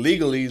 like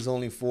legally it's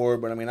only 4,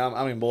 but I mean,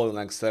 I'm involved in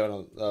like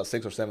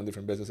 6 or 7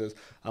 different businesses.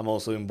 I'm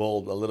also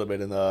involved a little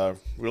bit in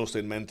real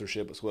estate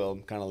mentorship as well.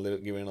 Kind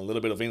of giving a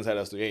little bit of insight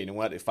as to, hey, you know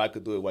what? If I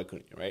could do it, why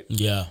couldn't you? Right?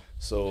 Yeah.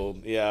 So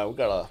yeah, we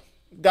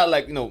got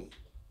like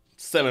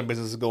 7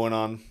 businesses going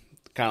on.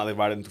 Kind of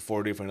divided into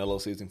 4 different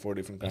LLCs in 4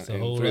 different That's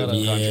countries. a whole lot of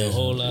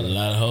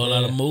Yeah. a whole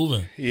lot of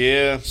moving.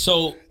 Yeah.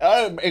 So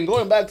And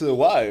going back to the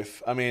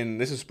wife, I mean,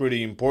 this is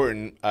pretty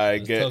important.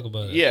 Let's talk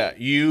about it. Yeah,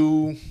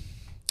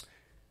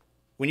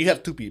 when you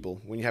have 2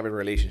 people, when you have a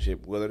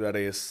relationship, whether that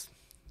is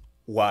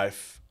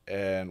wife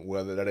and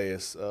whether that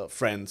is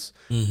friends,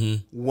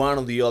 one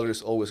of the other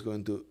is always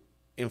going to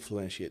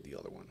influentiate the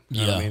other one.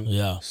 You know what I mean?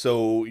 Yeah.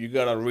 So you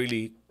gotta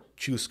really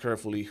choose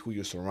carefully who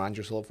you surround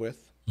yourself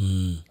with.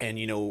 And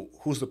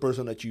who's the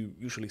person that you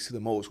usually see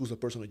the most, who's the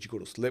person that you go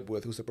to sleep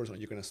with, who's the person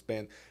that you're going to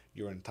spend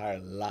your entire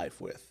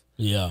life with.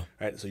 Yeah.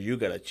 Right, so you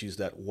got to choose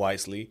that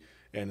wisely.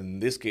 And in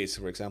this case,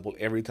 for example,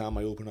 every time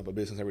I open up a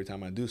business, every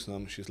time I do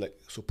something, she's like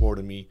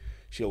supporting me.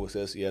 She always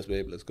says, yes,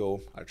 babe, let's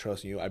go. I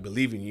trust in you. I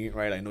believe in you,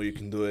 right? I know you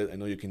can do it. I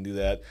know you can do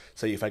that.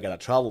 Say if I got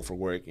to travel for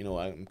work,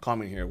 I'm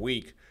coming here a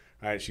week.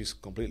 All right, she's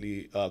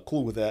completely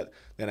cool with that.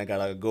 Then I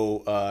gotta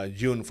go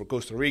June for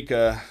Costa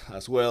Rica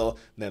as well.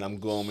 Then I'm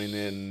going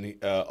in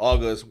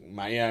August,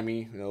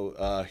 Miami,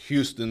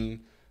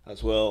 Houston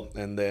as well,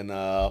 and then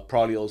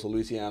probably also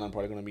Louisiana. I'm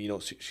probably gonna be,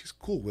 she's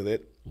cool with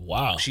it.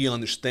 Wow. She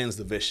understands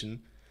the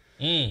vision.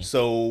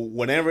 So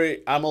whenever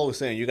I'm always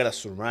saying, you gotta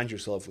surround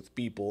yourself with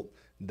people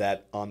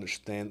that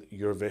understand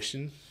your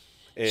vision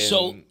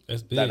and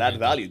that add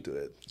value to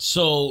it.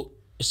 So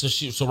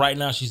right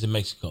now she's in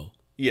Mexico.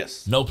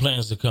 Yes. No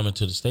plans to come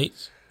into the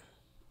States?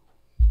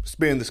 It's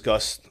being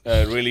discussed.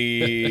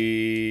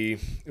 Really, it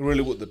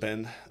really would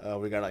depend.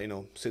 We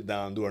gotta, sit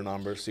down, do our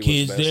numbers, see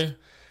Kids what's best. there?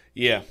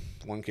 Yeah,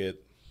 1 kid.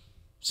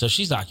 So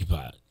she's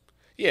occupied.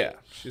 Yeah,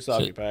 she's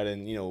occupied,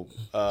 and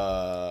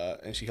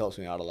and she helps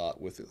me out a lot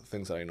with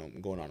things that I know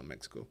going on in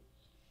Mexico.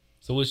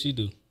 So what she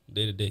do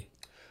day to day?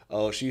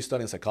 Oh, she's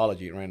studying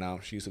psychology right now.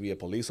 She used to be a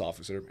police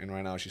officer, and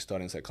right now she's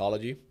studying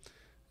psychology.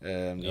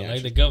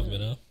 Like the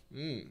government, huh?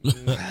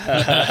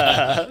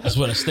 That's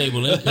what a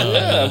stable income.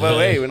 Yeah, but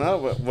wait,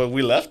 but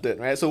we left it,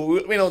 right? So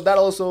that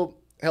also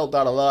helped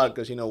out a lot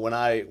because when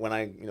I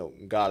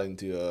got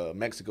into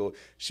Mexico,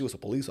 she was a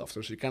police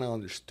officer. She kind of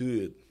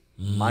understood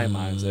my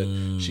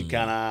mindset. She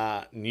kind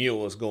of knew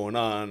what was going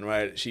on,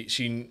 right? She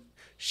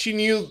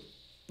knew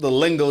the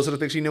lingo, so to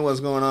speak. She knew what was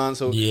going on,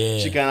 so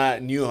she kind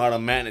of knew how to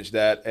manage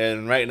that.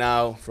 And right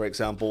now, for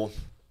example,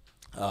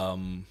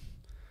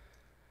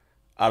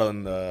 I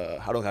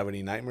don't have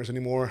any nightmares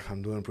anymore.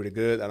 I'm doing pretty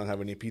good. I don't have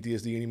any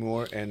PTSD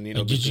anymore. And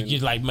did you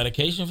get like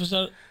medication for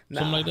something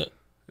like that?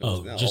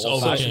 Oh, just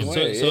old-fashioned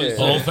way.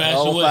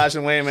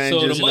 Old-fashioned way, man.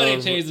 So the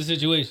money changed the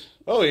situation.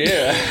 Oh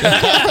yeah.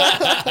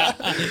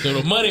 So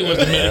the money was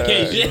the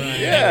medication.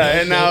 Yeah,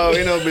 and now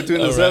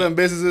between the 7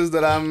 businesses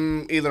that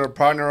I'm either a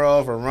partner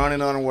of or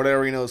running on or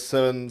whatever,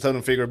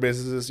 7-figure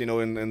businesses,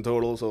 in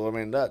total. So I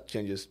mean that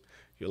changes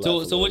your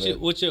life. So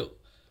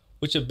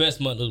what's your best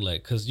month look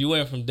like? Because you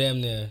went from damn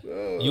near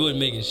you weren't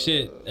making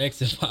shit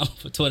exit mom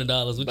for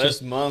 $20.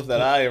 Best month that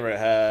I ever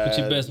had. What's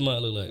your best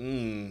month look like?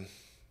 I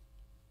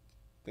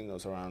think it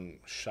was around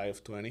shy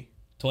of 20.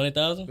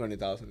 20,000?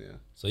 20,000, yeah.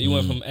 So you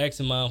went from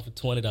X amount for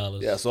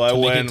 $20. Yeah, so I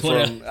went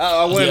from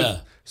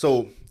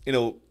So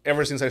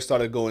ever since I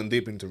started going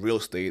deep into real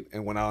estate,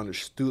 and when I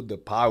understood the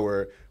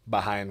power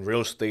behind real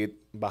estate,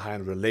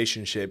 behind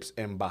relationships,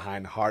 and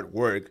behind hard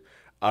work,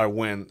 I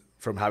went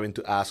from having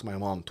to ask my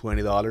mom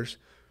 $20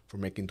 for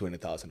making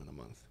 $20,000 in a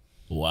month.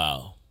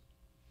 Wow.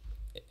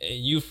 And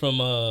you from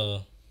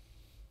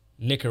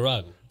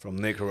Nicaragua? From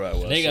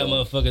Nicaragua. They got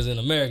motherfuckers in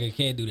America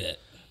can't do that.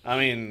 I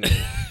mean,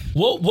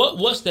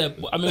 what's that?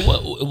 I mean,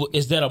 what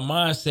is that a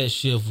mindset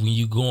shift when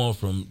you going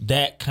from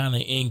that kind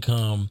of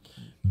income,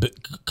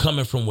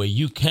 coming from where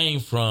you came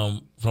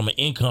from an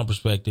income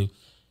perspective?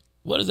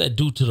 What does that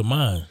do to the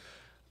mind?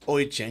 Oh,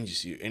 it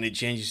changes you, and it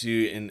changes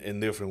you in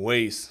different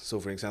ways.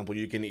 So, for example,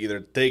 you can either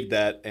take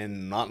that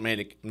and not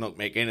make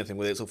anything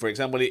with it. So, for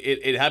example,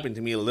 it happened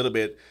to me a little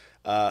bit.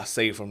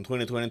 Say from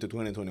 2020 to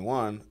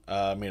 2021,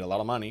 made a lot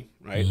of money,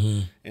 right?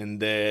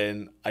 And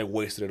then I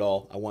wasted it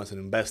all. I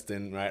wasn't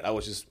investing, right? I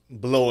was just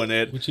blowing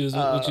it. Which is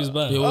bad.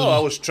 I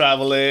was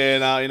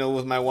traveling,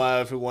 with my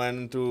wife. We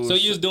went through. So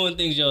you was doing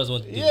things you always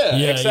wanted to do.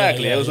 Yeah,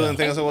 exactly. I was doing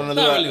things I wanted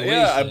to do. Really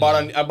I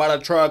bought a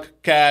truck,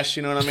 cash.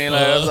 You know what I mean?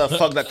 Like,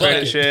 fuck that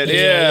credit shit.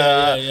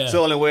 Yeah. It's the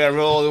only way I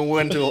rolled. We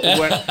went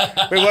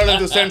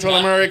into Central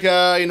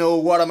America.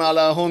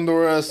 Guatemala,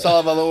 Honduras,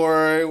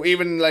 Salvador,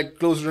 even like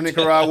closer to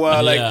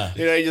Nicaragua.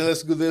 Yeah. You know, just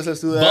let's do this,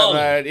 let's do that, Ballin'.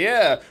 right?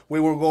 Yeah. We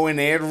were going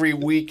every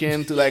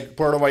weekend to like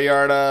Puerto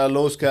Vallarta,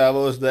 Los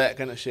Cabos, that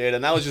kind of shit.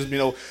 And I was just, you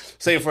know,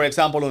 say for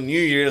example on New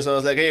Year's, I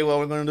was like, hey, what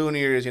we're gonna do New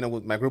Year's, you know,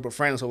 with my group of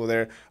friends over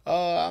there.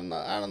 I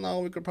don't know,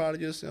 we could probably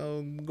just, you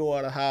know, go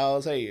out of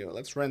house. Hey, you know,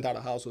 let's rent out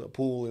a house with a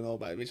pool, you know,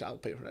 by which I'll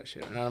pay for that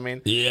shit. You know what I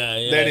mean? Yeah,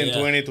 yeah. Then in yeah.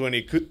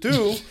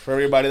 2022, for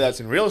everybody that's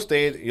in real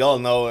estate, y'all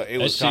know it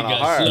was shit kind of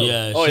got hard. slow.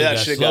 Yeah, Oh, shit that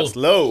got shit slow. got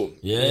slow.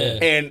 Yeah.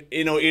 And,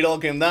 you know, it all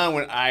came down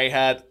when I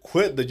had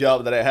quit the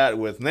job that I had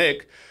with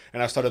Nick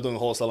and I started doing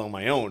wholesale on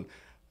my own.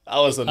 I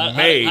was in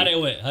May. How they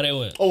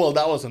went? Oh, well,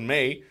 that was in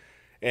May.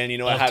 And, you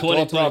know, I Of had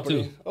 12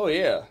 2022. property. Oh,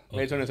 yeah.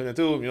 May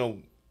 2022, you know,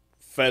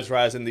 Fed's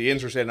rising the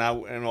interest rate. And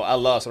I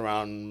lost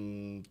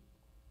around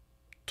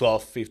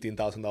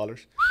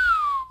 $15,000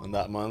 on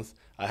that month.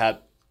 I had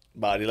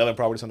about 11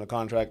 properties under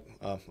contract,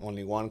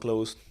 only one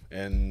closed,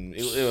 and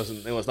it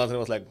was nothing. It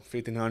was like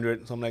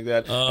 1,500, something like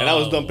that. And I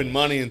was dumping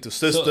money into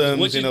systems.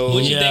 What you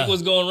Yeah. think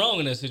was going wrong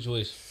in that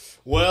situation?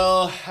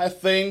 Well, I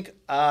think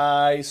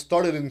I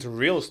started into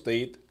real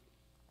estate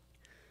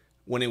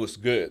when it was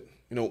good.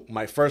 You know,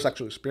 my first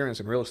actual experience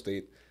in real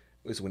estate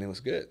was when it was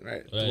good,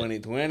 right?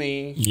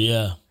 2020.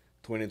 Yeah.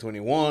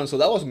 2021. So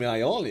that was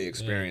my only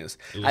experience.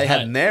 was I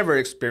had hot. never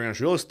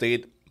experienced real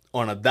estate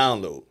on a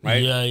download,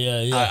 right? Yeah,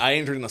 yeah, yeah. I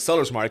entered in a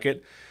seller's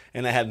market,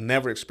 and I had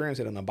never experienced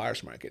it in a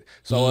buyer's market.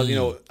 So I was, you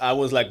know, I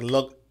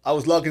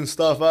was looking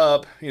stuff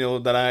up, you know,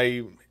 that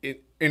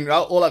in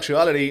all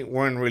actuality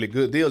weren't really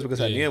good deals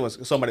because I knew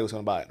somebody was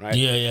going to buy it, right?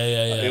 Yeah, yeah,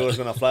 yeah, yeah. It was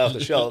going to fly off the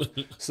shelf.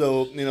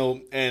 So, you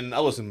know, and I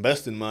was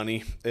investing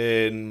money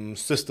in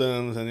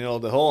systems and, you know,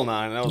 the whole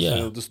nine. And I was, you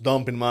know, just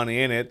dumping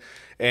money in it.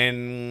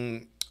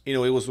 And, you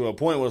know, it was to a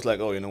point where it's like,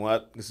 oh, you know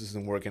what? This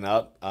isn't working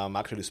out. I'm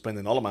actually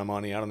spending all of my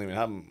money. I don't even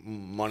have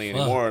money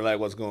anymore.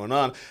 Like, what's going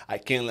on? I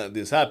can't let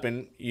this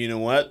happen. You know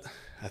what?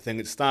 I think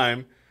it's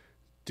time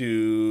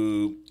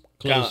to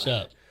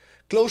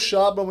close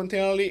shop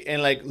momentarily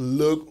and like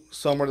look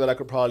somewhere that I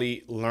could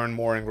probably learn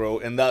more and grow.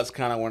 And that's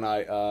kind of when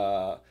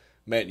I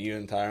met you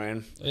and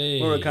Tyron.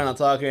 Hey. We were kind of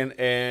talking,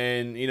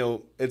 and you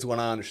know, it's when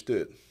I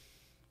understood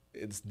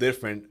it's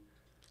different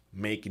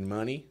making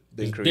money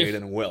than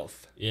creating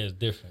wealth. Yeah, it's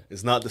different.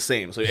 It's not the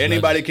same. So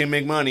anybody can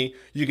make money.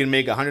 You can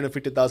make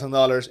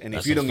 $150,000, and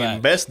if you don't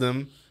invest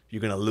them,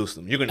 you're gonna lose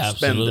them. You're gonna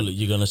spend them. Absolutely,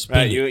 you're gonna spend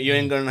Right, it. you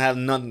ain't gonna have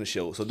nothing to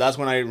show. So that's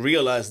when I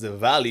realized the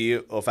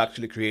value of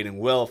actually creating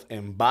wealth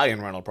and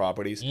buying rental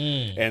properties,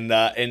 and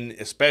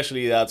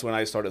especially that's when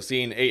I started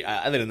seeing. Hey,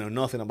 I didn't know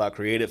nothing about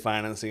creative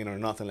financing or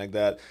nothing like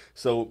that.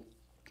 So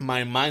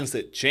my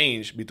mindset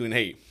changed between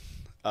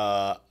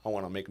I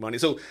want to make money.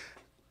 So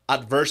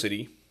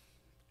adversity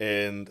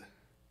and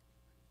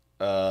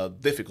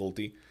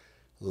difficulty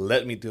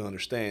led me to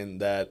understand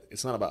that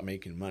it's not about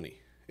making money;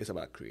 it's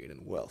about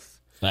creating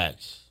wealth.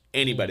 Facts.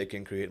 Anybody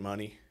can create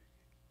money,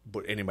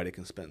 but anybody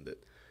can spend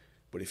it.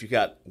 But if you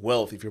got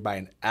wealth, if you're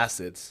buying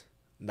assets,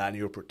 then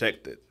you're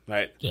protected,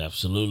 right? Yeah,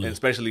 absolutely. And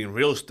especially in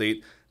real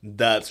estate,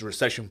 that's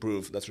recession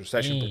proof, that's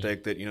recession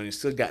protected. You know, you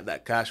still got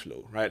that cash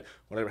flow, right?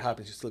 Whatever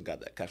happens, you still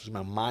got that cash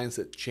flow. My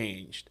mindset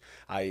changed.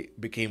 I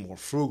became more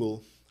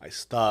frugal. I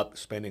stopped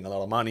spending a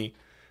lot of money,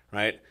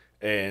 right?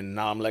 And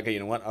now I'm like, hey, you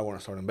know what? I want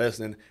to start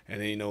investing. And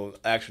then, you know,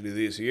 actually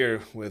this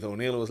year with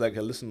O'Neill, it was like, hey,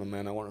 listen, my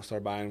man, I want to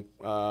start buying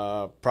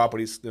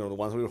properties, you know, the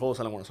ones we were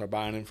wholesaling, I want to start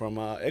buying them from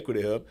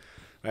Equity Hub,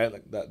 right?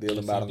 Like that deal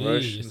in Baton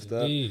Rouge and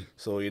stuff. Indeed.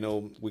 So, you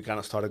know, we kind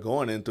of started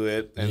going into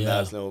it, and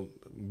that's, you know,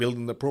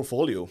 building the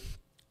portfolio.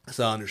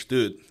 So I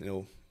understood, you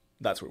know,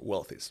 that's where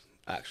wealth is,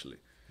 actually.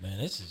 Man,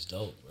 this is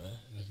dope, bro.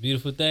 It's a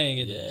beautiful thing.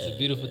 It's a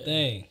beautiful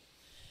thing.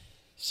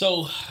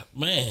 So,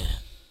 man,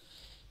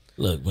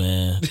 look,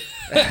 man,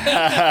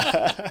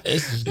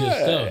 this is good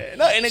stuff.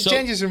 No, and it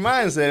changes your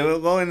mindset. We're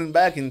going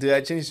back into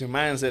that, changes your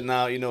mindset.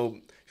 Now, you know,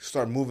 you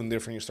start moving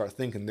different, you start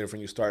thinking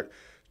different, you start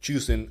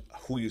choosing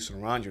who you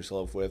surround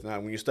yourself with. Now,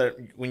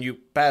 when you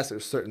pass a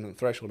certain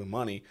threshold of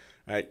money,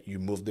 right, you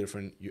move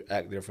different, you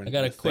act different. I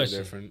got a you think question.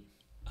 different.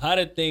 How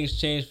did things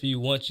change for you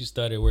once you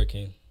started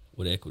working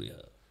with Equity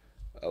Hub?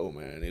 Oh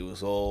man, it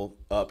was all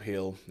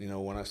uphill. You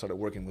know, when I started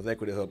working with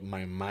Equity Hub,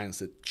 my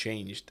mindset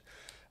changed.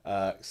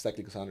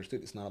 Exactly because I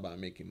understood it's not about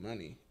making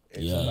money.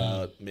 It's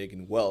about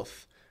making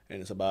wealth,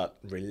 and it's about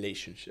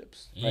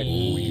relationships, right?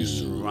 Who you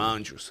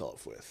surround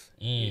yourself with.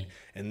 Yeah.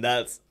 And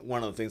that's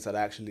one of the things that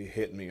actually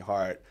hit me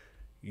hard.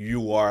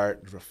 You are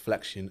the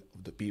reflection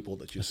of the people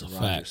that you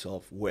surround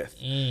yourself with.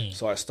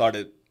 So I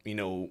started, you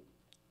know,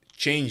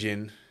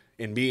 changing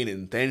and being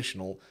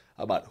intentional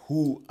about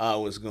who I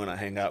was going to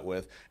hang out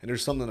with. And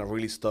there's something that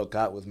really stuck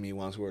out with me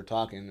once we were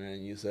talking,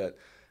 and you said,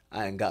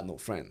 I ain't got no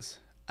friends.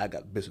 I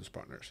got business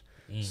partners.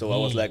 So I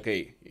was like,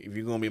 hey, if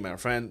you're going to be my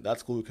friend,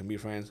 that's cool. We can be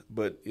friends.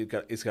 But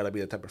it's got to be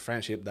the type of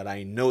friendship that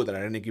I know that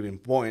at any given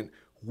point,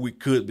 we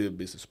could be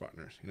business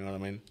partners. You know what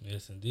I mean?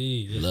 Yes,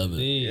 indeed. Yes, Love it.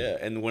 indeed. Yeah.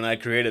 And when I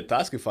created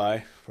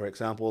Taskify, for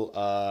example,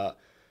 I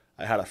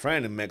had a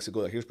friend in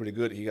Mexico that he was pretty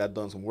good. He got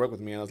done some work with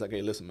me, and I was like,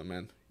 hey, listen, my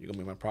man, you're going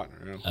to be my partner.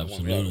 You know?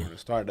 Absolutely. We're going to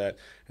start that.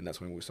 And that's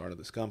when we started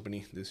this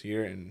company this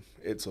year, and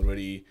it's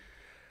already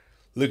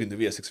looking to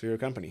be a 6-figure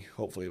company,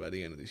 hopefully by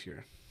the end of this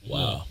year.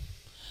 Wow.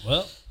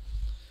 Well,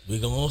 we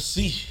gonna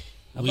see.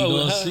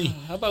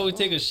 How about we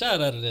take a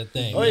shot out of that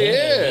thing? Oh, man?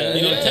 yeah.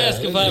 You know,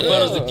 Taskify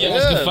brought us a gift.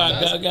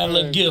 Taskify got a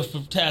little gift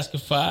from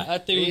Taskify. I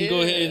think we can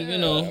go ahead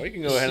and, we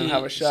can go ahead and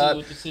have a shot.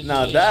 what the situation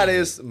Now that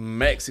is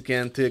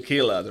Mexican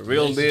tequila, the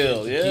real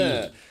deal. tequila.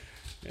 Yeah,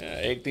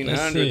 Let's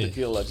 1800 see.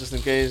 tequila, just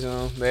in case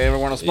they ever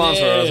want to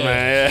sponsor us,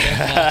 man.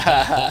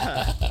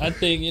 Yeah. I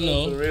think,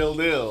 The real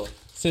deal.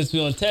 since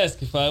we're on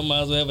Taskify, we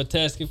might as well have a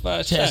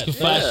Taskify shot.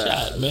 Taskify Yeah.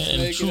 shot, man. In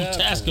Make it true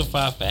happen.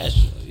 Taskify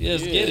fashion.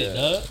 Let's get it,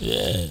 dog.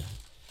 Yeah.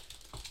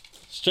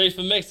 Straight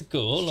from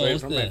Mexico. Hold on, Straight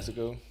what's from that?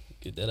 Mexico.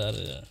 Get that out of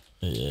there.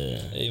 Yeah.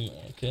 Hey, man,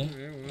 okay.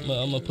 I'm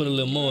gonna put a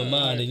little more in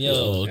mine than yours.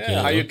 Oh, okay.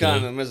 Yeah, how you okay.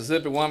 counting?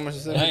 Mississippi, one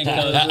Mississippi. I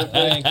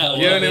ain't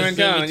counting. You ain't even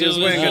counting, just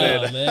winging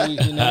it. Man,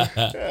 you know,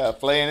 Yeah,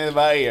 playing it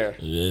by ear.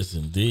 Yes,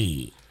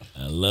 indeed.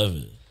 I love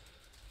it.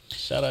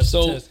 shout out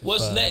So to Taskify.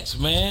 what's next,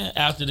 man?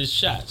 After this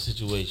shot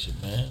situation,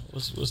 man.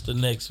 What's the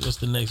next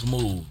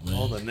move, man?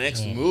 Well, the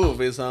next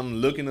move is I'm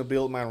looking to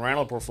build my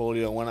rental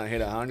portfolio when I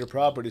hit 100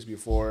 properties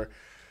before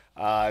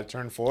I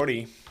turn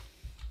 40.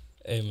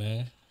 Hey,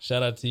 man.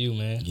 Shout out to you,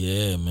 man.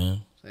 Yeah,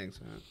 man. Thanks,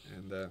 man.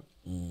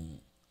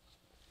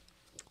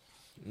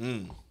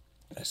 And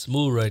That's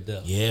smooth right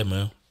there. Yeah,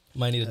 man.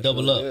 Might need to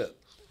double up.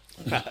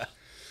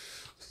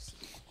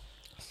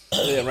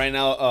 Yeah, right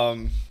now,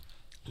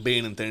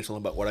 being intentional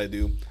about what I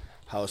do,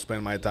 how I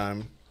spend my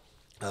time,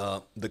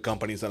 the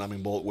companies that I'm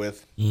involved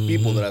with,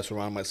 people that I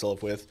surround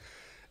myself with,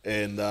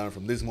 and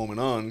from this moment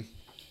on,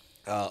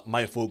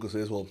 my focus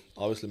is, well,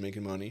 obviously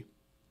making money,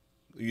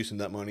 using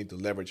that money to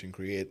leverage and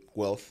create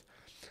wealth,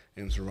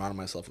 and surround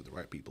myself with the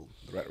right people,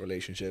 the right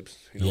relationships.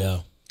 Yeah.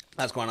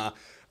 That's kind of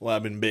why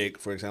I've been big.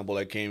 For example,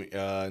 I came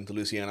into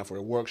Louisiana for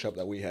a workshop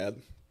that we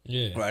had,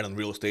 Yeah. right, on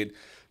real estate.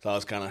 So I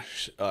was kind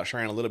of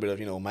sharing a little bit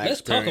of, my Let's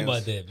experience. talk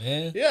about that,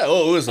 man. Yeah,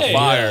 it was a Hey,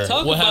 fire.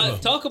 What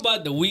happened? Talk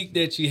about the week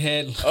that you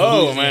had. in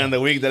Oh Louisiana. man, the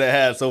week that I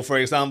had. So for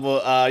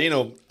example,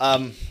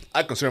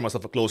 I consider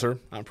myself a closer.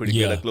 I'm pretty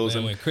good at Man,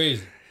 closing. went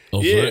crazy. Oh,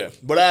 for Yeah, it?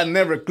 but I had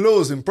never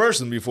closed in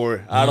person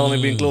before. I'd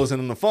only been closing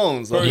on the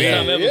phone. So First me-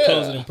 time ever yeah.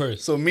 closing in person.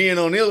 So me and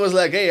O'Neal was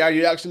like, "Hey, are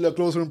you actually a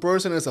closer in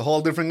person? It's a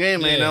whole different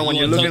game, man. Yeah, Now when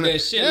you you're wanna looking talk at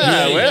that shit, yeah,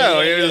 man.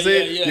 well, Yeah, you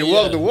see, yeah, you yeah.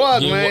 walk the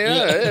walk, You man.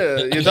 wa-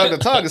 Yeah. You talk the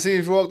talk and see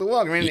if you walk the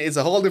walk. I mean, it's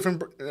a whole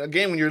different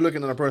game when you're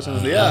looking at a person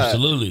in the eye.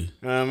 Absolutely. You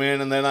know what I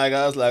mean? And then I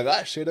was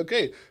like, shit,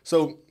 okay.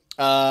 So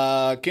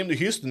came to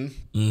Houston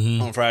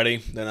on Friday.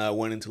 Then I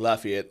went into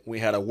Lafayette. We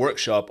had a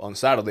workshop on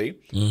Saturday,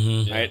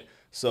 right?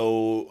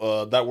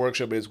 So that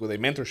workshop is with a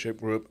mentorship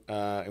group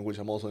in which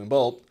I'm also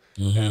involved.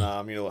 And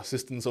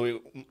assistant. So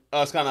I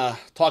was kind of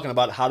talking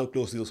about how to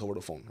close deals over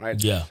the phone,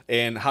 right? Yeah.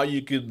 And how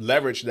you could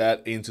leverage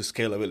that into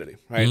scalability,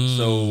 right?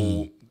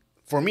 So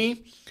for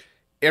me,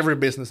 every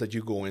business that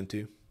you go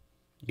into,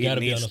 You gotta it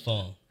be on needs- the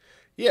phone.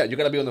 yeah, you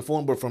gotta be on the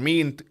phone. But for me,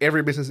 in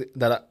every business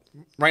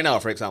right now,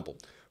 for example,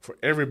 for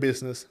every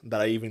business that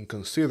I even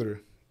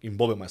consider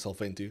involving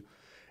myself into,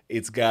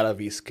 it's gotta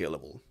be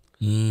scalable.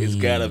 It's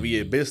gotta be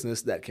a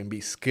business that can be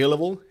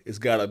scalable. It's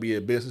gotta be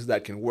a business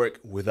that can work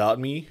without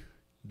me,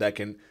 that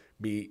can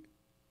be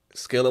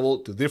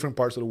scalable to different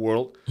parts of the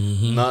world,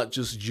 not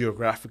just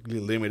geographically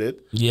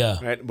limited. Yeah.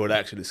 Right, but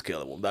actually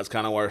scalable. That's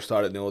kind of where I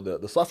started,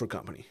 the software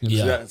company. It's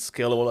Yeah. that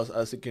scalable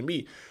as it can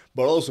be.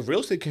 But also real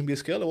estate can be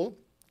scalable.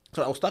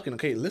 So I was talking,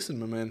 okay, listen,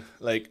 my man,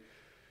 like,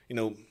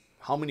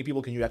 how many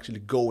people can you actually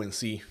go and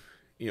see,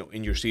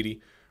 in your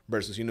city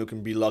versus,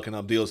 can be locking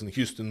up deals in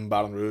Houston,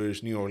 Baton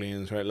Rouge, New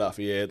Orleans, right,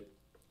 Lafayette.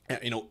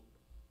 And,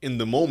 in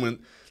the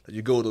moment that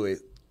you go to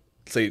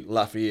say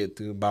Lafayette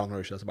to Baton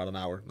Rouge, that's about an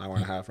hour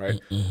and a half, right?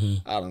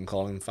 I don't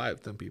call in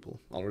 5-10 people.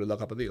 I already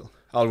lock up a deal.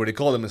 I already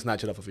call them and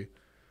snatch it off of you.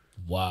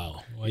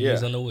 Wow. While you Yeah.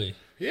 was on the way.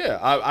 Yeah,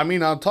 I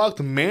mean, I'll talk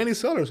to many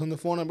sellers on the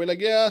phone. I'll be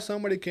like, yeah,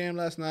 somebody came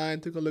last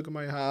night, took a look at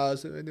my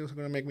house. They was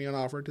going to make me an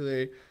offer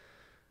today.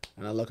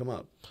 And I look them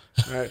up.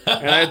 Right?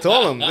 And I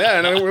told them,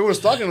 and we was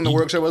talking in the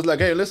workshop. I was like,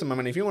 hey, listen,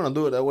 man, if you want to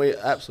do it that way,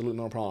 absolutely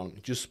no problem.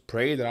 Just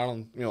pray that I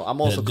don't, I'm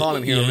also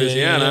calling here in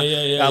Louisiana.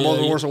 I'm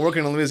also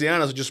working in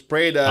Louisiana, so just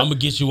pray that. I'm gonna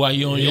get you while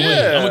you're on your way.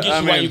 Yeah, I'm gonna get you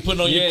I while mean, you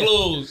putting on your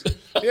clothes.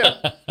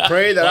 Yeah,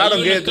 pray that I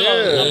don't get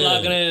there. I'm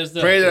locking ass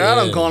up. Pray that I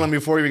don't call them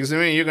before you, because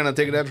you're gonna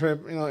take that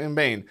trip, in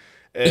vain.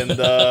 And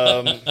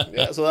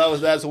so that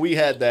was that. So we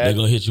had They're that.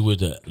 gonna hit you with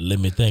the let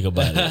me think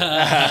about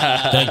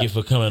it. Thank you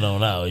for coming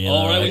on out.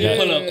 All right, we can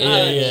pull up.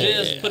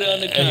 Yeah. Just put it on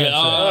the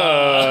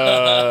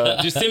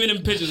contract. Just send me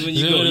them pictures when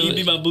you go. You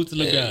be my boots on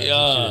the ground.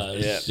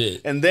 Yeah.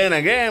 Shit. And then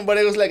again, but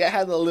it was like I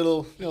had a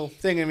little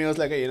thing in me. I was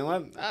like, hey, you know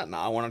what?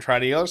 I want to try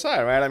the other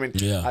side, right? I mean,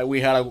 Yeah.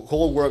 we had a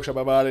whole workshop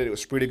about it. It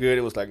was pretty good.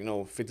 It was like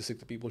 50,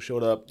 60 people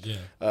showed up.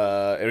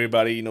 Yeah.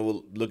 Everybody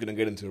looking to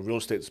get into the real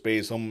estate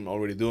space. Some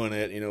already doing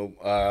it.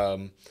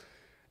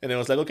 And then I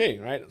was like, okay,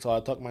 right? So I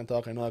talk my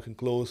talk. I know I can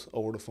close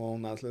over the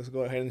phone. Now let's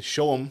go ahead and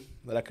show them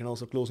that I can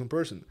also close in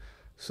person.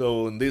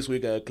 So in this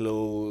week,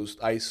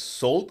 I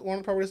sold one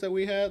of the properties that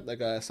we had. Like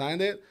I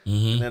signed it.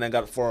 And then I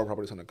got 4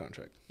 properties under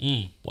contract.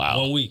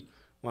 Wow. 1 week.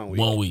 1 week.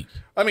 1 week.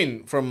 I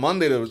mean, from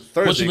Monday to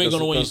Thursday. What you make on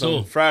the one you 'cause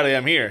sold? Friday,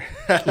 I'm here.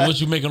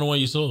 What you make on the one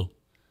you sold?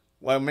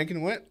 What I'm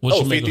making what? What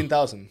you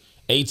 15,000.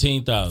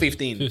 18,000.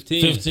 15.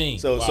 15.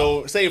 So Wow.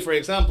 so say for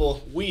example,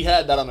 we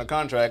had that on the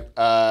contract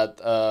at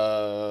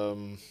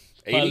 80.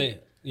 Probably,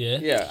 yeah.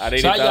 Yeah, at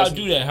So how y'all 80,000.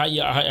 do that? How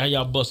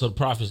y'all bust up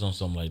profits on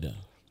something like that?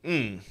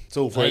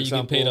 So for How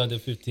example, you get paid out the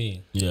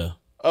 15? Yeah.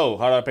 oh,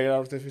 how do I pay it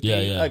out the 15?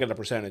 Yeah. I get a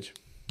percentage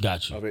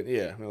Gotcha. of it.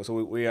 Yeah. So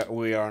we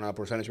are on a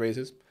percentage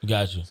basis.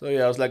 Gotcha. So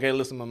yeah, I was like, hey,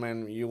 listen, my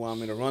man, you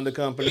want me to run the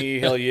company?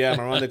 Hell yeah, I'm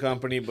gonna run the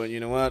company. But you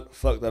know what?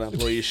 Fuck that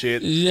employee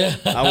shit. Yeah.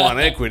 I want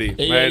equity,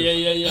 Yeah, right?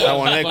 yeah. I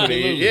want equity.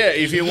 Absolutely. Yeah,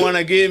 if you want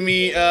to give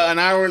me an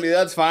hourly,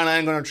 that's fine. I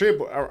ain't gonna trip,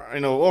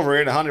 over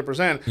it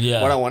 100%. Yeah.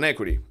 But I want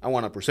equity. I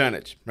want a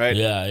percentage, right?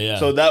 Yeah.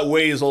 So that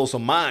way is also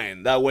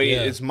mine. That way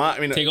Yeah. it's my. I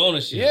mean, Take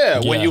ownership. Yeah,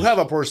 when Yeah. you have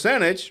a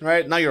percentage,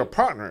 right? Now you're a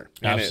partner.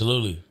 in it,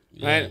 Absolutely.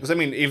 right? Because I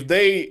mean, if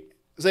they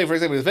say, for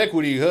example, if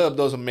Equity Hub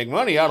doesn't make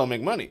money, I don't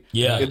make money.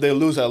 Yeah. If they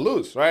lose, I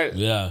lose, right?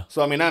 Yeah.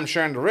 So I mean, I'm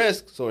sharing the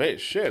risk. So hey,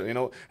 shit,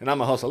 and I'm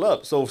a hustle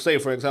up. So say,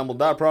 for example,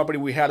 that property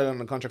we had it on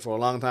the contract for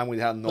a long time. We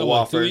had no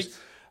what, 2 offers. weeks?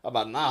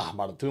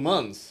 About 2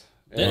 months.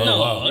 Yeah, no,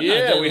 wow. not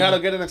Yeah, that we had to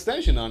long. get an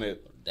extension on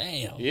it.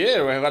 Damn.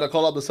 Yeah, we had to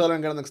call up the seller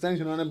and get an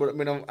extension on it. But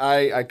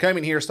I came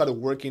in here, started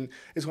working.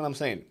 It's what I'm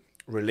saying.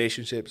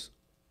 Relationships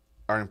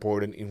are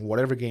important in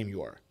whatever game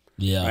you are.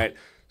 Yeah. Right.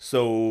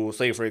 So,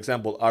 say for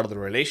example, out of the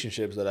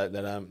relationships that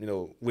I'm,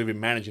 we've been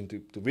managing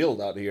to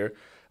build out here,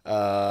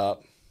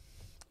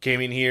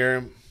 came in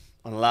here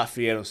on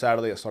Lafayette on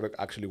Saturday. I started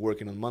actually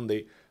working on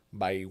Monday.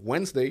 By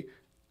Wednesday,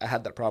 I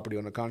had that property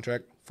on the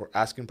contract for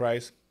asking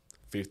price,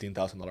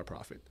 $15,000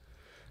 profit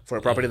for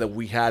a property that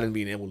we hadn't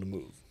been able to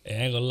move. Hey, I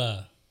ain't gonna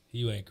lie.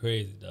 You ain't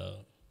crazy, dog.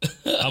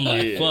 I'm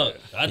like, Yeah. fuck.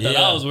 I thought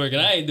Yeah. I was working.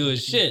 I ain't doing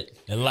shit.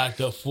 And locked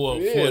up four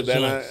Yeah, then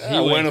joints. I He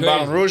went went to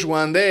Baton crazy. Rouge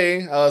one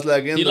day. I was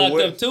like, in He the locked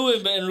way, up 2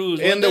 in Baton Rouge.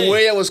 in one the day.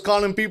 way I was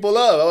calling people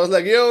up. I was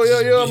like, yo,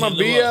 I'm gonna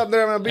be Hit 'em up. up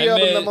there. I'm gonna be Hey, up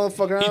in man, that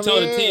motherfucker. He I'm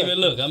told the there. team, "Man,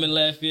 look, I'm in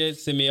Lafayette.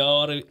 Send me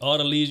all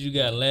the leads you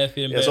got in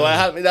Lafayette. And Yeah, so I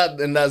Baton had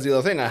that, and that's the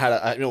other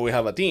thing. We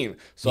have a team.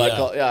 So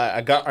Yeah.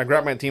 I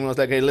grabbed my team. I was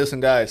like, hey,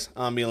 listen, guys,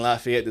 I'm in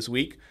Lafayette this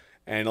week,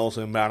 and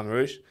also in Baton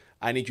Rouge.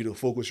 I need you to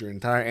focus your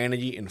entire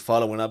energy in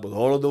following up with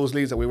all of those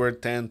leads that we were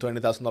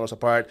 $10,000-$20,000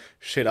 apart.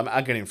 Shit,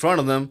 I get in front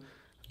of them.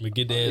 We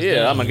get the ass Yeah,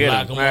 down. I'm gonna get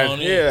Lock them. 'em on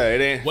in. Yeah, it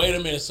ain't. Wait a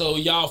minute. So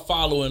y'all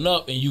following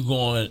up and you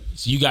going,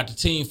 so you got the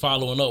team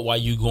following up while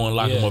you going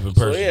lock them Yeah. up in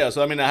So person. yeah,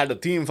 so I mean, I had the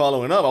team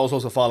following up. I was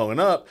also following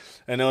up,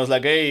 and it was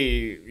like,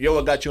 "Hey, yo,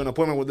 I got you an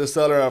appointment with this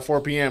seller at 4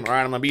 p.m. All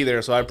right, I'm gonna be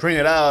there." So I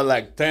printed out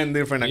like 10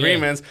 different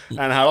agreements, and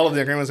I had all of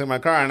the agreements in my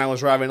car, and I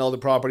was driving all the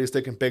properties,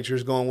 taking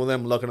pictures, going with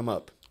them, looking them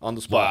up on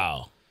the spot.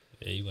 Wow.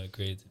 Yeah, you went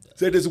crazy. Dog.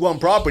 So this one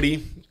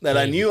property that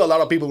I knew a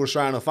lot of people were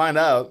trying to find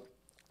out,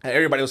 and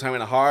everybody was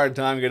having a hard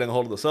time getting a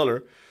hold of the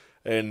seller,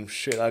 and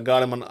shit, I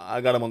got him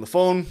on the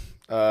phone.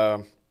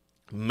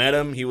 Met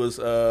him. He was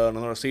in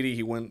another city.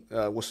 He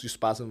was just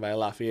passing by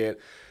Lafayette.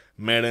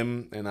 Met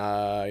him, and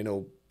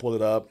pulled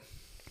it up,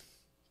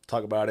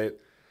 talk about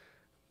it,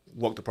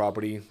 walked the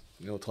property.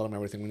 Told him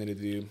everything we needed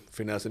to do.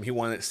 Finesse him. He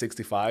wanted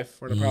 65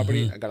 for the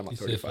property. I got him at He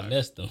said 35.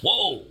 finesse them.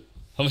 Whoa.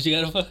 How much you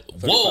got it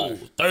for? Whoa.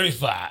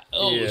 35.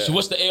 Oh, Yeah. so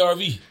what's the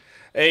ARV?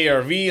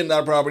 ARV in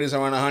that property is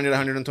around 100,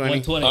 120.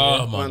 120. Oh,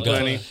 yeah. my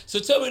 120. God. So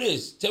tell me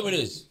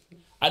this.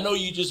 I know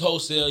you just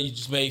wholesale. You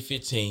just made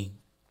 15,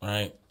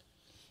 right?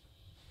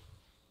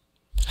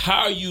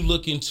 How are you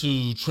looking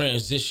to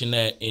transition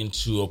that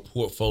into a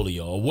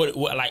portfolio? Or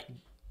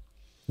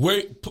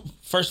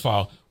first of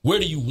all, where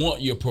do you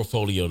want your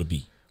portfolio to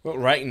be? Well,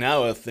 right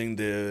now, I think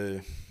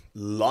the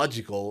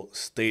logical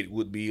state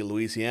would be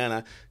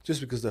Louisiana,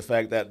 just because the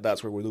fact that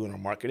that's where we're doing our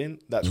marketing.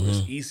 That's where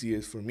it's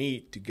easiest for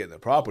me to get the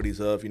properties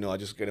of. I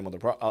just get them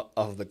off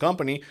of the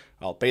company.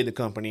 I'll pay the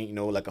company.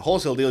 Like a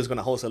wholesale deal is going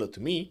to wholesale it to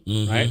me,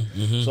 right?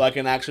 So I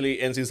can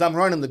actually, and since I'm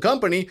running the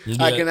company,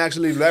 I can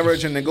actually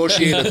leverage and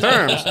negotiate the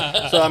terms.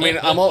 So I mean,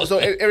 so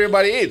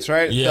everybody eats,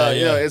 right? Yeah,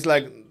 yeah. It's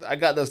like I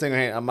got this thing.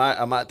 Hey, I'm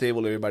at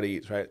table. Everybody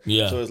eats, right?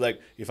 Yeah. So it's like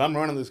if I'm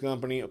running this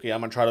company, okay, I'm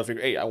gonna try to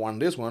figure. Hey, I want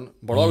this one,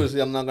 but obviously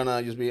I'm not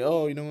gonna just be,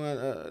 oh, you know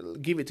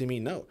what, give it to me.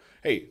 No,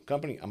 hey,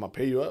 company, I'm gonna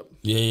pay you up.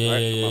 Yeah.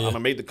 I'm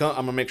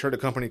gonna make sure the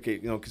company,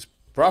 is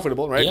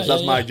profitable, right? 'Cause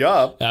that's yeah. my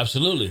job.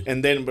 Absolutely.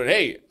 And then, but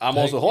hey, I'm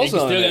also It wholesaling.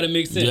 still it. got to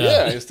make sense.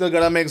 Yeah, it still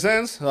gotta make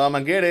sense. So I'm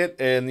gonna get it,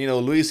 and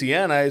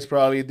Louisiana is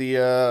probably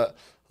the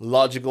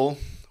logical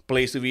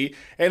place to be.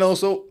 And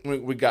also,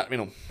 we got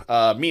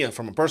me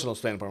from a personal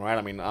standpoint, right?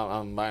 I mean,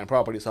 I'm buying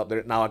properties up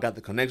there now. I got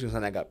the connections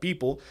and I got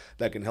people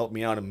that can help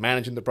me out in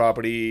managing the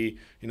property.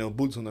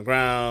 Boots on the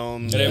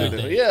ground, And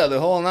everything. yeah, the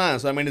whole nine.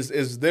 So I mean,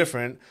 it's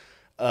different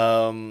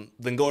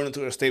than going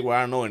into a state where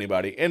I don't know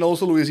anybody. And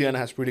also, Louisiana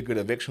has pretty good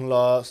eviction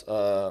laws.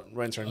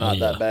 Rents are not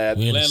yeah. that bad.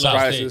 We in the Landlord South.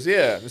 Prices,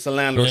 yeah, it's a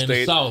landlord We're in the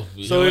state. South.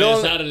 So it Your ass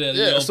only, out of there,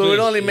 yeah, your so it place.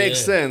 only makes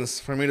Yeah. sense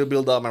for me to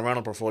build up my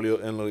rental portfolio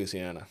in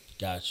Louisiana.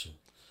 Got you.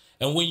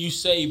 And when you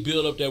say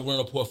build up that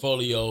rental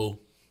portfolio,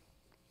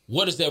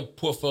 what does that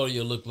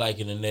portfolio look like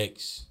in the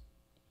next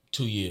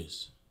 2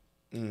 years?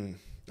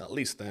 At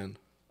least 10.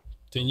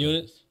 10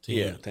 units. 10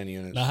 Yeah, units. 10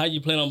 units. Now, how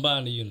you plan on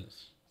buying the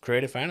units?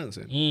 Creative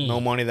financing.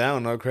 No money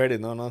down, no credit,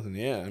 no nothing.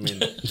 Yeah, I mean,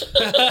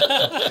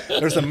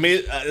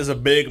 there's a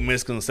big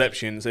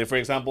misconception. Say, for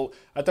example,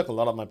 I talk a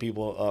lot of my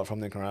people from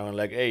Nicaragua,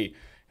 like, hey,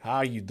 how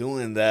are you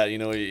doing that?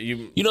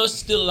 It's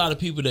still a lot of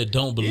people that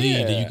don't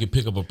believe that you can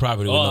pick up a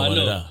property with no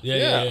money down.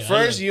 Yeah.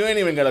 First, you ain't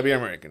even gotta be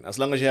American. As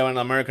long as you have an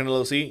American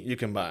LLC, you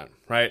can buy it,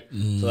 right?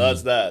 So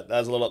that's that.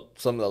 That's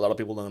something that a lot of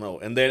people don't know.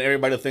 And then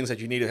everybody thinks that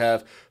you need to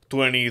have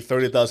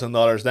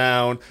 $20,000-$30,000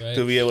 down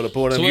to be able to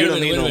put them. So you don't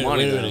need no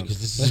money down.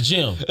 Because this is a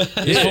gym.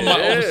 It's for my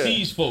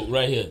overseas folk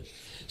right here.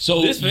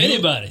 So this for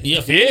anybody.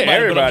 Yeah, for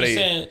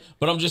everybody.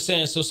 But I'm just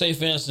saying. So say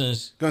for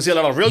instance, gonna see a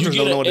lot of realtors you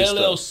don't know get this an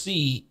stuff.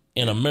 LLC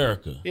in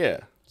America. Yeah.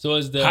 So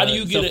is how do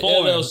you get an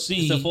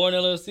LLC? It's a foreign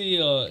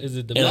LLC or is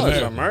it domestic? No, it's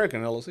an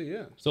American LLC.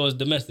 Yeah. So it's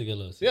domestic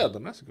LLC. Yeah,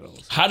 domestic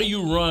LLC. How do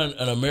you run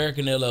an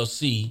American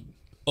LLC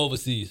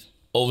overseas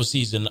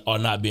and or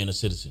not being a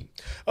citizen?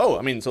 Oh,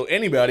 I mean, so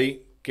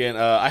anybody can.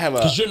 I have a.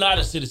 Because you're not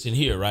a citizen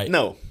here, right?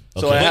 No.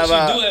 So Okay. I have.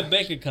 But you do have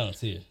bank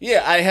accounts here.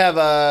 Yeah, I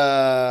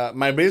have.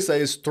 My visa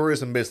is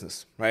tourism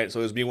business, right?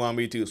 So it's B1,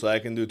 B2. So I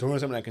can do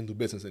tourism and I can do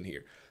business in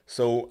here.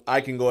 So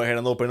I can go ahead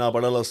and open up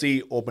an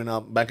LLC, open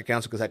up bank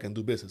accounts because I can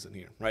do business in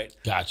here, right?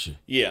 Gotcha.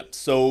 Yeah.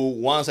 So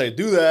once I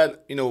do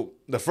that,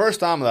 the first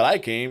time that I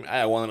came,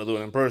 I wanted to do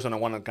it in person. I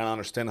wanted to kind of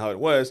understand how it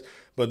was.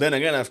 But then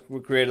again, I've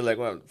created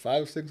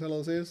 5, 6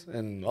 LLCs,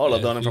 and all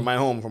I've done it from my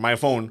home, from my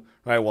phone,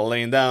 right, while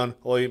laying down.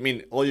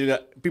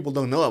 People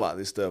don't know about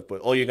this stuff,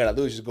 but all you gotta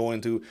do is just go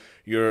into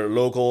your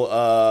local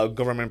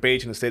government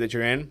page in the state that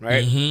you're in,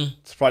 right? Mm-hmm.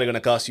 It's probably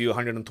gonna cost you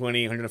 $120,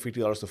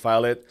 $150 to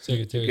file it.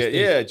 Secretary of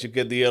State. You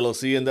get the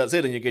LLC, and that's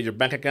it, and you get your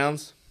bank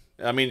accounts.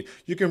 I mean,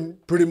 you can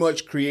pretty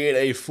much create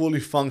a fully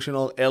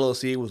functional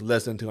LLC with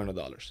less than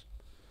 $200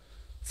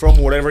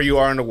 from whatever you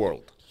are in the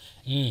world.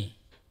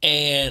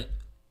 And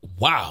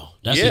wow,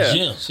 that's a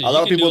gem. A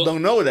lot of people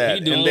don't know that.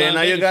 And then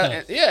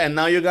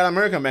now you got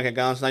American bank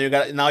accounts. Now you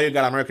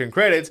got American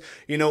credits.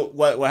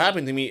 What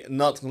happened to me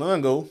not too long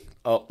ago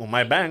on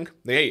my bank?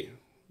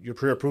 You're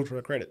pre-approved for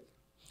a credit.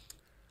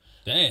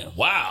 Damn.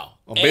 Wow.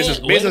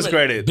 Business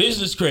credit.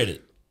 Business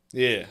credit.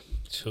 Yeah.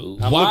 True.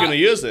 I'm looking to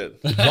use it.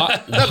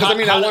 Why, because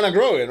I want to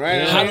grow it,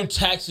 right? How do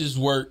taxes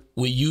work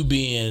with you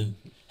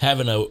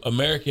having an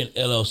American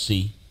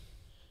LLC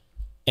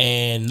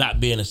and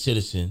not being a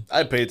citizen?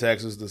 I pay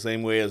taxes the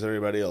same way as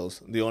everybody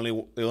else. The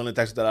only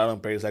taxes that I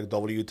don't pay is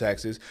W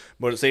taxes.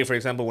 But say, for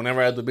example,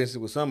 whenever I do business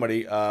with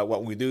somebody,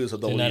 what we do is a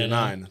W-9,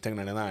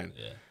 1099.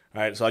 Yeah.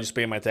 All right, so I just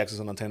pay my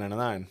taxes on a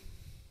 1099.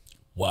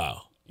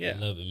 Wow. Yeah. I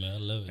love it, man. I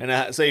love it. And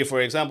I say,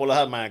 for example, I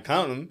have my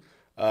accountant.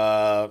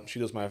 She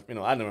does my,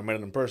 I never met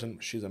her in person.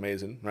 She's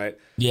amazing, right?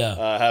 Yeah.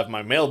 I have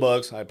my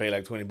mailbox. I pay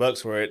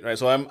 $20 for it, right?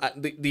 So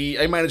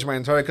I manage my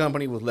entire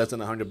company with less than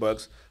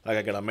 $100.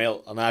 I got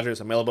an address,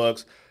 a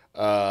mailbox,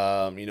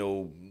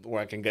 where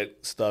I can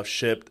get stuff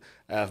shipped.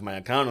 I have my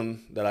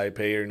accountant that I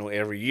pay her,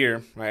 every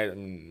year, right?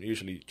 And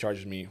usually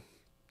charges me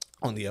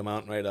on the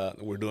amount, right?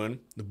 We're doing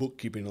the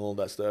bookkeeping and all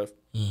that stuff.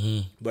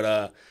 Mm-hmm.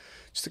 But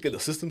just to get the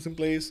systems in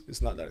place,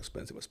 it's not that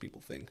expensive as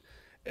people think.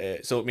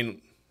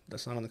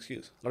 That's not an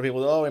excuse. A lot of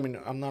people go,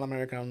 I'm not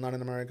American, I'm not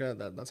in America.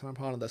 That's not a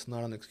problem. That's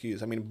not an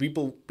excuse.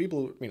 People.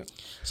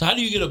 So how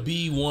do you get a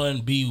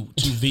B1, B2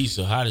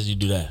 visa? How does you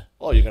do that?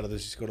 Oh, you gotta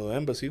just go to the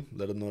embassy,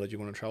 let them know that you're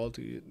gonna travel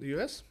to the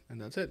U.S.,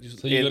 and that's it.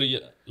 So you go to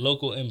your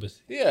local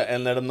embassy. Yeah,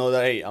 and let them know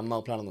that, hey, I'm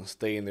not planning on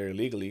staying there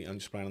illegally. I'm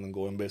just planning on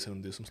going visit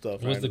and do some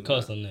stuff. What's the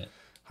cost on that?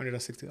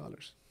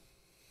 $160.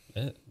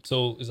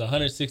 So it's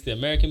 $160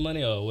 American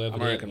money or whatever?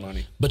 American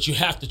money. But you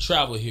have to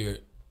travel here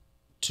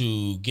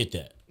to get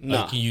that.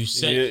 No, can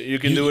you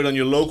can do it on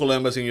your local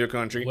embassy in your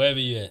country, wherever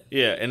you at.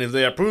 Yeah, and if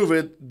they approve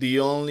it, the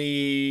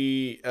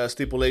only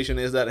stipulation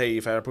is that, hey,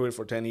 if I approve it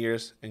for 10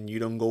 years and you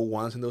don't go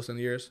once in those 10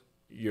 years,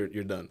 you're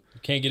done. You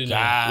can't get it.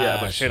 Yeah,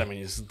 but shit,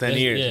 it's 10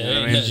 years. Yeah, you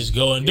know what I mean? Just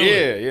go and do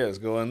it. Yeah,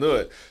 just go and do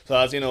it. So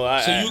that's so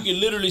you can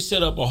literally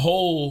set up a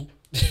whole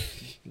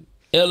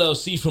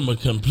LLC from a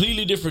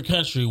completely different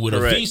country with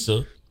Correct. a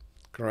visa.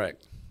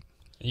 Correct.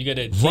 You got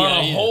that run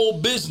a whole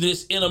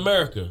business in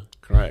America.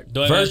 Correct.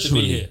 Don't have to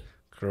be here.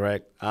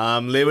 Correct.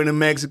 I'm living in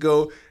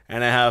Mexico,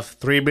 and I have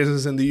 3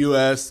 businesses in the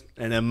U.S.,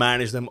 and I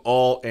manage them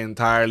all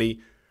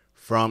entirely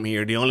from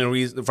here.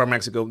 From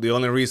Mexico. The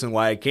only reason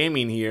why I came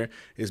in here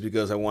is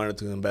because I wanted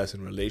to invest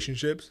in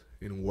relationships,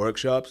 in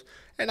workshops,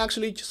 and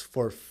actually just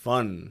for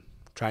fun,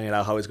 trying it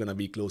out how it's going to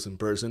be close in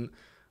person.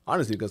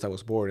 Honestly, because I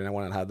was bored and I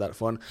wanted to have that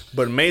fun.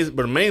 But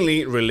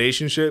mainly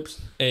relationships.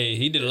 Hey,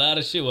 he did a lot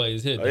of shit while he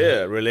was here.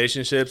 Yeah,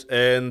 relationships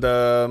and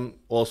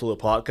also the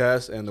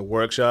podcast and the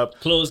workshop.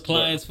 Closed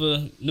clients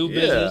for new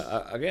business.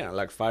 Yeah, again,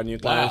 like 5 new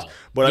clients. Wow.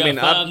 But you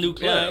got 5 new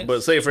clients. Yeah,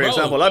 but say for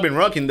example, I've been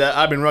rocking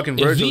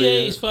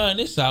virtually. If VAs find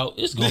this out,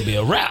 it's gonna be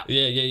a wrap.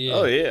 Yeah.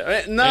 Oh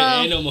yeah, no.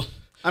 Ain't no more.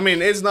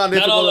 It's not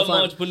difficult. Not all to of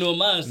find. entrepreneur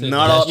mindset.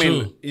 Not all.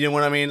 True. You know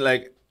what I mean?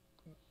 Like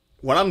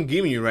what I'm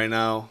giving you right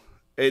now.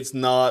 It's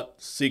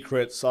not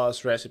secret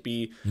sauce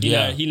recipe.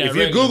 Yeah, if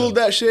you Google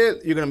that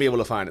shit, you're gonna be able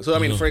to find it. So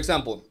for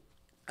example,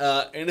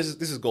 and this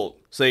is gold.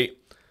 Say,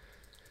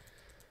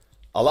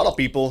 a lot of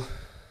people,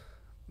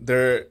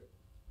 they're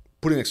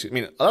putting excuses.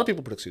 I mean, a lot of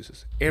people put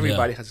excuses.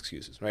 Everybody has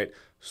excuses, right?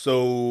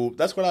 So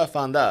that's what I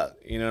found out.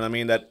 You know what I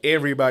mean? That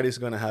everybody's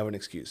going to have an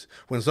excuse.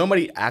 When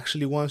somebody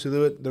actually wants to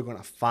do it, they're going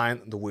to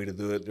find the way to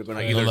do it. They're going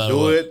to either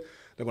do it,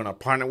 they're going to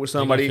partner with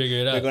somebody,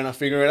 they're going to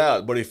figure it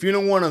out. But if you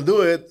don't want to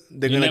do it,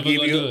 they're going to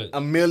give you a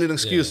million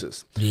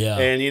excuses. Yeah.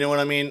 And you know what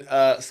I mean?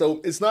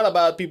 So it's not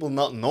about people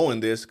not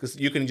knowing this, because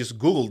you can just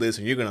Google this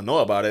and you're going to know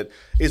about it.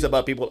 It's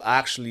about people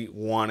actually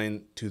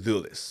wanting to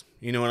do this.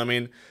 You know what I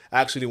mean?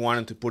 Actually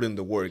wanting to put in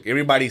the work.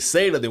 Everybody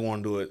say that they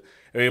want to do it.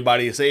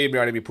 Everybody say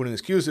everybody be putting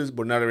excuses,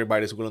 but not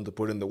everybody's willing to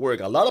put in the work.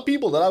 A lot of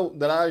people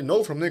that I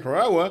know from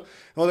Nicaragua,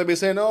 they be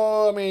saying,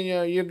 "Oh, I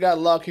mean, you got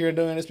luck here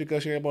doing this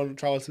because you're able to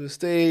travel to the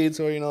States,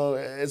 or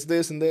it's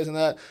this and this and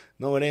that."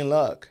 No, it ain't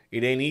luck.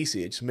 It ain't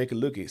easy. It just make it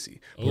look easy,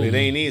 but it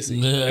ain't easy.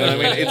 You know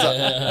what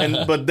I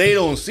mean? But they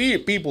don't see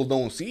it. People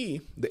don't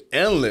see the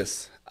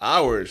endless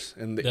hours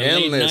and the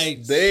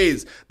endless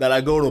days that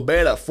I go to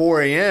bed at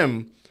 4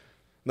 a.m.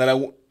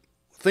 that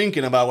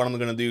thinking about what I'm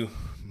gonna do.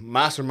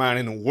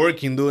 Masterminding and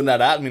working, doing that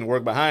admin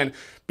work behind.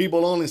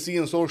 People only see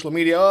on social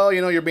media,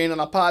 you're being on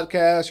a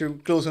podcast, you're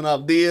closing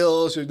up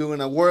deals, you're doing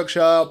a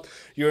workshop,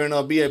 you're in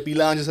a VIP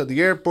lounges at the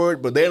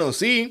airport, but they don't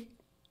see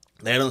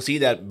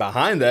that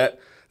behind that,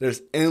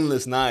 there's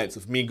endless nights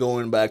of me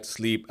going back to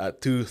sleep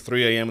at 2,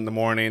 3 a.m. in the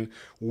morning,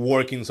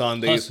 working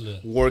Sundays,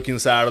 working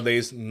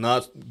Saturdays,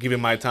 not giving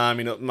my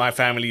time, my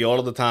family all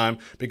of the time,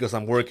 because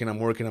I'm working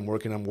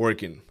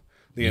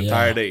the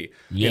entire day.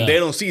 Yeah. And they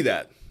don't see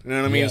that. You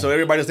know what I mean? Yeah. So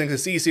everybody thinks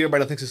it's easy,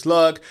 everybody thinks it's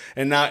luck,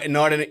 and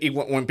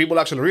when people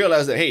actually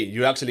realize that, hey,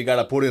 you actually got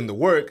to put in the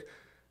work,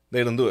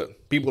 they don't do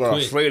it. People are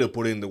afraid to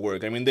put in the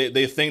work. I mean,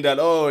 they think that,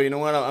 you know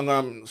what, I'm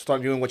going to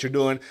start doing what you're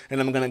doing,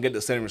 and I'm going to get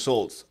the same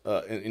results.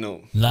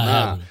 You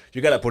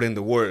got to put in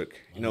the work.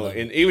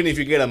 And even if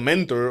you get a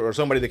mentor or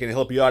somebody that can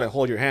help you out and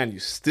hold your hand, you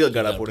still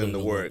got to put in the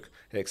work.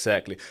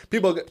 Exactly.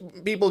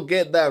 People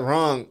get that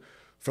wrong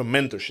from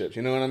mentorships,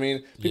 you know what I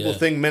mean? People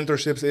think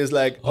mentorships is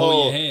like,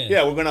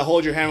 we're gonna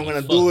hold your hand, we're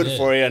gonna do it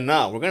for you.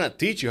 Now we're gonna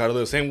teach you how to do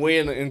it the same way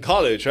in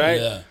college,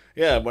 right?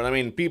 Yeah. But I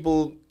mean,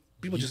 people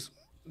just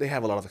they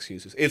have a lot of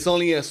excuses. It's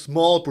only a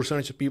small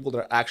percentage of people that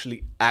are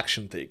actually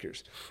action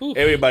takers.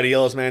 Everybody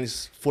else, man,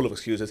 is full of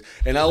excuses.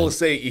 And I will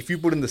say, if you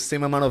put in the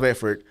same amount of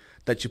effort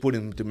that you put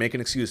into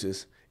making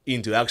excuses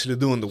into actually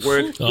doing the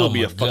work, you'll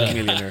be a fucking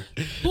millionaire.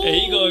 Hey,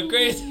 you going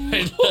crazy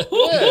right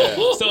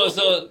now.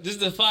 So this is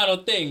the final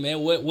thing,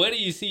 man. Where do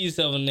you see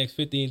yourself in the next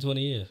 15,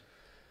 20 years?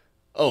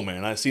 Oh,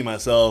 man, I see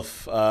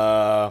myself...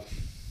 How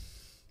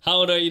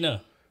old are you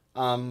now?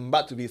 I'm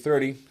about to be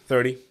 30.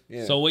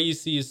 Yeah. So where you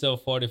see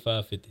yourself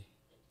 45, 50?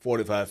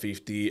 45,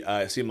 50.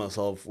 I see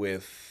myself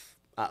with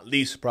at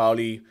least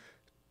probably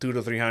 200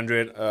 to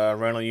 300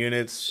 rental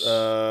units.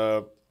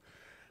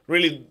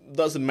 Really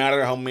doesn't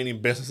matter how many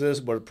businesses,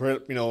 but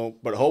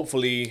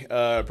hopefully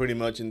pretty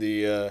much in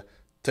the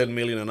 10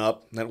 million and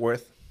up net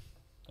worth.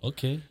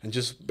 Okay. And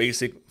just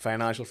basic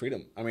financial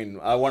freedom. I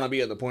mean, I want to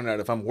be at the point that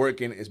if I'm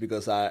working, it's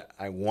because I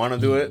want to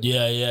do it.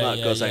 Not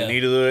because I need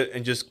to do it,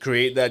 and just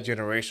create that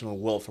generational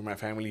wealth for my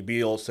family,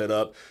 be all set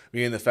up,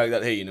 being the fact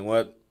that, hey, you know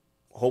what?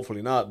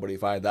 Hopefully not, but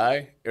if I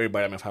die,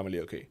 everybody in my family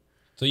okay.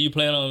 So you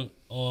plan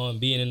on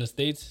being in the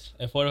States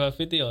at 45,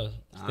 50 or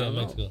stay in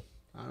Mexico?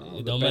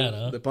 It don't matter,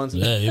 huh? Depends.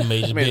 Yeah, it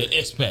may just be an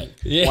expat.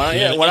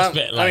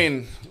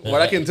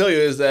 What I can tell you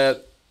is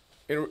that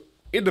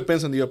it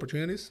depends on the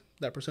opportunities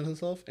that presents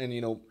itself, and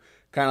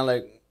kind of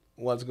like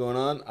what's going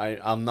on.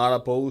 I'm not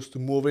opposed to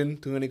moving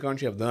to any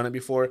country. I've done it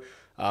before.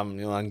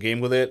 I'm game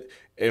with it.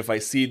 If I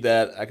see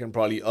that I can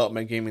probably up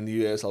my game in the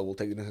U.S., I will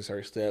take the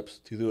necessary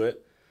steps to do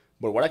it.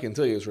 But what I can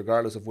tell you is,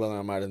 regardless of whether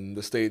I'm out in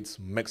the States,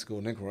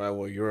 Mexico,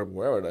 Nicaragua, Europe,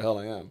 wherever the hell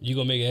I am, you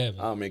gonna make it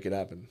happen. I'll make it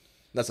happen.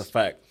 That's a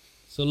fact.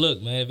 So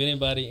look, man, if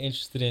anybody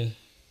interested in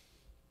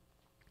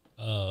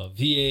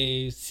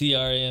VAs,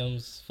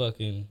 CRMs,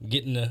 fucking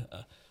getting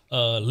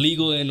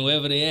legal and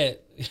wherever they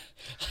at,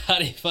 how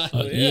they find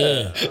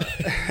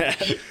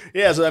it?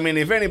 Yeah. So I mean,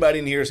 if anybody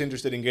in here is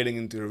interested in getting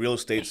into the real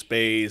estate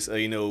space,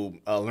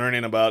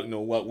 learning about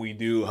what we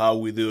do, how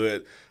we do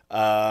it,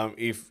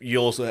 if you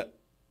also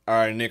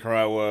are in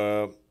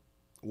Nicaragua,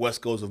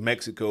 west coast of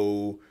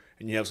Mexico,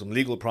 and you have some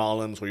legal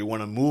problems, or you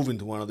want to move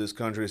into one of these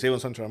countries, even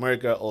Central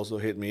America, also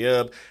hit me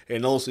up.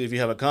 And also, if you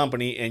have a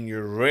company and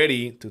you're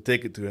ready to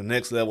take it to the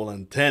next level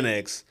and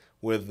 10x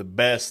with the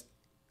best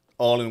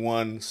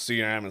all-in-one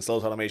CRM and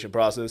sales automation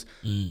process,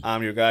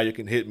 I'm your guy. You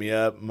can hit me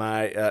up.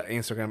 My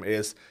Instagram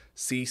is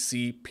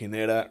CC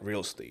Pineda Real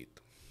Estate.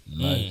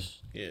 Nice.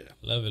 Yeah.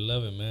 Love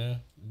it,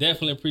 man.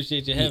 Definitely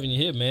appreciate you having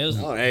you here, man.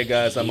 Hey,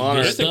 guys, I'm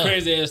honored. It's a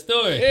crazy-ass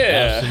story.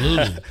 Yeah.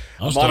 Absolutely.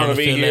 I'm honored to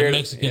be here. That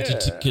Mexican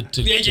tequila.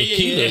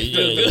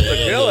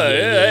 Tequila,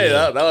 hey,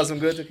 that was some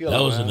good tequila.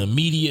 That was an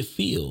immediate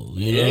feel,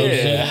 you know what I'm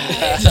saying?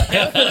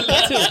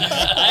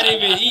 I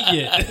didn't even eat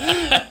yet.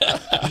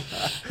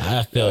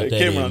 I felt it that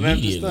came on an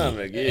empty immediately.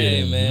 stomach. Yeah.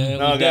 Hey man,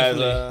 No, we guys,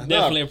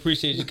 definitely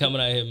appreciate you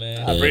coming out here,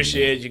 man. I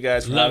appreciate you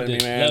guys for Loved having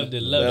it, me, man. loved it.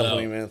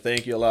 Definitely, man.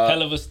 Thank you a lot.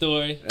 Hell of a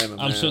story. Yeah, I'm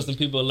man. sure some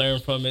people learn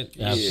from it.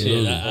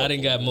 Absolutely. Shit, I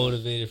didn't got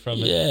motivated from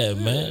it. Yeah,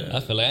 man. I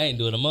feel like I ain't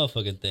doing a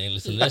motherfucking thing.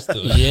 Listen to that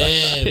story.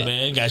 Yeah,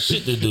 man. Got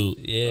shit to do.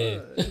 Yeah.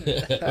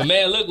 But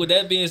man, look, with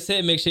that being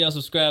said, make sure y'all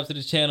subscribe to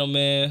the channel,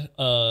 man.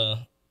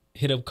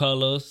 Hit up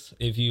Carlos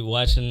if you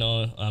watching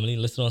on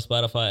listen on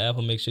Spotify,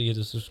 Apple. Make sure you hit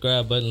the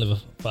subscribe button, leave a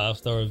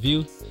 5-star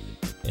review.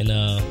 And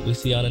we'll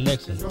see you on the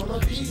next one.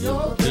 Peace.